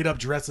straight up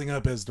dressing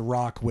up as The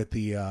Rock with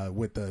the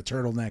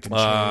turtleneck and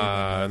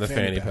And the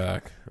fanny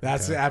pack.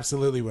 That's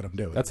absolutely what I'm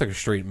doing. That's like a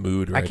straight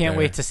mood I right can't there.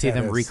 wait to see That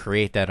them is.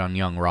 recreate that on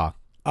Young Rock.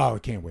 I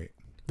can't wait.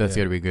 That's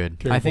gonna be good.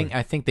 Can't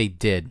I think they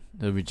did.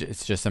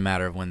 It's just a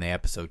matter of when the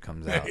episode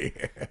comes out.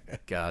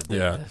 God,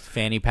 the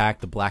fanny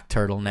pack, the black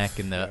turtleneck,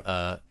 and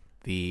the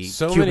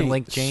Cuban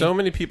link chain. So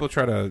many people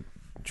try to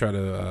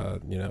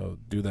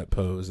do that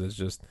pose. It's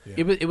just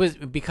It was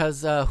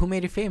because who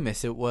made it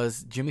famous? It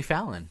was Jimmy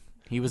Fallon.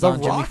 He was The on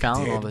Jimmy Rock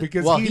Fallon did, all the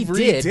because well, he he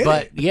redid did,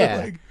 but it. yeah,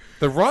 Like,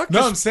 The Rock. no,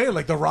 just- I'm saying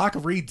like The Rock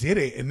redid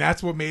it, and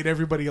that's what made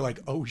everybody like,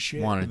 oh shit.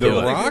 Wanted The do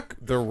it. Rock.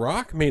 The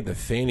Rock made the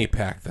fanny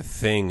pack the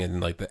thing in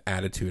like the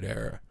Attitude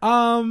Era.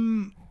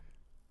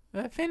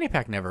 Fanny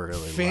pack never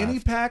really Fanny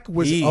left. pack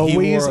was He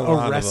always wore a lot of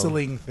a them.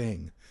 wrestling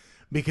thing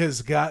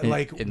because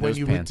like in when those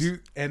you pants. would do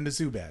and the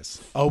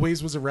Zubaz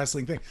always was a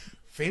wrestling thing.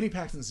 Fanny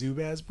packs and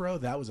Zubaz, bro,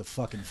 that was a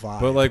fucking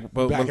vibe.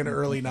 But back in the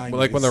early 90s. But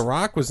like when The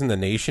Rock was in the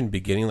Nation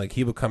beginning, like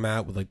he would come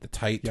out with like the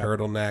tight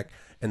turtleneck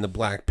and the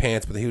black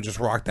pants, but he would just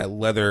rock that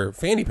leather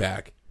fanny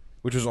pack,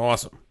 which was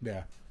awesome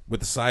yeah. with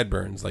the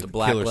sideburns, like The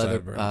black killer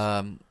leather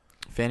sideburns.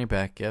 fanny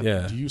pack. Yep.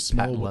 Yeah, Do you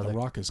smell Patent what the leather.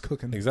 Rock is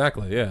cooking?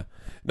 exactly. Yeah,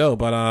 no,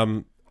 but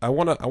I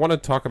wanna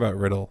talk about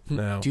Riddle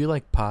now. Do you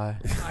like pie?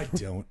 I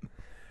don't.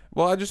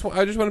 Well, I just want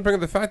to bring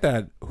up the fact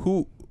that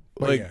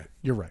But yeah,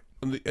 you're right.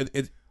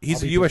 he's I'll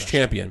a be U.S. professional.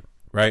 champion,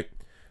 right?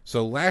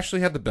 So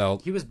Lashley had the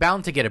belt. He was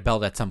bound to get a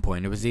belt at some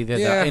point. It was either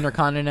Yeah. the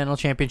Intercontinental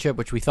Championship,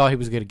 which we thought he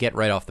was going to get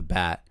right off the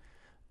bat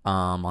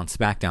on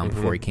SmackDown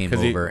before he came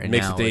 'Cause over, and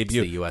makes now a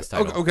debut. it's the U.S.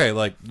 title. Okay,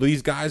 like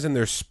these guys in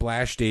their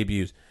splash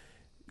debuts.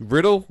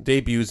 Riddle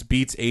debuts,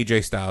 beats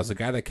AJ Styles, the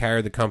guy that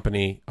carried the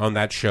company on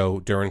that show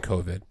during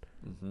COVID.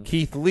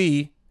 Keith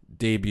Lee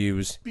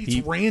debuts. Beats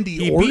he Randy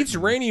He Orton. beats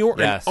Randy Orton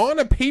Yes. on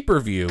a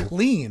pay-per-view,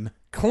 Clean.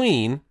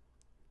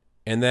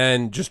 and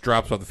then just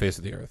drops off the face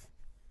of the earth.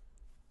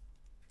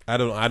 I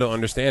don't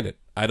understand it.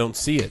 I don't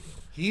see it.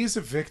 He's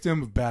a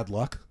victim of bad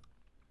luck.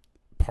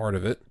 Part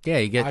of it. Yeah,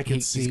 I can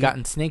he's see-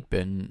 gotten snake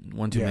bitten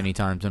one too Yeah. many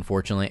times,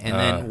 unfortunately. And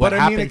then what But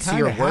I mean, it happens to kind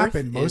your of worth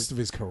happened most is of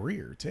his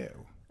career too.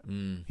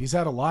 He's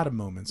had a lot of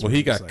moments. Well, where he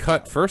he's got like,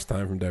 cut first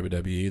time from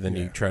WWE, then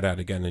he Yeah. tried out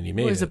again, and he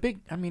made well, he's it. a big.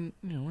 I mean,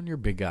 when you're a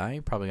big guy,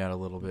 you probably got a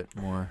little bit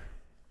more.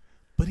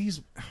 but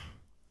he's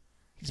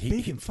He-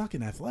 big and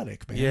fucking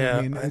athletic, man. Yeah,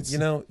 I mean, it's,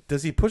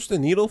 does he push the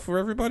needle for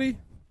everybody?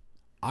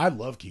 I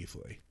love Keith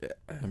Lee.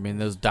 I mean,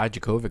 those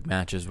Dijakovic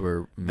matches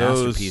were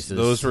Those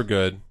masterpieces. were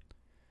good.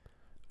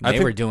 They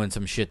were doing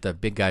some shit that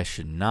big guys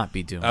should not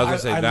be doing. I was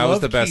gonna say, that was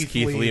love the best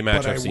Keith Lee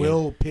match but I've I seen.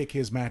 will pick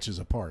his matches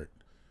apart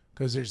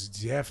because there's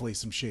definitely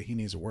some shit he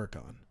needs to work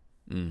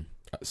on.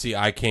 See,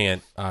 I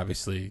can't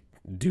obviously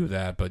do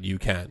that, but you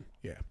can.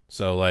 Yeah,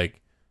 So,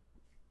 like,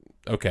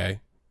 okay,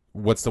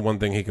 what's the one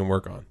thing he can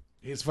work on?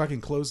 his fucking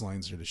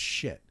clotheslines are the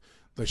shit.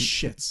 The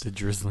shits. the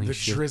drizzling The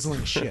shit.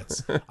 drizzling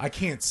shits. I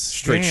can't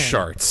Straight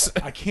stand. sharts.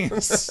 I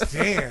can't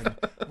stand.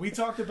 We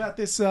talked about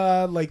this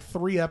like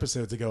 3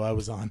 episodes ago. I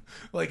was on.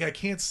 Like, I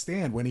can't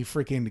stand when he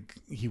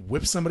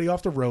whips somebody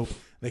off the rope.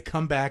 They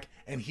come back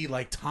and he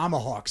like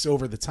tomahawks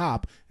over the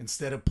top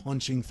instead of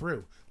punching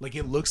through. Like,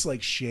 it looks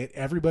like shit.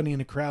 Everybody in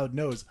the crowd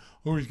knows.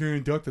 Oh, he's gonna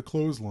duck the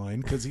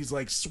clothesline because he's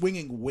like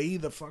swinging way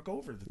the fuck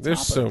over the top.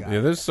 There's so of the guy.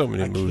 there's so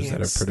many I moves can't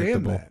that are stand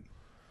predictable. that.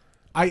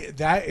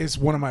 That is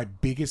one of my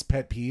biggest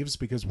pet peeves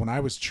because when I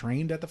was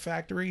trained at the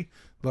factory,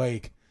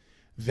 like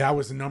that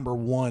was number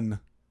one.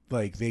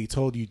 Like they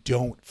told you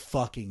don't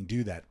fucking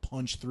do that.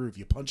 Punch through. If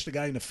you punch the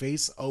guy in the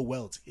face, oh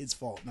well, it's his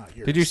fault, not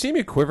yours. Did you see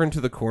me quiver into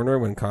the corner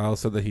when Kyle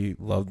said that he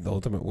loved the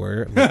Ultimate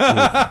Warrior?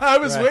 I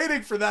was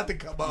waiting for that to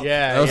come up.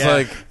 Yeah, I was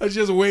like, I was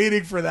just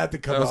waiting for that to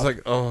come I up. was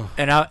like, oh,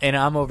 and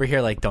I'm over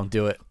here like, don't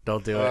do it,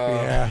 don't do it.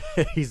 yeah,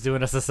 He's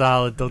doing us a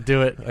solid. Don't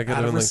do it. I could out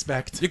have of been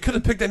respect. like, you could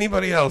have picked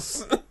anybody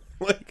else.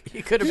 Like,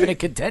 He could have been a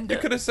contender. you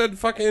could have said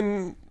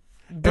fucking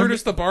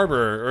Brutus the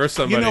Barber or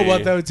somebody. You know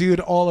what though,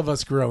 dude? All of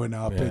us growing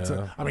up. Yeah. It's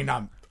I mean,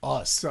 not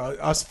us.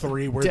 Us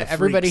three. We're the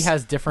Everybody freaks.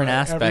 has different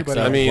aspects. Everybody-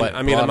 Of I mean, what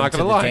I'm brought not him gonna to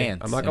the lie.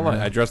 dance, I'm not gonna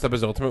lie. I dressed up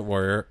as Ultimate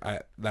Warrior.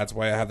 That's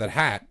why I have that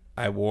hat.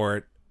 I wore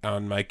it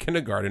on my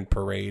kindergarten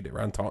parade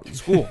around Taunton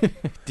School.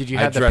 Did you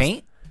I have the dressed-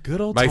 paint? Good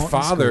old my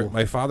Taunton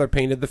school. father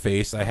painted the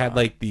face. I had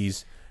like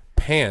these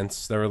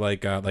pants that were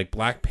like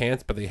black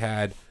pants, but they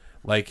had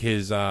like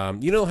his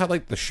you know how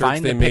like the shirts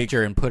Find they the make.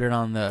 picture and put it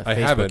on the I Facebook,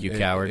 have it. you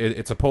coward.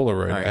 It's a Polaroid.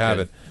 All right, I have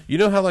good. it. You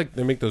know how like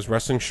they make those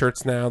wrestling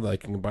shirts now that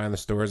like, you can buy in the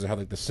stores that have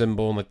like the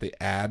symbol and like the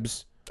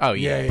abs. oh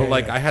yeah. Yeah, But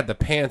like I had the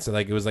pants and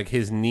like it was like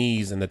his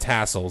knees and the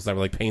tassels that were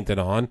like painted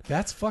on.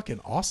 That's fucking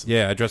awesome.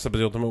 Yeah, I dressed up as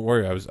the Ultimate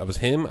Warrior. I was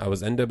him. I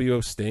was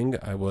NWO Sting.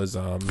 I was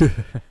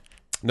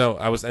no,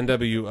 I was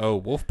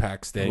NWO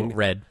Wolfpack Sting.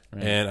 Red.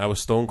 Right. And I was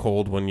Stone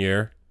Cold one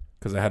year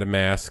because I had a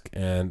mask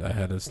and I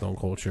had a Stone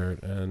Cold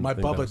shirt. And My I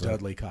think that Bubba was it.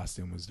 Dudley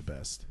costume was the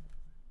best.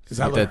 Because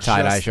With the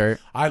tie-dye shirt?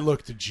 I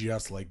looked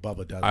just like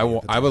Bubba Dudley. I at the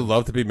would time.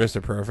 love to be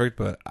Mr. Perfect,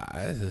 but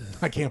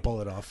I can't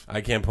pull it off.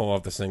 I can't pull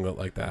off the singlet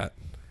like that.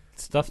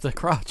 Stuff the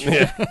crotch.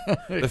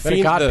 The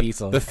Fiend,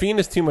 codpiece on. the Fiend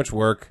is too much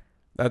work.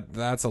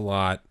 That's a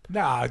lot.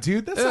 Nah,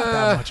 dude, that's not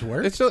that much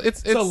work. It's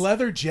It's a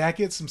leather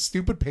jacket, some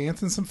stupid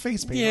pants, and some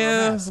face paint. on a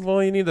yeah. mask.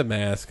 Well, you need the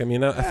mask. I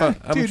mean, I'm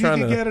Dude, trying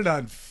you could to. get it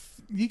on.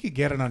 You could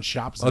get it on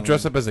Shop Zone. I'll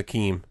dress up as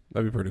Akeem.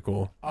 That'd be pretty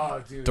cool.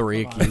 Oh, dude,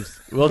 Three come on.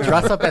 Akeems. We'll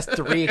dress up as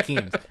three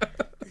Akeems.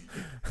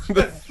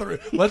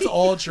 Let's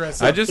all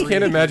dress up. I just three.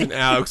 can't imagine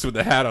Alex with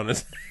the hat on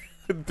his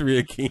head.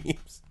 3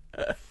 Akeems.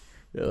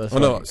 Oh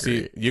no!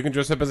 See, you can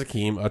dress up as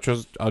Akeem.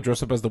 I'll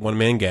dress up as the one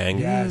man gang.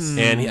 Yes.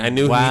 And I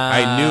knew he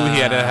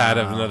had to have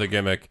another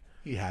gimmick.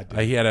 He had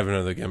to. He had to have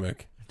another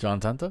gimmick. John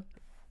Tenta?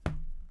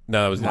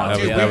 No, that was Oh, that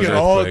dude, was, that we was could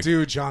all Earthquake.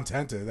 do John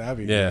Tenta.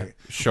 That'd be Yeah. great.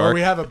 Shark. Or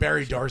we have a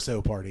Barry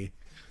Darso party.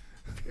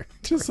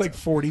 Just like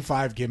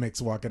 45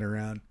 gimmicks walking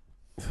around.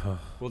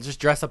 We'll just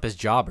dress up as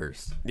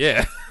jobbers.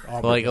 Yeah.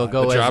 Oh my Like, it'll God.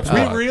 go The as job We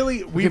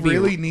squad. we could be-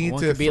 really need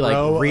one to could be like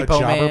throw a Repo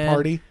jobber Man.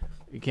 party.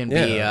 You can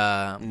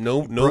Yeah. be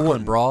No Brooklyn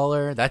one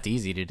Brawler. That's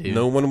easy to do.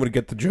 No one would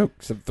get the joke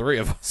except three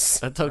of us.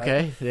 That's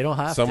okay. They don't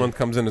have Someone to.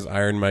 comes in as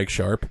Iron Mike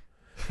Sharp.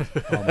 Oh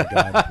my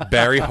God.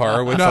 Barry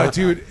Horowitz. No,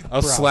 dude.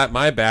 I'll bro, slap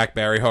my back,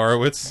 Barry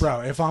Horowitz.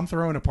 Bro, if I'm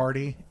throwing a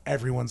party,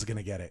 everyone's going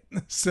to get it.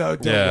 So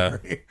don't Yeah.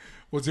 worry.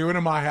 We'll do it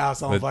in my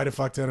house. I'll invite a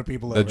fuck ton of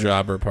people The over.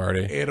 jobber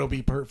party. It'll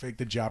be perfect.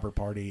 The jobber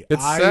party.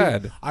 It's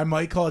sad. I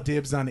might call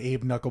dibs on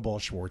Abe Knuckleball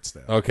Schwartz,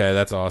 though. Okay,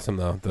 that's awesome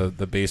though.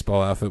 The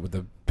baseball outfit with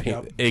the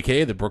paint, Yep.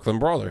 aka the Brooklyn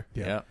Brawler.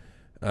 Yeah.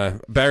 I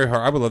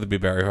would love to be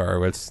Barry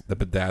Horowitz, the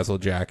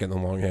bedazzled jacket and the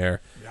long hair.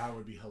 That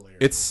would be hilarious.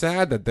 It's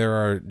sad that there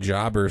are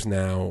jobbers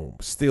now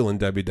still in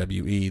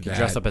WWE that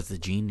Dress up as the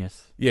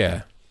genius.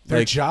 yeah, They're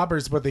like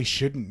jobbers, but they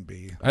shouldn't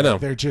be. I know.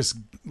 They're just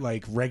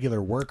like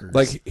regular workers.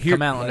 like here.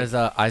 Come out as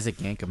Isaac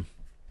Yankem.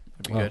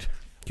 That'd be good.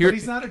 here but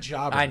he's not a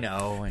jobber. I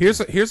know.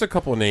 here's a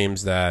couple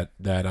names that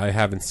I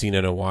haven't seen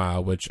in a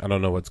while, which I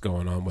don't know what's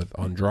going on with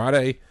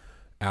Andrade,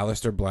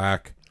 Aleister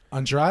Black.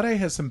 Andrade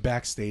has some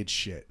backstage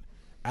shit.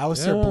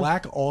 Aleister Yeah.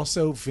 Black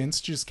also. Vince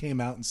just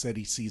came out and said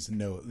he sees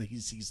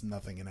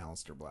nothing in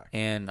Aleister Black.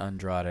 And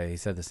Andrade. He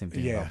said the same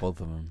thing Yeah. about both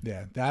of them.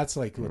 Yeah, that's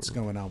like what's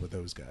going on with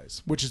those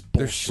guys, which is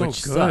They're bullshit. so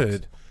Which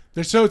good. sucks.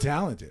 They're so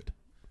talented.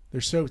 They're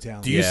so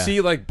talented. Do you Yeah.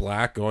 see like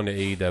Black going to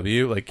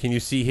AEW? Like, can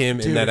you see him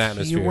in Dude, that if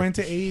atmosphere? he went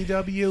to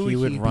AEW, He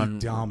would he'd run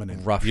be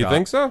dominant. rough you shot.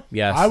 think so?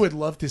 Yes. I would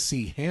love to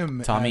see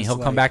him. Tommy. as, He'll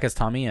like- come back as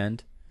Tommy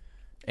End,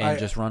 and I-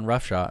 just run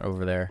rough shot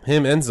over there.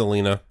 Him and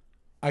Zelina.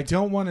 I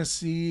don't want to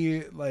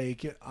see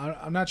like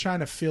I'm not trying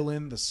to fill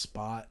in the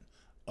spot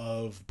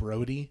of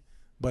Brody,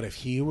 but if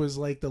he was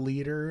like the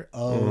leader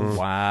of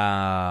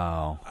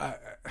Wow.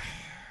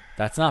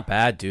 That's not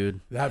bad,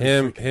 dude. that'd be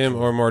Him freaking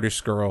or Marty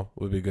Skrull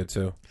would be good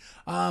too.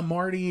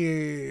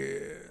 Marty.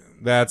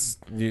 That's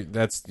Personal.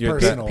 that's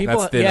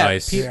thin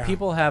ice. Yeah.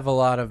 People have a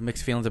lot of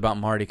mixed feelings about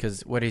Marty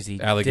because what is he?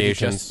 Did he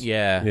Allegations. just-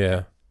 yeah.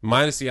 Yeah,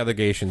 minus the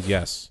allegations.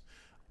 Yes.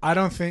 I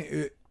don't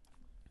think.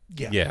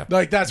 Yeah.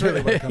 like that's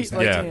really what it comes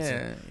down Yeah.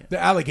 to. The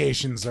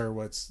allegations are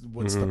what's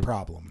the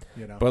problem,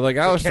 you know. But, like,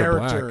 The Aleister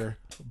Black.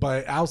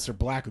 but Aleister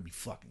Black would be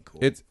fucking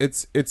cool.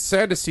 It's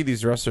sad to see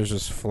these wrestlers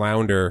just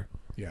flounder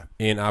yeah.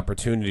 in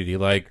opportunity.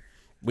 Like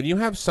when you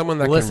have someone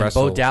that Listen, can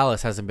wrestle. Bo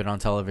Dallas hasn't been on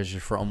television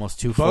for almost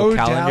two Bo full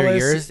calendar Dallas-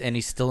 years, and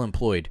he's still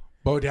employed.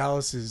 Bo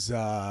Dallas is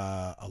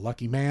a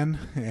lucky man,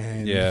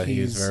 and Yeah,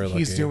 he's very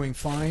He's lucky. doing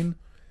fine.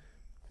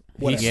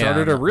 he Yeah,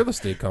 started I a know. real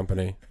estate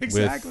company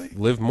Exactly. with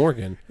Liv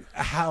Morgan.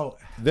 How?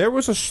 There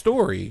was a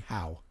story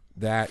How?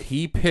 that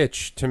he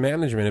pitched to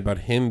management about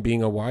him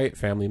being a Wyatt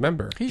family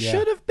member. He Yeah.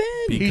 should have been.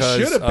 Because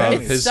should have of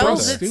been. It his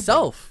sells brother.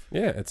 itself.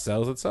 Yeah, it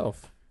sells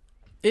itself.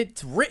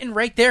 It's written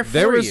right there for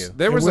There was you.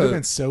 there It was would have a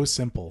been so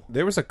simple.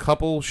 there was a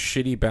couple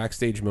shitty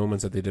backstage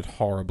moments that they did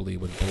horribly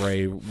with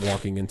Bray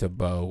walking into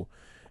Bo,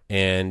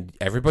 and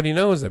everybody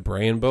knows that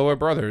Bray and Bo are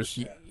brothers.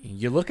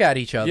 You look at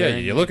each other. Yeah,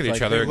 and you look at it's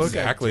each like other. They look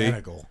Exactly.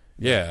 identical.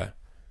 Yeah.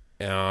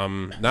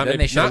 Not Then many,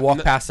 they should have not-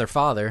 walked past their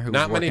father. Who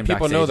Not was many working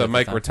people know backstage that at the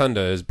Mike time.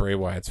 Rotunda is Bray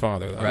Wyatt's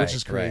father, though. Right. Which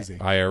is crazy.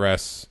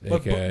 IRS,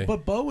 But, aka.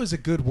 but Bo is a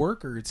good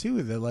worker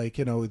too. That like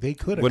they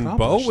could when Bo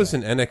accomplish was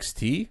that. in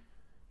NXT,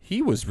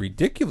 he was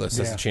ridiculous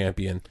as Yeah. a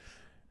champion,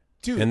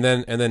 dude. and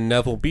then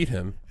Neville beat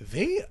him.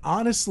 They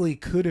honestly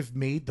could have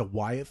made the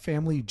Wyatt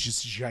family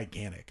just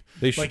gigantic.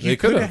 They like they you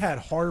could could have have. had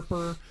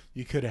Harper.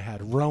 You could have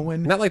had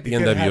Rowan. Not like the you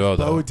could have had NWO,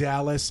 Bo though.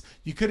 Dallas.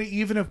 You could have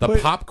even have The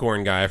put.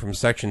 popcorn guy from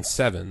Section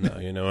 7, though.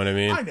 You know what I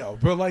mean? I know,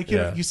 but like you,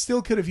 know, Yeah. you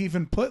still could have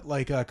even put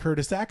like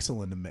Curtis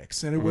Axel in the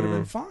mix, and it would have Mm.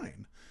 been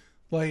fine.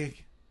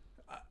 Like,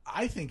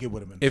 I think it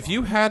would have been. If fine.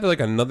 you had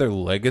like another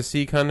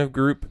legacy kind of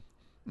group,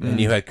 and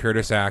you had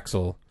Curtis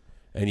Axel,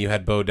 and you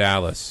had Bo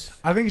Dallas,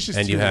 I think it's just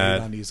and too you late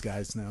had- on these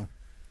guys now,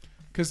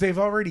 because they've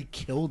already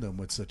killed them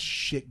with such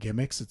shit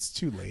gimmicks. It's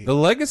too late. the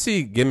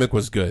legacy gimmick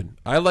was good.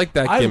 I like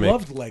that I gimmick.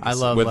 loved Legacy. I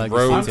love with Legacy.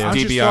 Rhodes, I'm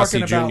just DiBiase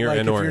talking about Jr., like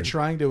and if Orton. you're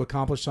trying to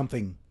accomplish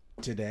something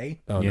today,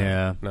 Oh, no,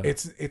 Yeah. no.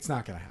 it's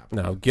not going to happen.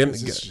 No,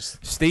 It's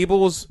just-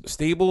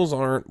 stables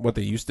aren't what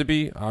they used to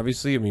be.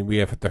 Obviously, I mean we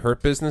have the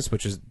Hurt Business,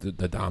 which is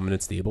the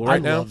dominant stable right I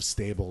now. love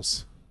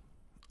stables.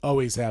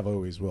 Always have,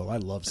 always will. I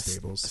love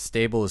stables.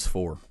 Stable is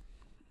 4.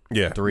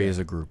 Yeah, 3 is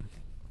a group.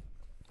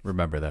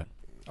 Remember that.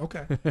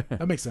 Okay,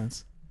 that makes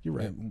sense. You're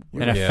right. And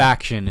a Yeah.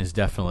 faction is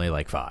definitely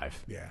like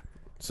 5. Yeah.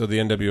 So the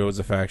NWO is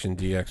a faction,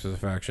 DX is a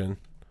faction,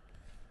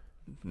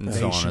 And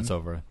so on Nation. and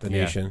so forth. the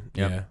Yeah. Nation.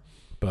 Yep. Yeah,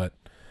 but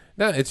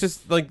no, it's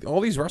just like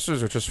all these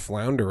wrestlers are just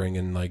floundering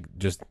in like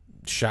just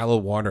shallow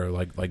water,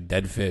 like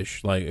dead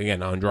fish. Like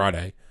again,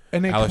 Andrade,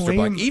 And they Aleister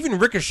claim. Black, even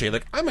Ricochet.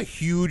 Like I'm a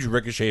huge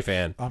Ricochet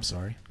fan. I'm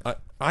sorry.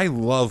 I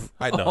love.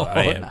 I know.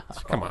 I am.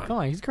 Come on. Come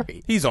on, he's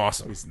great. He's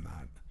awesome. He's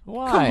not.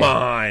 Why? Come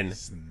on.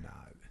 He's not.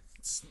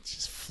 It's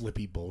just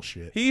flippy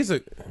bullshit. He's a.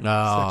 He's a Oh,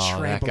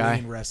 that trampoline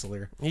guy.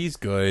 wrestler. He's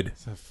good.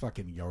 It's a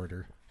fucking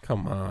yarder.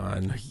 Come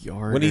on.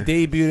 Yarder. When he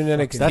debuted in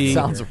NXT, That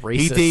sounds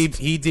racist.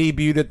 He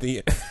debuted at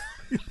the.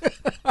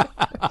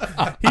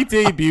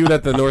 debuted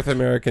at the North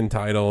American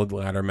title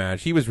ladder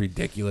match, he was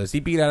ridiculous. He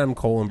beat Adam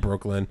Cole in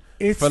Brooklyn.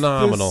 It's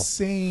Phenomenal. the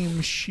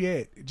same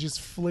shit,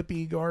 just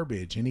flippy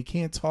garbage, and he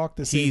can't talk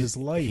to save his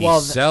life. He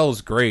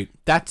sells great.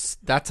 That's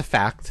a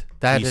fact.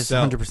 That is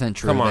 100%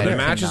 true. Come on, that the he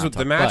matches cannot with talk,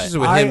 with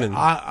him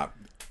and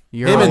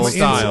Him and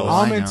Styles.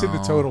 I'm into the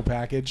total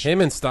package. him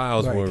and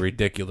Styles Like- were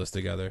ridiculous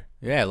together.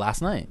 Yeah,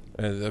 last night.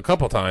 A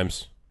couple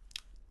times.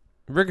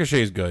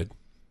 Ricochet's good.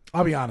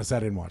 I'll be honest, I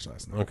didn't watch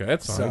last night. Okay,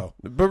 that's fine. So,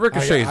 But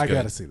Ricochet's I good.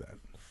 got to see that.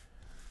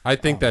 I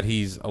think that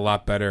he's a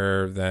lot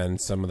better than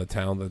some of the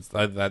talent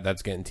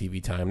that's getting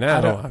TV time now.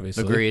 I don't-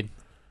 Obviously, Agreed.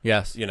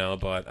 Yes. You know,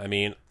 but I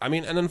mean,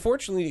 and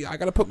unfortunately, I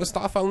got to put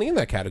Mustafa Ali in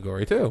that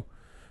category too.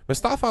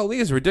 Mustafa Ali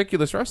is a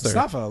ridiculous wrestler,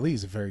 Mustafa Ali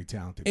is a very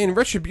talented and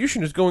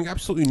Retribution is going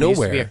absolutely He used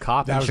to nowhere. be a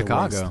cop That in was the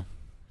Chicago. worst.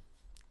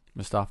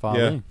 Mustafa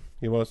yeah, Ali.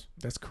 he was.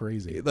 That's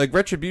crazy. Like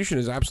Retribution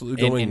is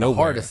absolutely going In the nowhere.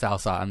 heart of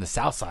South Side, on the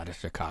south side of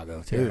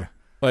Chicago, too. Yeah.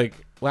 Like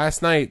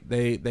last night,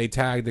 they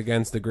tagged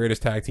against the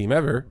greatest tag team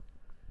ever,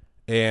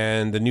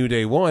 and the New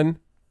Day won.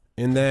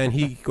 And then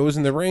he goes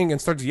in the ring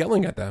and starts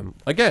yelling at them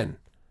again.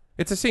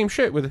 It's the same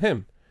shit with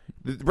him.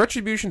 The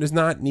Retribution does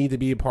not need to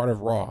be a part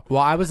of Raw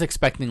Well, I was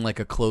expecting like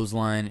a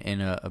clothesline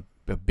and a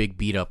big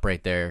beat up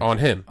right there on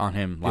him.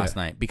 last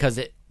night because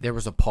there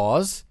was a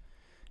pause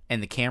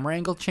and the camera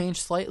angle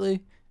changed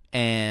slightly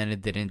and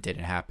it didn't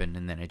happen,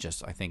 and then it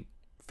just, I think,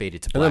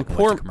 faded to And black. then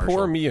went to commercial.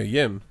 poor Mia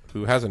Yim,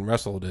 who hasn't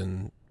wrestled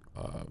in.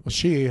 Well,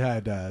 she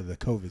had the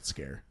COVID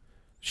scare.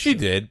 She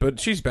did, but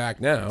she's back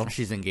now.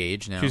 She's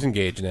engaged now. She's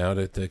engaged now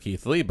to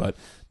Keith Lee, but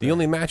the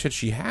only match that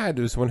she had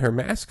was when her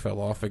mask fell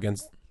off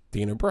against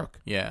Dana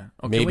Brooke. Yeah.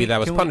 Oh, Maybe that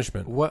was can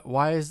punishment.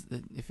 Why is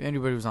if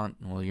anybody was on?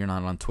 Well, you're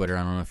not on Twitter.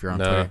 I don't know if you're on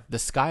No. Twitter. The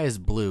Sky is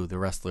Blue. The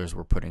wrestlers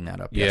were putting that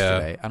up Yeah.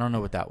 yesterday. I don't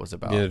know what that was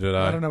about. Neither did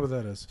I don't know what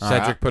that is.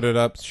 Cedric put it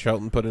up.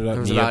 Shelton put it up.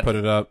 There was Mia about put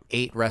it up.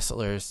 8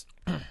 wrestlers.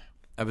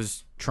 I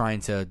was trying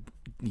to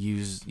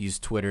use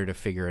Twitter to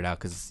figure it out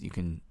because you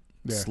can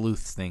Yeah. sleuth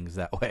things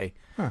that way,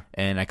 Huh.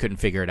 and I couldn't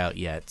figure it out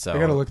yet. So I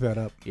got to look that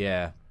up.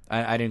 Yeah,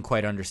 I didn't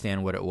quite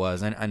understand what it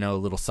was. I know a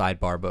little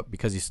sidebar, but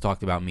because you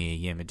talked about Mia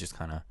Yim, it just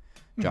kind of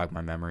jogged my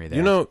memory there.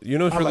 You know,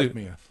 it's I really. like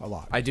Mia a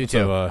lot. I do too.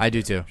 So, I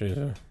do too.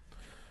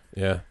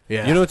 Yeah.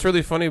 Yeah. You know what's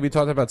really funny? We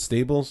talked about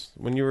stables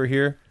when you were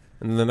here,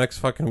 and then the next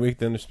fucking week,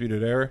 the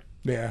Undisputed Era.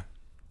 Yeah.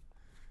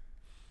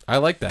 I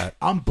like that.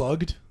 I'm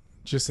bugged.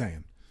 Just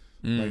saying.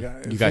 Like, you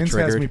got Vince has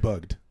triggered. me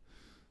bugged.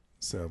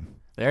 So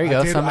There you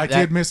go. I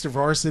did Mr.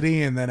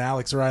 Varsity, and then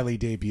Alex Riley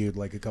debuted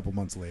like a couple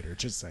months later.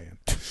 Just saying.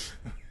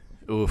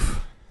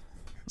 Oof.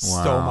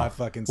 Stole Wow. my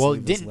fucking. Well,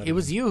 sleeveless it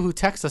was Letterman. you who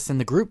texted us in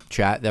the group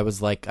chat that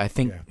was like, I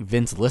think Yeah.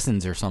 Vince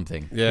listens or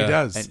something. Yeah. He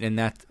does. And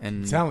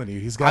I'm telling you,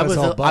 he's I got us was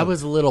all I bugged.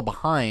 was a little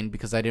behind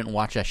because I didn't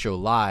watch that show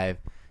live,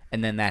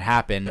 and then that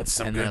happened. That's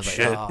some and then good I was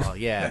shit. like, oh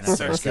yeah, That's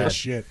that's some good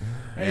shit.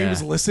 Hey, he Yeah.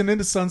 was listening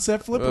to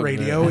Sunset Flip Oh,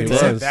 Radio, man, and he he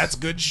said, was. "That's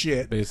good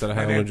shit." Based out of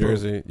And Highland, then, boom.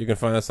 Jersey. You can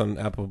find us on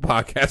Apple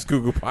Podcasts,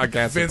 Google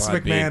Podcasts. Vince and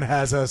Podbean. McMahon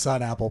has us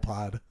on Apple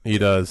Pod. He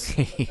does.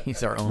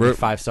 He's our only We're-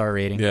 5-star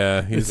rating. Yeah.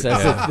 It He's.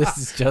 says yeah. this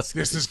is just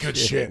This is good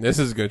shit. This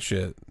is good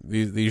shit.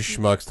 These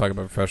schmucks talk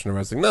about professional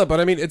wrestling. No, but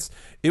I mean,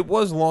 it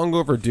was long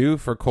overdue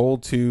for Cole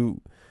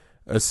to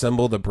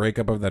assemble the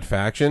breakup of that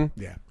faction.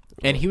 Yeah,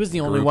 And he was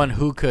the only Group. one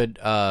who could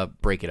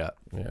break it up.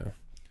 Yeah.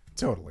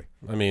 totally.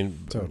 I mean,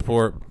 Totally.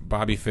 poor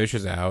Bobby Fish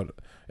is out.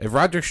 If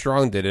Roderick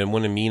Strong did it, it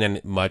wouldn't mean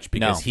much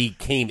because No. he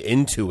came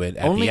into it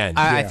at Only the end.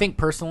 I Yeah. think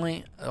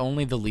personally,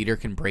 only the leader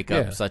can break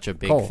up Yeah. such a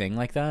big Cole. thing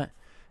like that,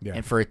 Yeah,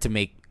 and for it to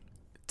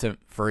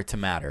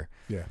matter.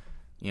 yeah.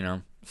 You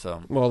know,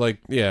 so Well, like,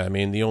 yeah, I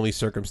mean, the only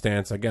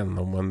circumstance, again,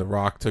 when The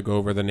Rock took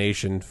over the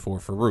nation for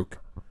Farouk,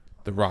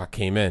 The Rock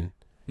came in.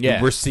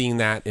 Yeah. We're seeing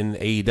that in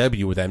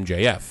AEW with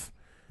MJF.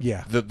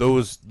 Yeah.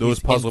 Those he's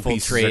puzzle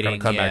pieces are going to infiltrating,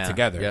 come back yeah.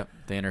 together. Yep,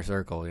 the inner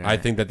circle. Yeah. I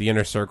think that the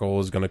inner circle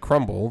is going to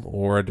crumble,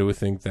 or do we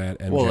think that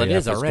MJF well, it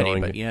is already,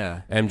 going, but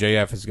yeah,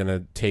 MJF is going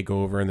to take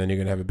over, and then you're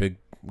going to have a big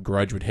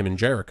grudge with him and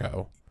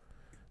Jericho,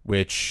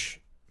 which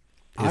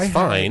is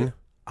fine.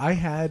 I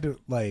had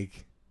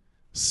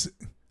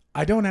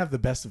I don't have the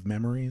best of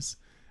memories,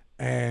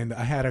 and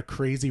I had a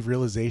crazy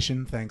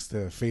realization thanks to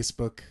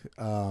Facebook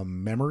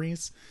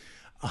memories.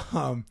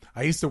 I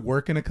used to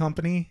work in a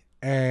company,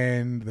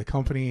 and the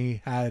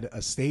company had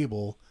a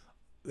stable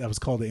that was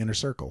called the Inner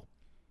Circle.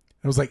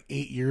 It was like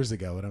 8 years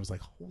ago, and I was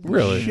like, "Holy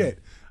Really? shit!"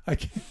 I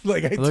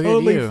Look at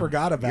totally you.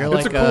 forgot about You're it.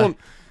 like It's a cool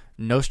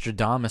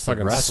Nostradamus of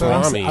fucking wrestling. what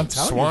I'm Swami, I'm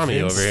telling you, Swami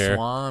Vince. over here.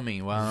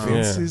 Swami, wow.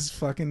 Vince Yeah. is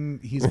fucking.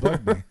 He's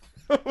bugged me.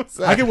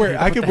 I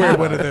could wear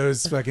one of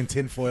those fucking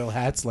tinfoil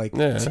hats like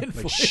Yeah.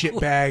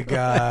 shitbag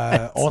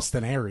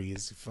Austin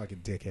Aries, fucking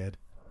dickhead.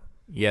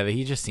 Yeah,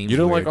 he just seems. You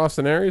don't weird. like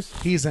Austin Aries?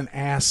 He's an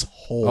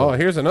asshole. Oh,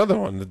 here's another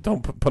one.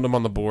 Don't put him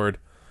on the board.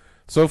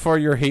 So far,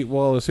 your hate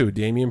wall is who?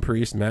 Damian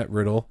Priest, Matt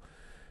Riddle,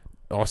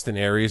 Austin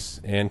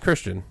Aries, and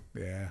Christian.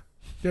 Yeah,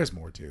 there's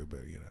more too,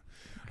 but you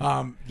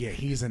know, yeah,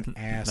 he's an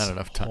asshole.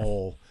 enough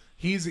time.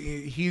 He's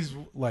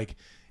like,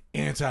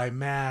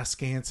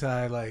 anti-mask,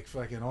 like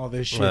fucking all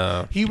this shit.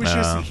 No.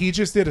 He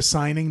just did a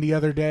signing the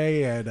other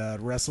day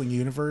at Wrestling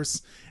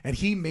Universe, and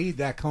he made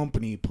that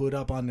company put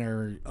up on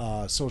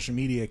their social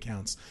media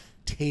accounts,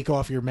 take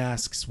off your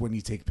masks when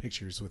you take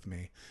pictures with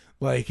me.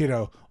 Like,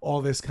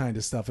 all this kind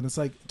of stuff. And it's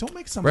like, don't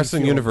make somebody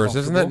Wrestling feel Universe,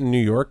 isn't that in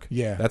New York?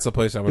 Yeah. That's the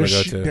place I want to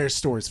go to. Their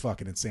store is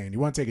fucking insane. You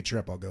want to take a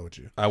trip, I'll go with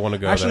you. I want to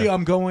go Actually, there.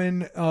 I'm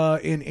going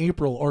in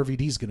April.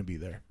 RVD's going to be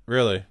there.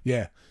 Really?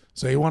 Yeah.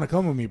 So you want to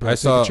come with me, bro? I Take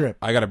saw. a trip.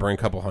 I got to bring a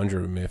couple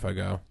hundred with me if I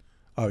go.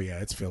 Oh, yeah.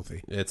 It's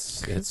filthy.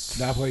 It's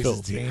That place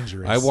filthy. is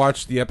dangerous. I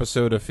watched the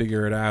episode of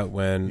Figure It Out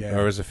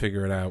or was it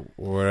Figure It Out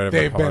or whatever?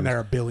 They've it's been called. there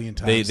a billion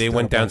times. They Done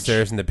went a bunch.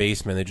 downstairs in the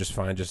basement. They just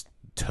find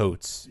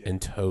totes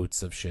and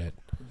totes of shit.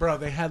 Bro,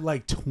 they had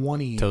like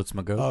 20 Totes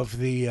my goat. of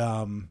the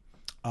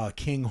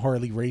King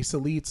Harley Race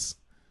Elites.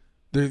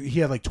 He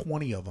had like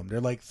 20 of them.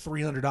 They're like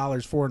 $300,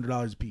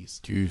 $400 a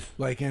piece. Jeez.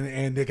 Like,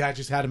 and the guy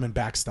just had them in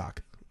back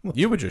stock.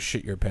 You would just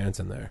shit your pants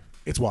in there.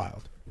 It's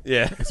wild.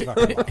 Yeah. It's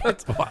fucking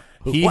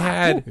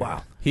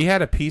wild. He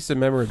had a piece of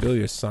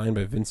memorabilia signed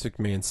by Vince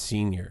McMahon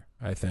Sr.,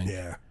 I think.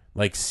 Yeah.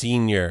 Like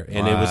Senior,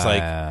 and it was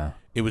like Wow.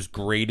 it was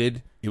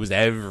graded. It was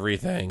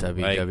everything.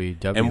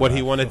 WWW. And what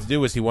he wanted to do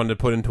was he wanted to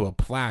put into a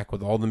plaque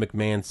with all the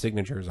McMahon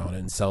signatures on it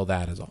and sell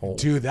that as a whole.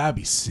 Dude, that'd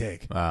be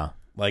sick. Wow.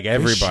 Like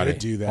everybody, should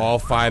do that. all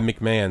 5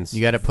 McMahons.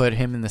 You got to put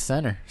him in the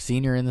center.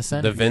 Senior in the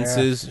center. The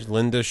Vinces,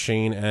 Linda,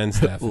 Shane, and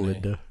Stephanie.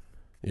 Linda.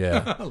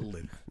 Yeah.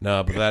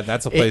 No, but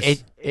that's a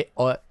place.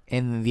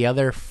 And the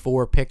other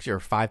 5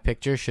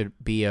 pictures should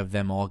be of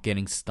them all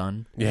getting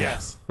stunned.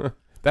 Yes.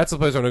 That's the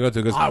place I want to go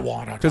to. Cause, I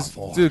want a Because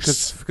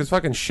divorce.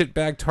 fucking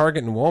shitbag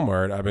Target and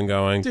Walmart, I've been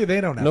going. Dude, they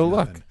don't have no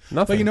nothing. luck.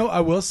 Nothing. But I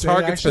will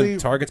say,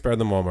 Target's better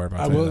than Walmart.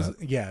 I will.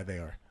 Yeah, they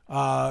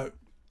are.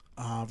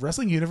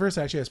 Wrestling Universe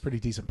actually has pretty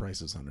decent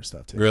prices on their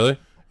stuff too. Really?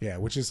 Yeah,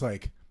 which is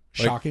like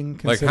shocking.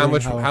 Like how considering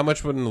much? How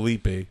much would an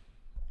elite be?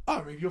 Oh,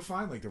 I mean, you'll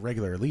find like the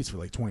regular elites for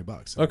like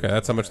 $20. Okay,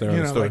 that's how much they're in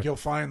the store. Like you'll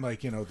find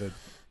like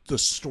the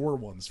store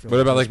ones for. What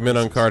about like mid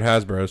on card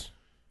Hasbro's?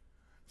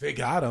 They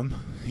got them.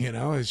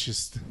 It's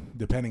just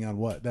depending on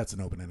what. That's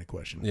an open-ended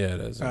question. Yeah,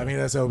 it is. I mean,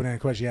 that's an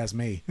open-ended question. You ask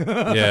me.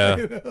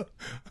 Yeah.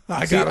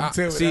 I got them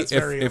too. See, that's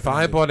very if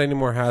I bought any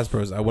more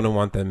Hasbro's, I wouldn't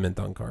want them mint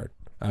on card.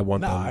 I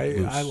want them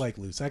loose. I like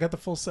loose. I got the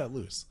full set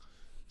loose.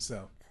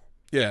 So.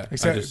 Yeah.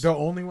 Except the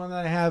only one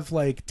that I have,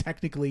 like,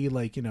 technically,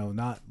 like,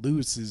 not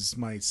loose is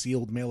my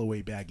sealed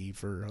mail-away baggie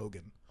for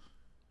Hogan.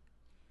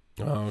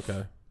 Oh,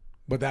 okay.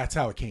 But that's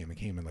how it came. It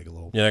came in, like, a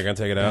little... You're not going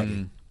to take it out?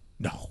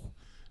 No.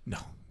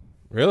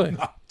 Really?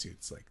 No, dude,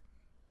 it's like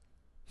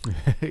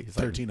He's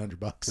like,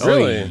 $1,300.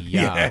 Really?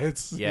 Yeah.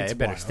 it's it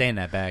better wild. stay in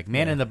that bag.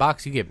 Man in the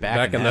box, you get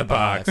back in that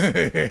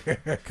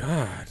the box.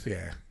 God.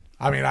 Yeah.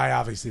 I mean, I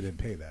obviously didn't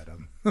pay that.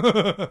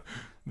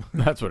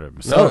 That's what it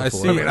was. No, I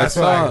see. I mean, I that's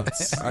saw. what I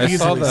saw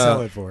easily the.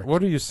 sell it for.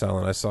 What are you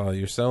selling? I saw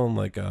you're selling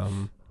like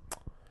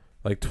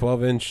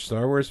 12-inch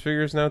Star Wars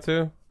figures now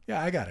too.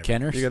 Yeah, I got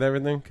everything. Kenners? You got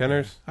everything,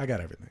 Kenners. I got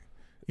everything.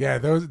 Yeah,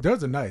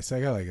 those are nice.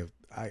 I got like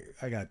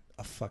I got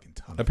a fucking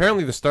ton.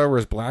 Apparently, the Star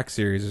Wars Black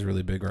series is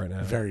really big right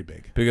now. Very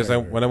big. Because Very,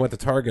 when I went to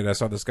Target, I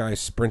saw this guy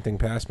sprinting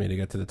past me to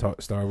get to the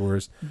Star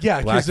Wars.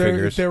 Yeah, Black because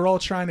figures. they're all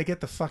trying to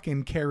get the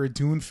fucking Cara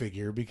Dune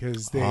figure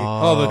because they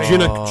Oh, the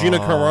Gina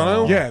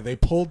Carano. yeah they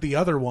pulled the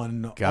other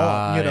one.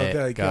 Got it,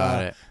 Like,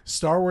 got it.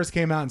 Star Wars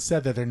came out and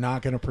said that they're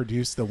not going to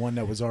produce the one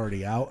that was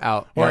already out,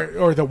 Yep.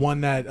 or the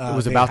one that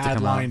was they about to had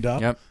come out. lined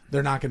up. Yep.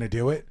 They're not going to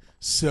do it.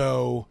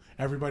 So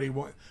everybody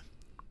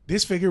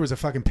this figure was a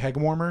fucking peg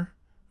warmer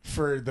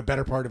for the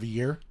better part of a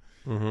year.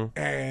 Mm-hmm.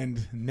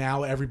 And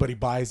now everybody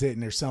buys it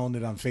and they're selling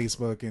it on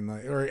Facebook and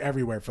or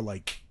everywhere for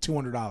like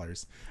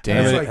 $200. Damn.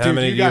 And it's How like, many dude,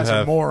 do you you guys are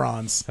have?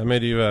 morons. How many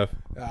do you have?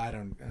 I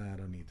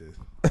don't need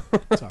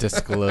to talk.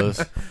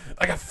 Disclose.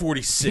 I got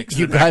 46.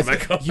 you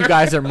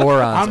guys are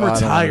morons. I'm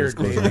retired,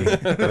 Automobiles,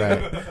 baby.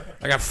 Right.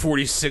 I got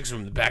 46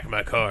 in the back of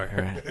my car.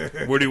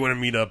 Where do you want to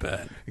meet up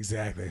at?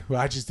 Exactly. Well,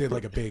 I just did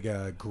like a big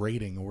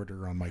grading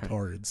order on my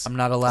cards. I'm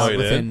not allowed you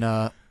did?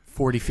 within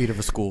 40 feet of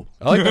a school.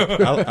 I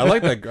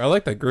like that. I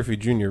like that Griffey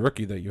Jr.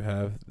 rookie that you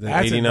have. The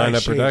That's in 89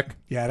 nice upper shape. deck.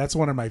 Yeah, that's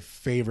one of my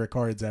favorite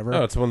cards ever.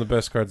 Oh, it's one of the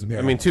best cards. Yeah.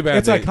 I mean, too bad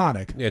It's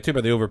iconic. Yeah, too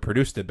bad they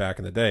overproduced it back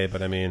in the day.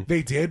 But I mean,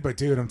 They did, but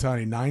dude, I'm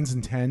telling you, 9s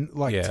and 10s,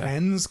 like Yeah.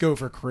 10s go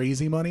for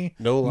crazy money.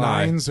 No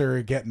lie. 9s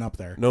are getting up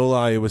there. no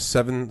lie, it was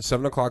 7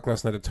 o'clock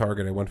last night at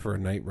Target. I went for a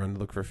night run to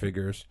look for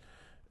figures.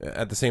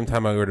 At the same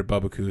time, I ordered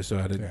Bubba, so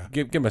I had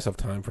to give myself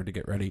time for it to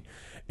get ready.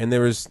 And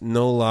there was,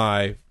 no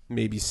lie,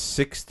 maybe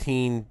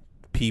 16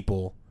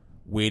 people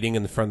waiting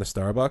in the front of the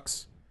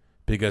Starbucks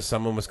because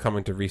someone was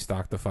coming to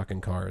restock the fucking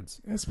cards.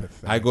 That's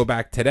pathetic. I go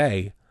back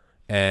today,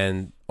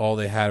 and all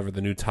they had were the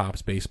new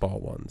Topps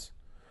baseball ones.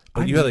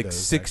 But I you had need like those,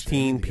 16 actually.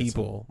 I need to get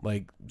people,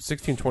 like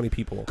 16, 20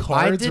 people.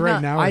 Cards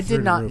right now. Are I through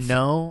did the not roof.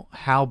 know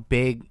how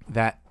big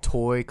that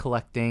toy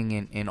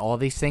collecting and all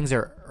these things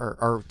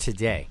are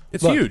today.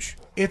 It's Look, huge.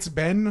 It's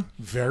been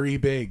very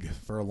big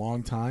for a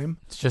long time.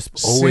 It's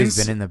just always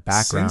Since- been in the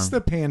background. Since the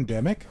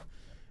pandemic,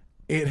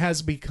 it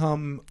has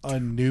become a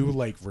new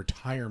like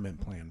retirement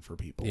plan for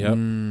people. Yep.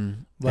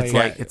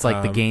 It's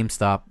like the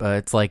GameStop.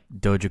 It's like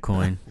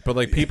Dogecoin. But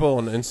like people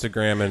on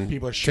Instagram and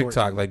People are TikTok,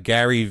 shorting. like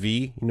Gary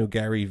V, you know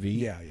Gary V?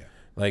 Yeah.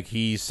 Like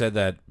he said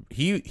that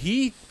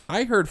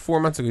I heard 4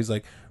 months ago, he's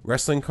like,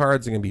 wrestling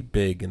cards are gonna be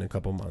big in a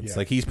couple months. Yeah.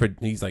 Like he's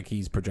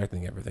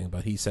projecting everything,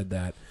 but he said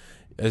that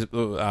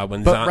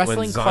when But wrestling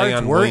when cards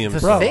Zion weren't Williams, the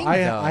Bro, thing, though.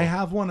 I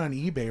have one on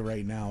eBay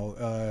right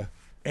now.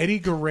 Eddie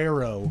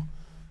Guerrero.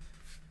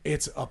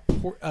 It's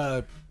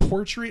a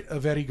portrait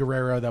of Eddie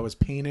Guerrero that was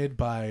painted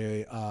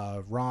by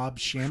Rob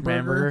Schamberger.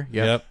 Remember?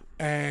 yep,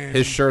 And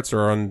his shirts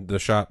are on the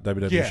shop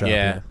WWE Yeah. shop.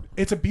 Yeah.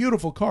 it's a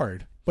beautiful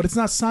card, but it's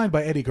not signed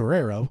by Eddie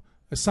Guerrero.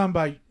 It's signed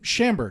by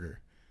Schamberger.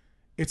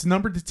 It's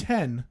numbered to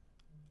 10.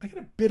 I got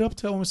it bid up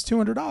to almost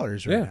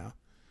 $200 right Yeah. now.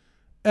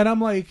 And I'm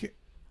like,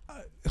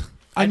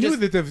 I knew just-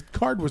 that the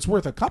card was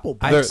worth a couple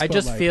I bucks. just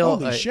but, like, feel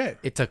holy shit.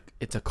 it's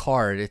a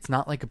card. It's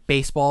not like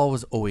baseball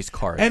was always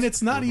cards. And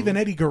it's not even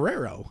Eddie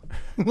Guerrero.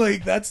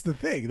 Like, that's the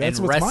thing. That's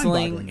and what's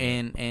wrestling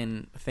mind-boggling.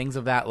 and things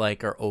of that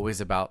like are always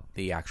about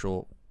the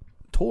actual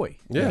toy,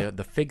 Yeah.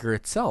 the figure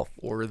itself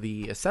or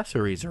the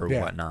accessories or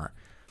Yeah. whatnot.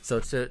 So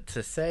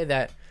to say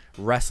that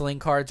wrestling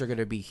cards are going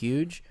to be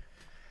huge,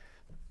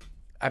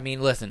 I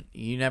mean, listen,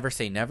 you never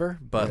say never,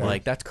 but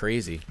like that's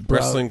crazy. Bro,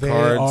 Wrestling they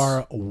cards.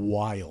 are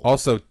wild.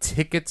 Also,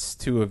 tickets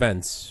to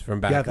events from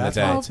back Yeah, in the that's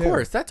day. all- Oh, of too.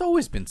 course, that's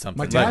always been something.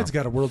 My dad's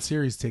got a World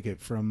Series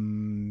ticket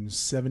from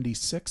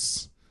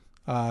 76.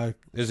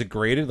 Is it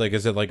graded? Like,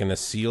 is it like in a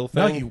seal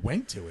No, thing? he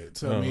went to it.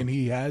 So, Oh. I mean,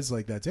 he has,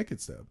 like, that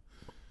ticket stub.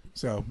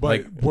 So,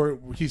 but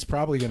he's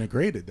probably going to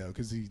grade it, though,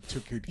 because he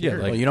took good Yeah, care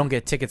of like- well, you don't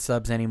get ticket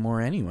stubs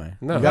anymore anyway.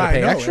 No. You gotta I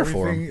pay know, extra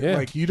for them. everything- Yeah.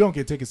 Like, you don't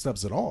get ticket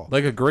stubs at all.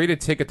 Like a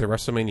graded ticket to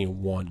WrestleMania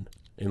 1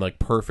 in like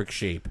perfect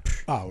shape.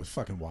 Oh, it was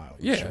fucking wild.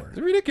 I'm Yeah, sure.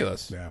 they're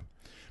ridiculous. Yeah.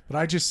 But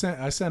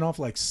I sent off,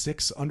 like,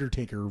 6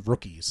 Undertaker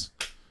rookies,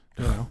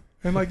 you know?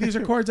 And, like, these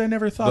are cards I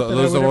never thought that I Those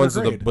would are the ever ones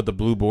grade. with the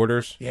blue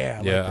borders. Yeah,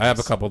 I yeah. like I have a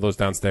those. couple of those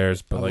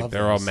downstairs, but I like love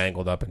they're all those.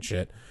 mangled up and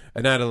shit.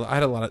 And I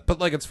had a lot of, but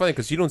like it's funny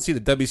because you don't see the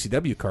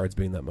WCW cards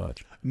being that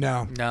much.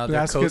 No. No, But they're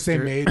that's because they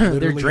coaster- made they're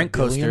literally drink a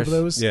billion coasters. of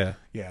those. Yeah.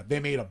 Yeah, they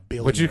made a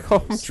billion. Would you of call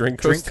them those.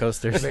 drink Drink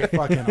coasters? coasters. They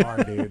fucking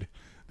are, dude.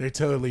 They're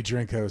totally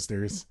drink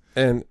coasters.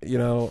 And you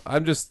know,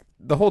 I'm just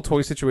the whole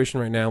toy situation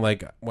right now.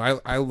 Like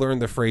I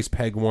learned the phrase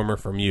 "peg warmer"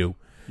 from you.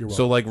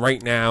 So like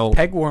right now,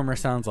 Peg warmer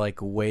sounds like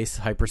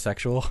waist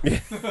hypersexual.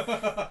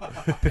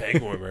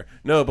 peg warmer.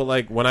 No, but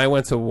like when I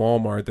went to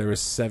Walmart, there was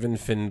 7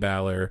 Finn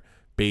Balor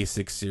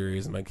basic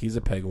series. I'm like, he's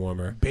a peg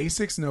warmer.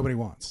 Basics nobody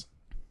wants.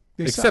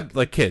 They Except suck.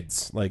 like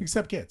kids, like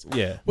Except kids.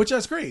 Yeah. Which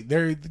that's great.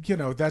 They're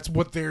that's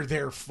what they're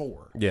there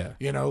for. Yeah.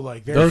 You know,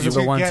 like Those are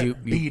the to ones get you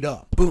beat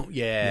up. Boom.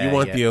 Yeah. you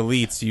want yeah. the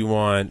elites, you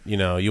want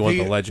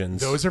the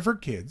legends. Those are for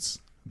kids.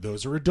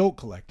 Those are adult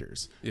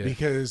collectors. Yeah.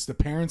 Because the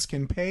parents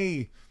can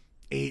pay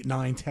 $8,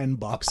 $9,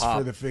 $10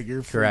 for the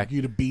figure for Correct.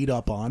 you to beat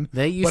up on.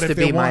 They used but if to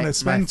they be want my to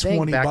spend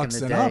thing back in $20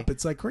 the and day. up,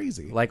 it's like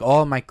crazy. Like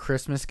all of my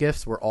Christmas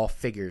gifts were all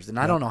figures, and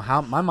I don't know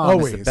how my mom is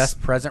Always. the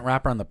best present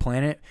wrapper on the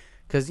planet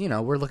because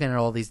we're looking at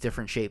all these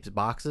different shapes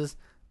boxes,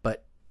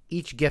 but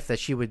each gift that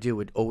she would do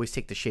would always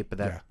take the shape of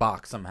that Yeah.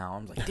 box somehow.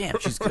 I'm like, damn,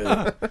 she's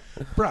good.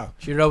 Bro,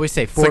 She would always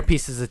say 4 like-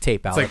 pieces of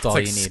tape out. it's like, That's all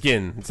it's you like need.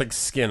 skin. It's like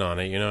skin on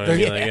it. You know what I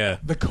mean? Like, yeah.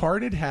 the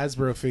carded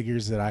Hasbro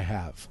figures that I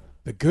have,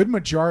 the good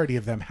majority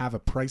of them have a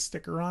price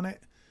sticker on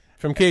it.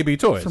 From KB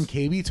Toys. From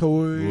KB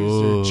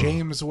Toys or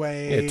James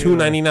Way. Yeah,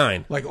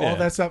 $2.99. Like all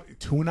that stuff,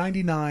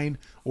 $2.99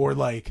 or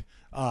like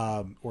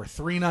or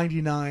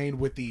 $3.99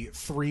 with the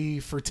 3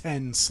 for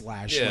 10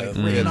 slash like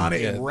written on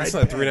it in red. It's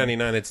not pen.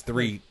 $3.99. It's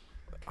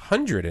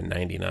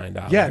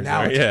 $399. Yeah,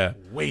 now right?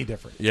 it's way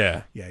different.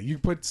 Yeah. Yeah, you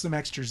put some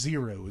extra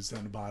zeros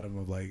on the bottom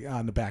of like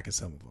on the back of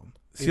some of them.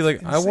 See, It's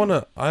like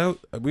insane.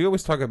 we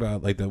always talk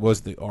about like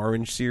the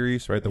Orange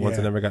series, right? The ones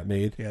that Yeah. never got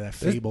made. Yeah, that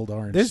fabled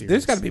orange. There's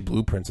series. got to be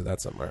blueprints of that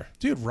somewhere.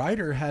 Dude,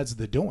 Ryder has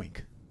the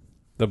Doink.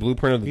 The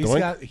blueprint of the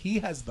Doink He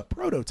has the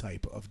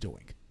prototype of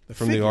Doink.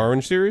 from figure. the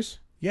Orange series.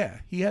 Yeah,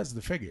 he has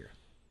the figure.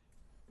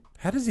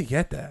 How does he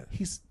get that?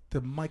 He's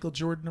the Michael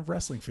Jordan of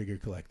wrestling figure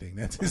collecting.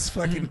 That's his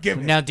fucking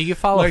gimmick. Now, do you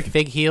follow Like-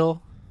 Fig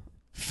Heel?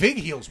 Fig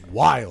Heel's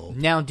wild.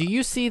 Now, do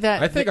you see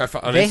that? I think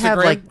on they have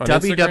Instagram- like on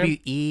Instagram?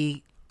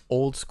 WWE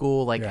old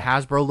school like Yeah.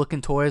 Hasbro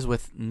looking toys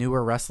with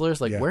newer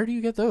wrestlers. Like, Yeah. where do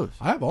you get those?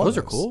 I have all those.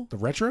 Are cool. The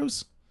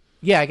retros.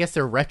 Yeah, I guess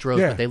they're retros,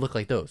 Yeah. but they look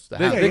like those. The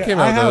They- Hasbro- they came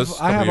out I with have, those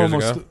a I have couple years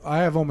almost. ago. I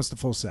have almost a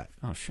full set.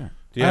 oh shit.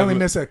 Do you I have only a-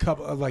 miss a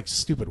couple of like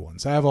stupid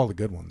ones. I have all the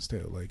good ones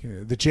too. Like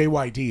the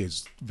JYD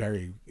is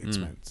very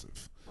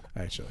expensive,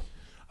 actually.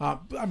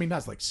 I mean,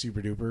 that's like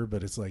super duper,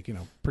 but it's like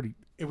pretty.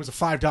 It was a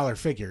 $5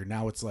 figure.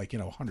 Now it's like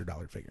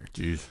 $100 figure.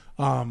 Jeez.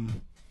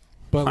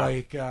 But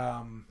like,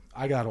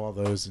 I got all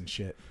those and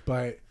shit.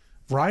 But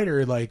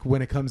Ryder, like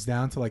when it comes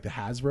down to like the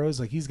Hasbro's,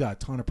 like he's got a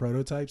ton of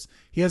prototypes.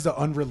 He has the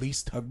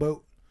unreleased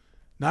tugboat.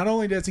 Not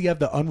only does he have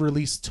the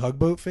unreleased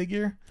tugboat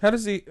figure, How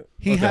does he?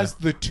 he okay. has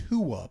the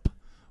 2-up,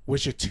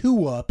 which a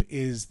 2-up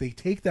is they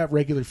take that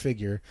regular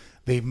figure,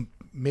 they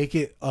make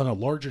it on a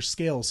larger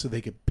scale so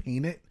they could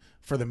paint it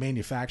for the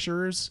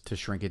manufacturers. To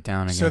shrink it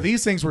down again. So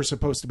these things were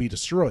supposed to be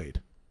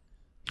destroyed.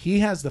 He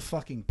has the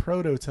fucking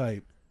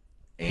prototype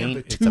and the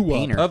It's a two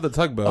painter. Of the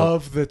tugboat.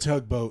 of the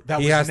tugboat that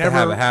He was has to never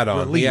have a hat on. He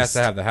has released. to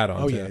have the hat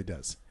on, Oh too. yeah, it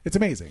does. It's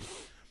amazing.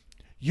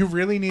 You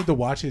really need to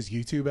watch his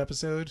YouTube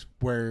episode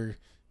where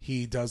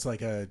he does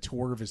like a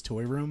tour of his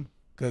toy room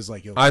because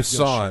like I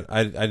saw it.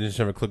 I just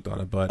never clicked on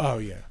it, but Oh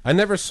yeah, I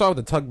never saw what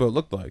the tugboat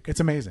looked like. it's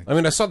amazing. I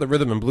mean, I saw the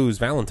Rhythm and Blues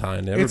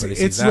Valentine. Everybody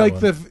sees It's that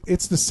like one.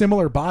 it's the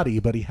similar body,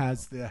 but he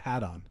has the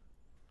hat on.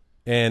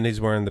 And he's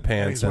wearing the And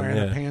pants. he's wearing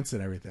yeah. the pants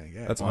and everything.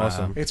 Yeah, That's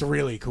awesome. It's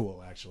really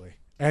cool actually.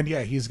 And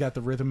yeah, he's got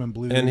the Rhythm and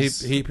Blues. And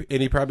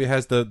he probably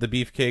has the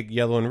beefcake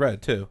yellow and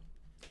red too.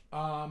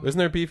 Isn't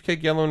there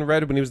beefcake yellow and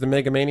red when he was the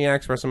Mega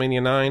Maniacs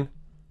WrestleMania 9?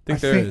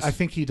 I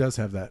think he does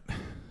have that.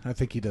 I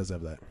think he does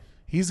have that.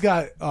 He's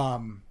got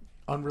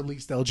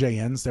unreleased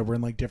LJNs that were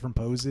in like different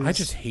poses. I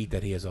just hate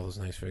that he has all those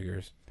nice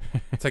figures.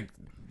 It's like,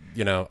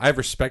 I have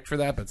respect for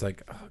that, but it's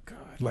like, oh god.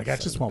 like I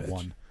just son of a want bitch.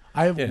 one.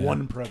 I have Yeah.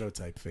 one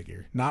prototype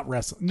figure, not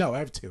wrestling. No, I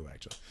have two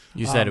actually.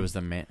 You said it was the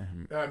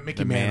Mickey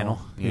the Mantle.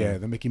 Yeah. Yeah,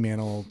 the Mickey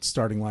Mantle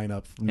starting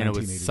lineup from And it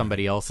was 1980.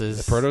 somebody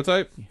else's.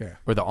 Prototype? Yeah,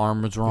 Where the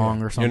arm was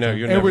wrong or You something. know,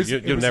 It was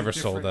you've a never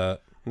sold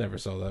different- that. Never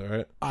sold that,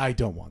 right? I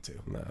don't want to,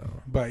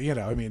 No. but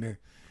I mean,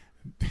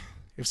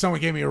 if someone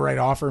gave me a right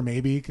offer,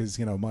 maybe because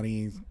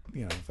money,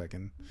 if I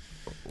can.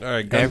 All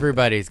right, guys.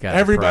 Everybody's got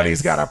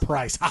Everybody's a price. got a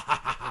price.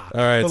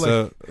 All right,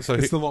 But, so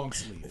it's the long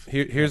sleeve.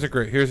 here's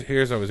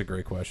always a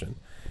great question.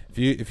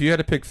 If you had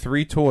to pick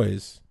 3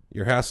 toys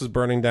your house is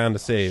burning down to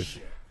save,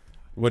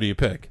 what do you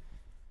pick?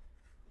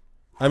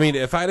 I mean,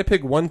 if I had to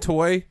pick one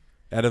toy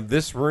out of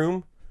this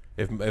room,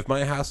 if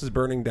my house is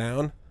burning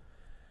down,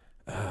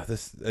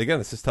 this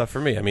is tough for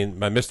me. I mean,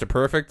 my Mr.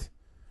 Perfect,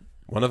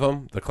 one of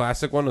them, the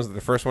classic one was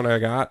the first one I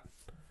got.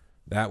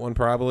 That one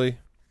probably.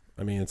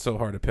 I mean, it's so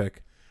hard to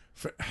pick.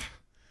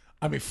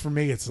 For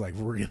me, it's like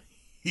really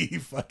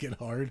fucking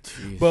hard.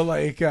 But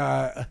like,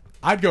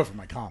 I'd go for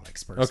my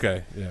comics personally.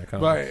 Okay, yeah,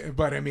 comics.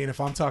 But I mean, if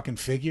I'm talking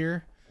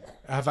figure,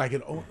 if I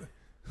could,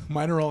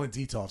 mine are all in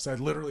Detolfs. I'd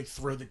literally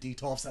throw the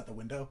Detolfs out the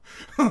window.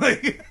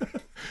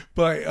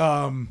 But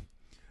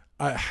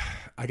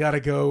I gotta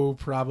go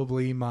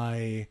probably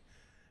my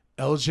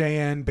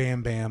LJN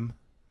Bam Bam,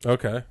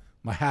 Okay,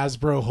 my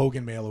Hasbro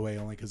Hogan mail away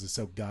only because it's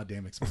so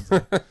goddamn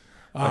expensive.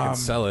 I can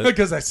sell it.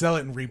 Because I sell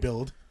it and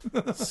rebuild.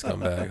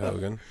 Scumbag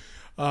Hogan.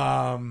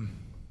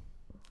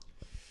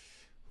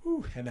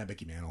 And that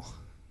Mickey Mantle,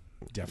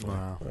 definitely.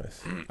 Wow.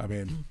 Nice. I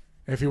mean,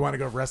 if you want to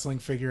go wrestling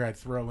figure, I'd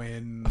throw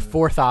in.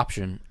 Fourth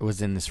option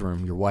was in this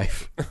room. Your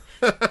wife.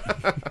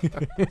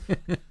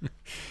 I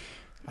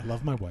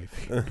love my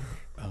wife.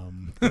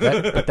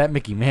 But that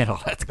Mickey Mantle.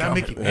 That's That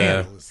Mickey Yeah.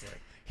 Mantle is like.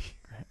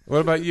 What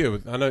about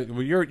you? I know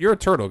you're a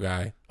turtle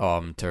guy. Oh,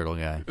 I'm a turtle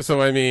guy.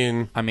 So I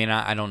mean,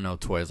 I don't know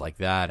toys like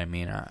that. I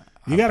mean,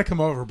 You got to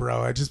come over,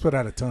 bro. I just put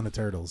out a ton of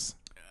turtles.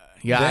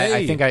 yeah,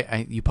 I They-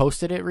 think you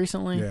posted it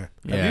recently. Yeah.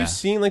 have you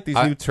seen like these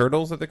new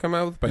turtles that they come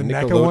out with by The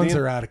Nickelodeon? NECA ones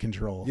are out of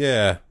control.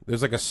 Yeah,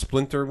 there's like a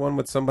Splinter one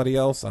with somebody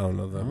else. I don't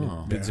know them.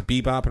 Oh. It's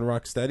Bebop and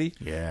Rocksteady.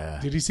 Yeah.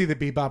 Did you see the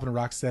Bebop and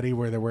Rocksteady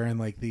where they're wearing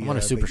like the, I want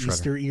a Super the Shredder.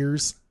 Easter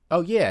ears? Oh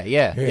yeah.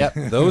 Yep.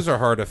 Those are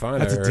hard to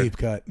find. That's I a heard. deep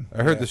cut.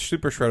 I heard the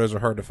Super Shredders are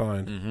hard to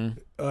find.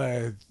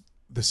 Mm-hmm.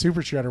 The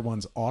Super Shredder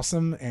one's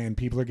awesome, and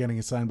people are getting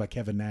it signed by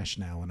Kevin Nash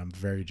now, and I'm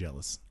very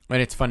jealous.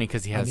 And it's funny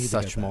because he I need has to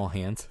such get that. small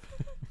hands.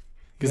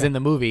 Because Yeah. in the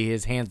movie,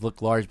 his hands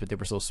looked large, but they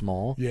were so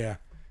small, Yeah.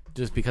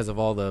 just because of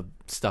all the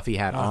stuff he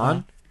had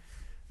on.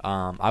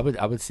 I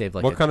would save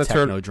like What a kind of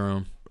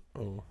Technodrome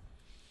Oh.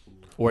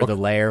 or the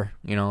lair.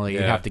 You know, you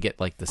Yeah. have to get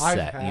like the I've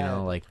set. You know,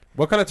 had- like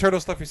What kind of turtle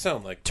stuff you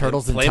selling? Like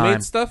Turtles in Playmate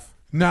Time. stuff?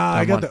 Nah,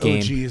 I got want the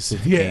game- OGs.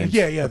 with the Yeah, games.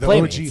 yeah, The the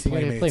Playmates. OG You gotta get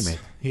Playmates. Playmate.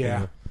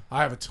 Yeah.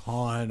 I have a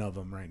ton of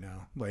them right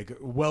now. Like,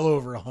 well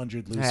over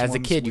 100 loose as a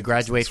ones kid, you with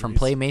graduate from accessories.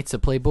 Playmates to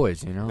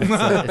Playboys. You know,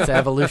 it's an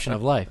evolution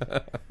of life.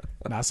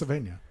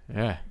 Pennsylvania.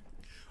 Yeah.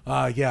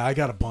 Yeah, I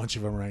got a bunch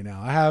of them right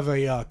now. I have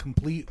a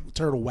complete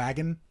turtle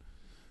wagon.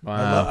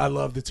 Wow. I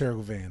love the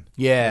turtle van.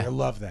 Yeah. I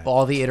love that.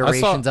 All the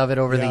iterations of it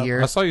over yeah, the I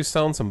years. saw you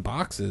selling some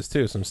boxes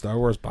too, some Star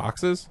Wars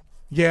boxes.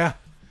 Yeah.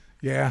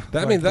 Yeah. That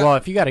Like, means that. Well,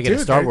 if you got to get a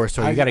dude, Star Wars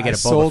toy, you got to get I a Boba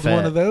sold Fett.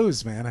 one of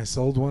those, man. I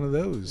sold one of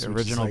those. The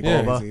which is original like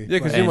Boba. crazy. yeah,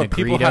 because Like, you know And a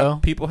people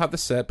Greedo. people have the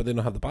set, but they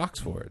don't have the box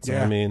for it. So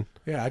Yeah. I mean,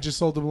 yeah, I just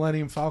sold the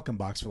Millennium Falcon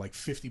box for like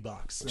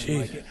 $50. And,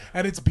 Jeez.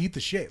 and it's beat the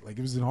shit. Like,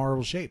 it was in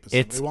horrible shape. But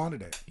It's- they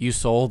wanted it. You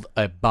sold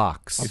a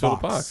box. you A sold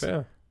a box. box.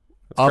 Yeah,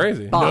 that's A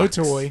crazy. box.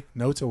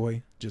 No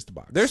toy, just a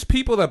box. There's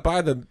people that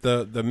buy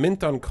the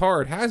mint on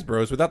card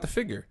Hasbro's without the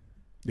figure.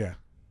 yeah.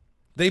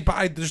 They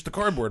buy just the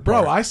cardboard.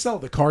 Bro, part. I sell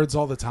the cards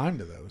all the time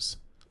to those.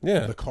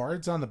 yeah. The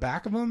cards on the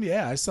back of them,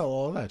 yeah, I sell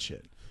all that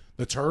shit.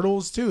 The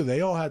turtles too,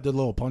 they all had the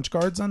little punch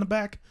cards on the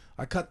back.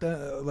 I cut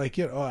the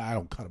I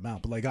don't cut them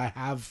out, but like I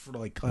have for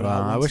like cut Wow,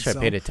 out. I ones wish to I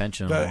sell. paid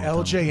attention. The a long time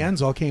ago.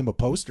 LJNs all came with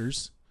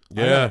posters. I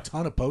Yeah. got a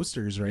ton of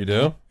posters right You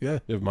now. do? Yeah,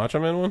 You have Macho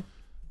Man one?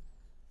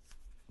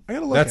 I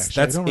gotta look. That's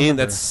actually. I that's don't in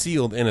remember. that's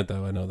sealed in it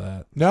though. I know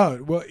that.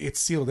 No, well, it's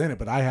sealed in it,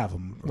 but I have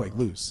them like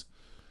loose.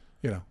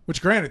 You know,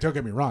 which granted, don't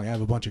get me wrong, I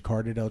have a bunch of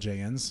carded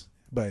LJNs,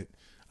 but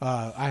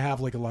I have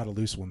like a lot of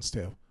loose ones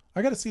too.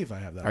 I got to see if I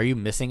have that. Are you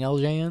missing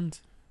LJNs?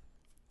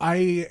 I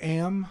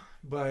am,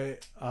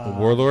 but The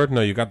Warlord?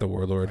 No, you got the I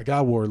Warlord.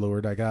 got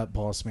Warlord. I got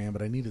Boss Man,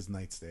 but I need his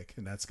Nightstick,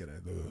 and that's gonna.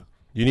 Ugh.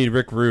 You need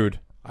Rick Rude.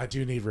 I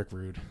do need Rick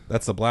Rude.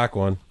 That's the black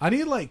one. I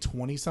need like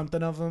 20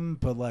 something of them,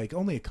 but like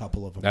only a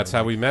couple of them. That's are,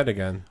 how like- we met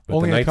again. With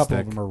Only the a couple nightstick.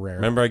 of them are rare.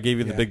 Remember I gave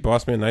you the Yeah. big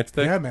Boss Man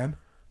nightstick? Yeah, man.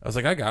 I was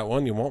like, I got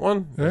one. You want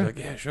one? I was Yeah. like,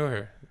 yeah,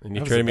 sure. And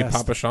you That was traded the me best.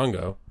 Papa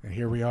Shango. And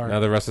here we are.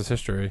 Now the rest is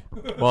history.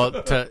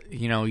 Well,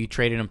 you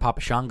traded in Papa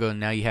Shango, and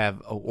now you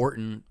have a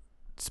Orton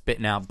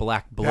spitting out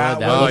black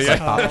blood that was looks like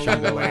Papa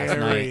Shango last night.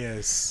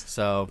 hilarious.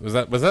 So Was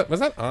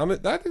that homage?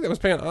 I think that was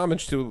paying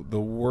homage to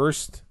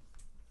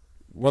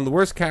one of the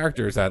worst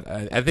characters that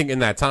I think in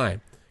that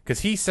time,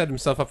 because he set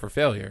himself up for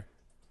failure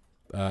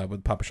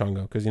with Papa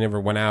Shango, because he never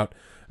went out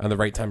on the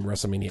right time of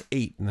WrestleMania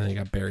 8, and then he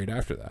got buried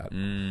after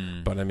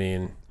that. But I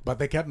mean, But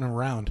they kept him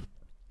around.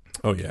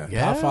 oh yeah,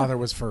 Yeah. Godfather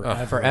was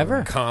forever.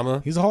 forever.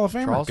 comma. He's a Hall of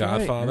Famer. Charles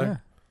Godfather. Wright,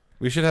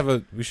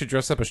 We should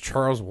dress up as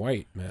Charles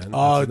White, man.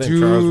 Oh, That's his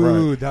name, Charles Wright.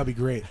 dude, that'd be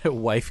great. yeah.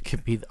 Wife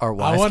could be our I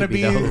wives want to could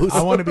be be. the host.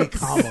 I want to be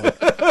Kama.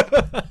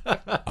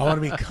 I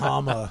want to be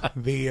Kama,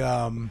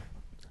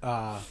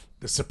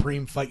 the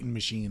supreme fighting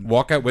machine.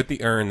 Walk out with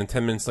the urn, and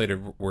 10 minutes later,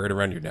 wear it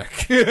around your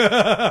neck.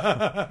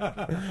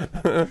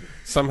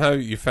 Somehow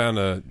you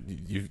found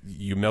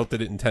you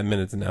melted it in 10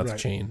 minutes, and now it's a Right.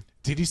 chain.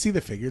 Did you see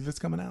the figure that's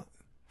coming out?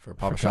 for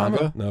Papa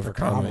Shango. No, for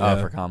Kama. Kama. Oh,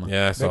 Yeah. for Kama.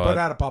 Yeah, I They saw put it.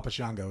 out a Papa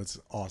Shango. It's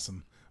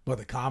awesome. But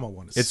the Kama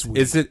one is It's sweet.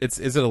 is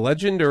it a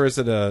legend or is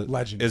it a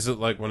Legend. Is it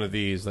like one of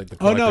these like the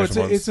Oh no, collector's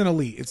ones? it's an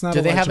elite. It's not.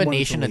 Do a they have a legend one, it's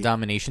Nation of elite.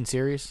 Domination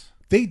series?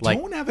 They like-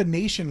 don't have a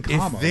Nation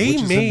Kama, if they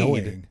which is made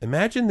annoying.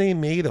 imagine they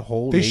made a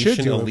whole They should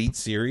Nation do it. Elite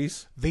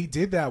series. They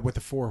did that with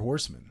the Four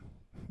Horsemen.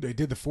 They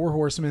did the Four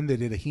Horsemen. They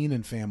did a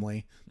Heenan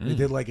family. They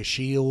did like a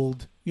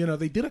Shield. You know,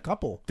 they did a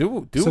couple.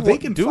 Do So they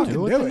can fucking Do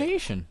do with the it.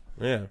 Nation.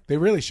 yeah. They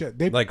really should.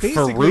 They Like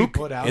basically Farouk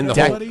put out in the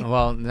everybody.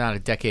 Well, not a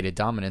decade of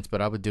dominance, but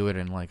I would do it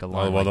in like a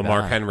line. Oh, well, like the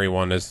Mark that. Henry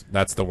one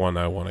that's the one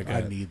I want to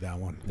I get. need that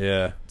one.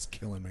 Yeah, It's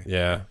killing me.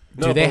 yeah.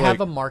 Do they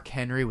have a Mark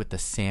Henry with the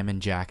salmon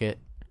jacket?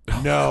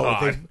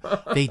 No,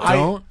 They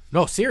don't.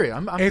 No,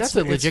 serious. That's a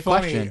it's legit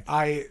funny. question.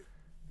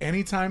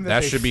 Anytime that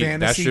that they should be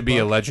fantasy a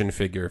book- legend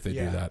figure if they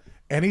Yeah. do that.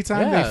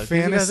 Anytime Yeah, they 'cause you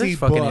got fantasy this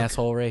fucking book,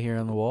 asshole right here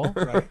on the wall.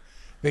 right?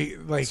 They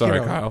like Sorry,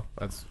 you know, Kyle.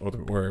 That's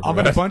where I'm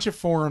in a bunch of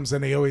forums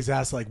and they always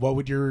ask like, what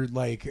would your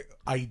like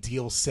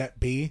ideal set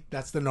be?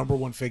 That's the number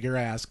one figure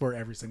I ask for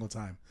every single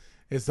time.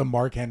 Is the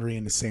Mark Henry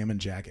in the salmon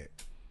jacket.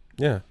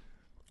 Yeah.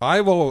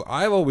 I've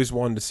always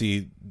wanted to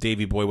see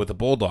Davy Boy with the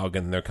Bulldog,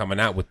 and they're coming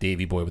out with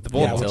Davy Boy with the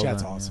Yeah, Bulldog. which Tilda,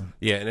 that's awesome.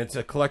 Yeah, and it's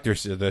a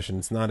collector's edition.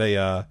 It's not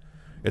a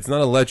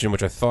legend,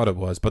 which I thought it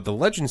was. But the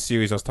legend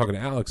series, I was talking to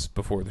Alex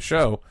before the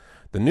show.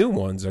 The new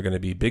ones are going to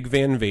be Big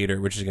Van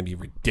Vader, which is going to be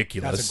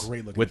ridiculous. That's a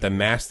great looking with the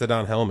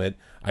Mastodon helmet.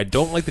 I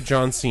don't like the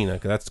John Cena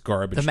because that's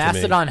garbage. The to me.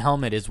 Mastodon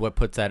helmet is what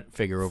puts that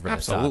figure over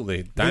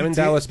absolutely. They Diamond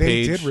did- Dallas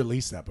Page. They did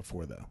release that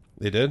before though.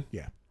 They did.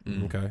 Yeah.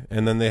 Okay,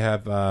 and then they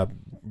have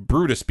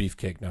Brutus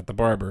Beefcake, not the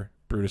barber.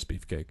 Brutus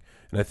Beefcake,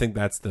 and I think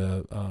that's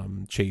the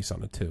chase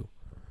on it too.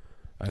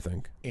 I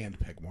think. And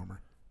peg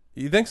warmer.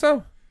 You think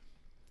so?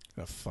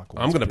 Oh, fuck.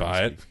 I'm gonna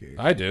buy it.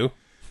 I do.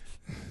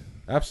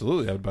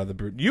 Absolutely, I would buy the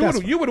Brute. You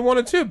would have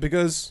wanted too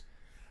because.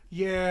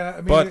 Yeah,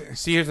 I mean, But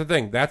see, here's the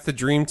thing. That's the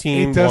Dream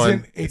Team it doesn't.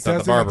 one. It It's not the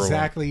doesn't Barber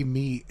exactly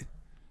meet.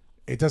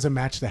 It doesn't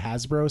match the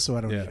Hasbro, so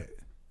I don't Yeah. need it.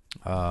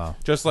 one.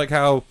 Just like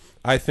how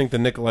I think the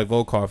Nikolai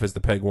Volkov is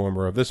the peg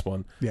warmer of this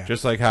one. Yeah.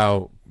 Just like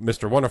how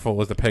Mr.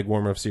 Wonderful is the peg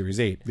warmer of Series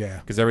 8. Yeah.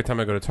 Because every time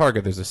I go to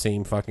Target, there's the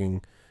same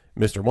fucking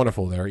Mr.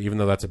 Wonderful there, even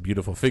though that's a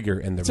beautiful figure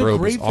and the It's a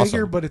robe great is awesome.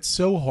 figure, but it's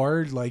so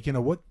hard. Like,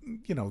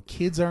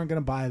 kids aren't going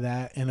to buy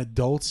that, and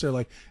adults are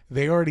like,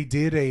 they already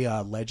did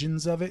a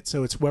Legends of it,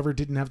 so it's whoever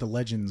didn't have the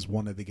Legends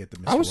wanted to get the.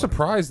 Mr. I was Wonderful.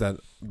 surprised that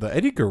the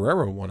Eddie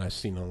Guerrero one I've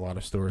seen in a lot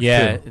of stores.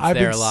 Yeah, too. it's I've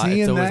there been a lot. seeing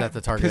It's always that at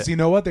the Target. because you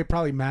know what? They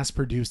probably mass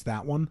produced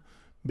that one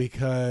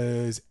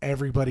because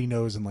everybody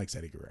knows and likes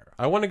Eddie Guerrero.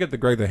 I want to get the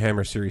Greg the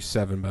Hammer Series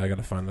 7, but I got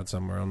to find that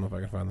somewhere. I don't know if I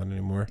can find that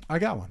anymore. I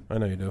got one. I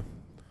know you do.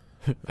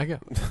 I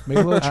got Make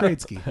a little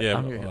trade ski. Yeah.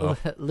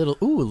 a little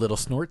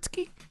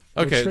snortsky.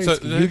 Okay, Trade so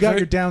ski. You got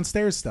your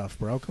downstairs stuff,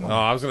 bro. Come on. Oh,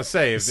 I was gonna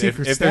say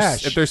Secret if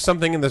stash. there's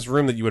something in this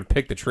room that you would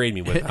pick to trade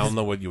me with, I don't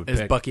know what you would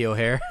Is pick. Bucky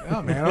O'Hare?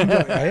 Oh man,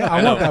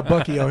 I want that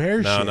Bucky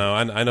O'Hare No, shit. no,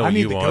 I know I what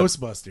need you the want.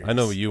 Ghostbusters. I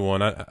know what you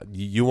want.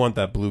 You want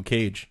that blue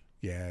cage.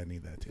 Yeah, I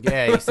need that too.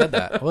 Yeah, you said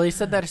that. Well, he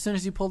said that as soon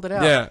as you pulled it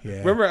out. Yeah. Yeah.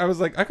 Remember, I was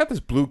like, I got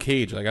this blue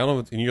cage. Like, I don't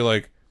know. And you're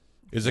like,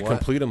 is it What?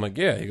 complete? I'm like,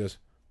 yeah. He goes,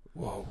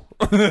 whoa.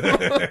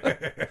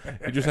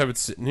 You just have it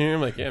sitting here.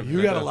 I'm like, yeah. You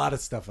man, got I a got- lot of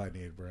stuff I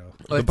need, bro.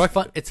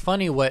 Well, it's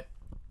funny what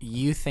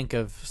you think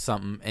of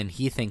something and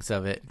he thinks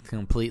of it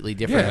completely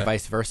different Yeah. and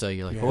vice versa.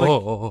 You're like, Yeah.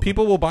 oh,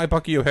 People will buy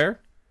Bucky O'Hare.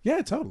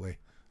 Yeah, totally.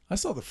 I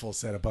saw the full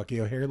set of Bucky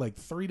O'Hare like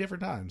 3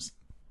 different times.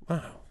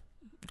 Wow.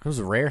 it was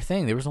a rare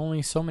thing. There was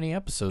only so many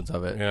episodes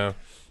of it. Yeah.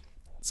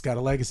 It's got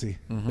a legacy.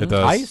 It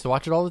does. I used to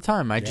watch it all the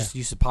time. I just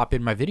used to pop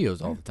in my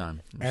videos all the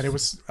time. And it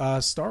was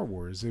Star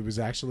Wars. It was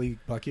actually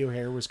Bucky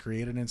O'Hare was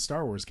created in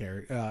Star Wars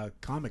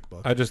comic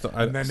book.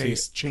 And then they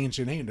changed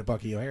the name to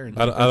Bucky O'Hare. In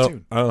I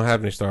don't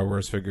have any Star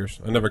Wars figures.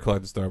 I never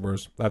collected Star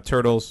Wars. I have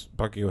Turtles,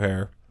 Bucky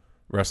O'Hare,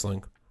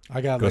 wrestling,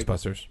 I got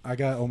Ghostbusters. I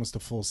got almost a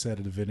full set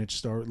of the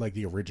vintage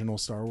the original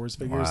Star Wars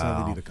figures. I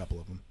only need a couple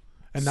of them.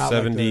 And not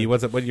 70.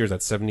 What's that? What year is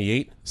that?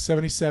 78.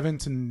 77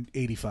 to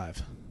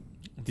 85.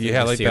 Do you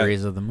have like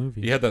series that, of the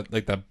movie? You had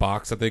that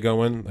box that they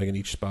go in, like in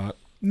each spot.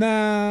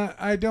 Nah,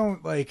 I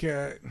don't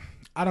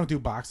I don't do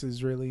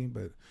boxes really,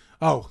 but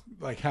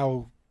like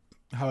how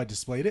I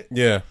displayed it.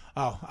 Yeah.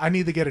 Oh, I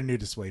need to get a new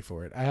display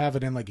for it. I have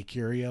it in like a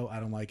curio.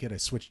 I don't like it. I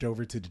switched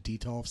over to the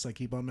Detolfs I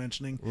keep on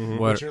mentioning.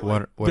 What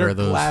they're are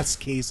those? glass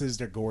cases.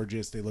 They're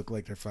gorgeous. They look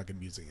like they're fucking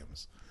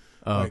museums.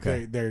 Oh,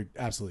 okay. They're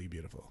absolutely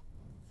beautiful.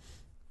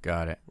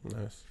 Got it.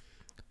 Nice.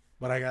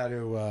 But I got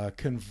to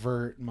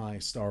convert my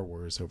Star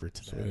Wars over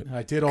to Sweet. that.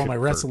 I did all my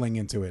wrestling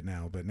into it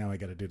now, but now I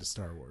got to do the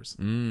Star Wars.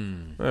 All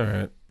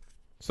right.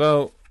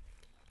 So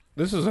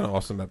this is an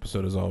awesome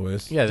episode as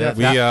always.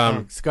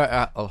 Yeah,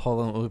 Scott. Hold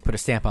on, we'll put a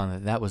stamp on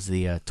it. That was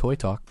the toy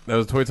talk. That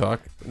was Toy Talk.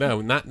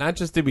 No, not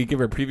just did we give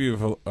our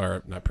preview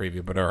or not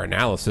preview, but our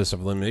analysis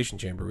of Elimination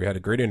Chamber. We had a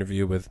great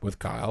interview with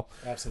Kyle.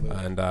 Absolutely.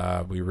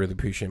 And we really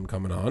appreciate him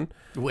coming on.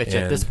 Which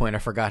at this point I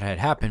forgot had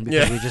happened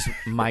because we just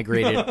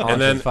migrated on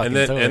and then to fucking and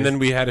then toys. and then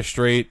we had a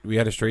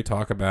straight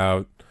talk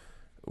about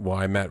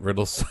why Matt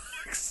Riddle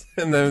sucks.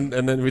 and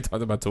then we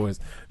talked about toys.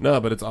 No,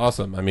 but it's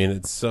awesome. I mean,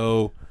 it's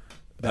so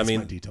That's my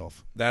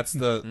Detolf. That's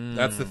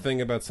the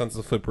thing about Sons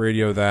of Flip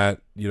Radio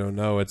that you don't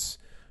know. It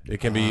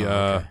can be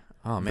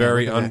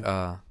very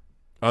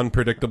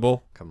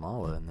unpredictable.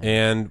 Kamala in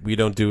there. And we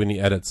don't do any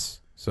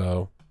edits,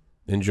 so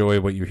enjoy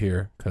what you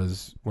hear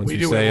because once We you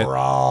do say it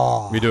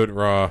raw. we do it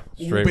raw,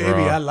 straight Ooh, baby,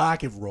 raw. I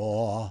like it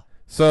raw.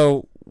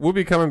 So we'll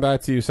be coming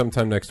back to you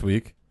sometime next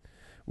week.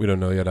 We don't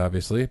know yet,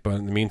 obviously, but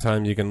in the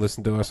meantime, you can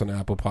listen to us on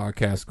Apple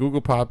Podcasts,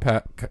 Google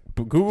Podcast,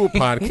 Google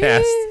and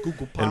Podcast.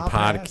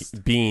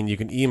 Podbean. You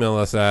can email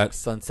us at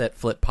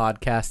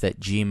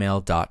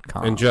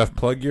sunsetflippodcast@gmail.com. and Jeff,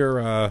 plug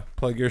your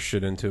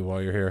shit into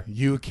while you're here.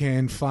 You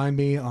can find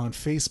me on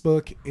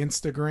Facebook,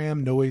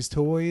 Instagram, Noise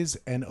Toys,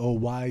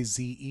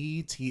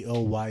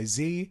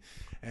 NOYZETOYZ.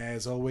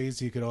 As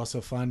always, you could also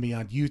find me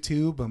on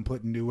YouTube. I'm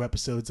putting new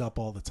episodes up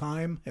all the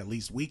time, at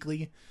least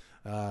weekly.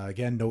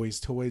 Again, Noise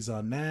Toys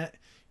on that.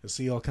 You'll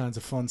see all kinds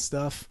of fun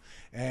stuff.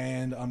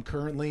 And I'm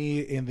currently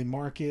in the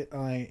market.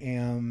 I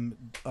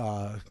am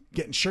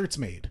getting shirts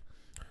made.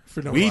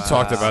 We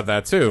talked about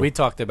that too. We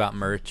talked about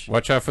merch.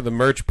 Watch out for the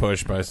merch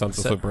push by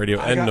Sunset Flip Radio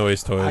and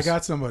Noise Toys. I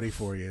got somebody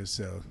for you.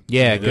 So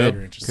Yeah, if good.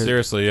 you're interested.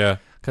 Seriously, yeah.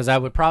 Because I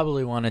would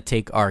probably want to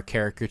take our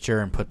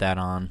caricature and put that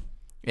on.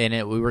 And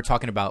we were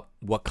talking about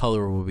what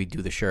color would we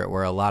do the shirt,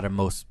 where a lot of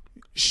most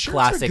Shirts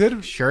classic are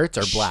good. shirts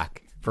are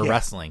black for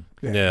wrestling.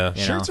 Yeah.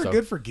 You Shirts know, are so-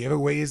 good for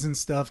giveaways and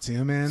stuff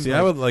too, man. See,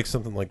 I would like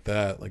something like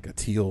that, like a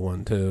teal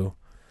one too.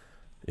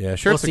 Yeah,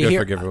 shirts see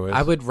are good here, for giveaways.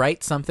 I would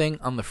write something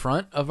on the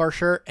front of our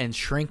shirt and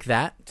shrink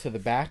that to the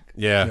back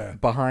Yeah.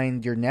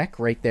 behind your neck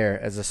right there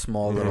as a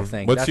small little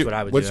thing. What's That's your, what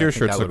I would what's do. your I think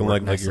shirts that would looking work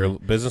like? Like nicely. your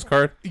business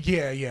card?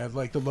 Yeah,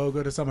 like the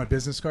logo that's on my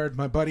business card.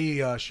 My buddy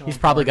Sean. He's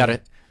probably got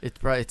Carney-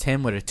 it's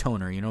him with a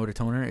toner. You know what a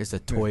toner is? A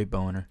toy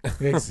boner.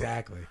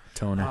 Exactly.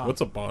 Toner.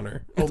 What's a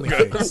bonner? Only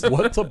figs.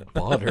 What's a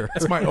boner?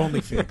 That's my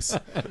only figs.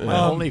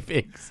 Only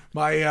figs.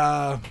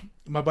 My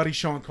buddy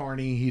Sean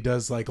Carney, he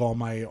does like all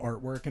my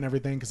artwork and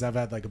everything because I've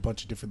had like a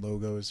bunch of different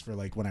logos for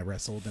like when I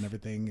wrestled and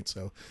everything. And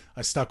so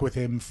I stuck with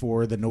him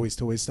for the Noise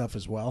Toys stuff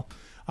as well.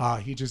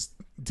 He just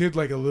did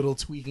like a little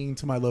tweaking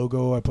to my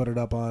logo. I put it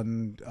up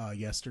on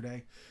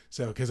yesterday.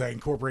 So because I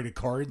incorporated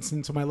cards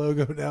into my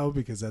logo now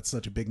because that's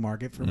such a big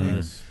market for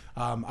me.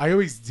 I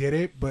always did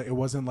it, but it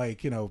wasn't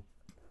like,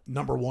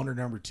 number one or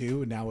number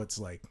two. And now it's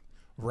like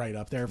right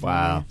up there for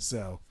me.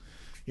 So,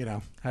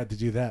 had to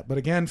do that. But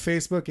again,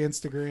 Facebook,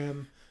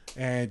 Instagram,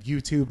 and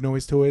YouTube,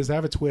 Noise Toys. I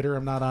have a Twitter.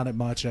 I'm not on it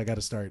much. I got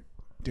to start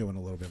doing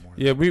a little bit more.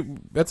 Yeah,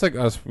 that's like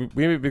us.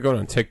 We may be going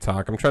on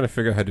TikTok. I'm trying to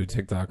figure out how to do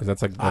TikTok because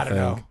that's like the I don't thing.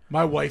 know.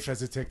 My wife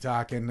has a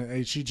TikTok,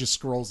 and she just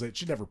scrolls it.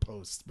 She never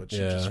posts, but she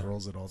just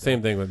scrolls it all the Same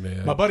time. thing with me.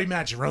 My buddy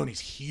Matt Gironi's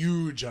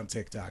huge on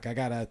TikTok. I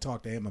got to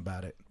talk to him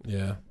about it.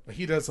 Yeah. But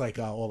he does like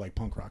all like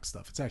punk rock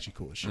stuff. It's actually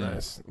cool as shit.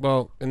 Nice.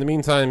 Well, in the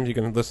meantime, you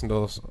can listen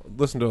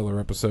to all our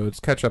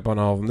episodes, catch up on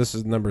all of them. This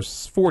is number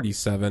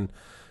 47.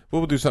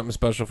 We'll do something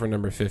special for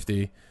number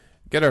 50.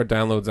 Get our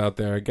downloads out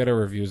there. Get our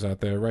reviews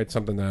out there. Write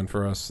something down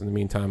for us. In the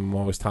meantime, I'm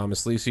always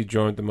Thomas Lisi,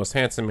 joined the most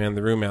handsome man in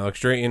the room, Alex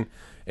Drayton,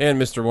 and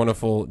Mr.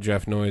 Wonderful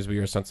Jeff Noyes. We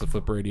are Sunset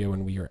Flip Radio,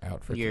 and we are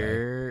out for today.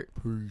 You're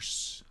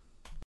Peace.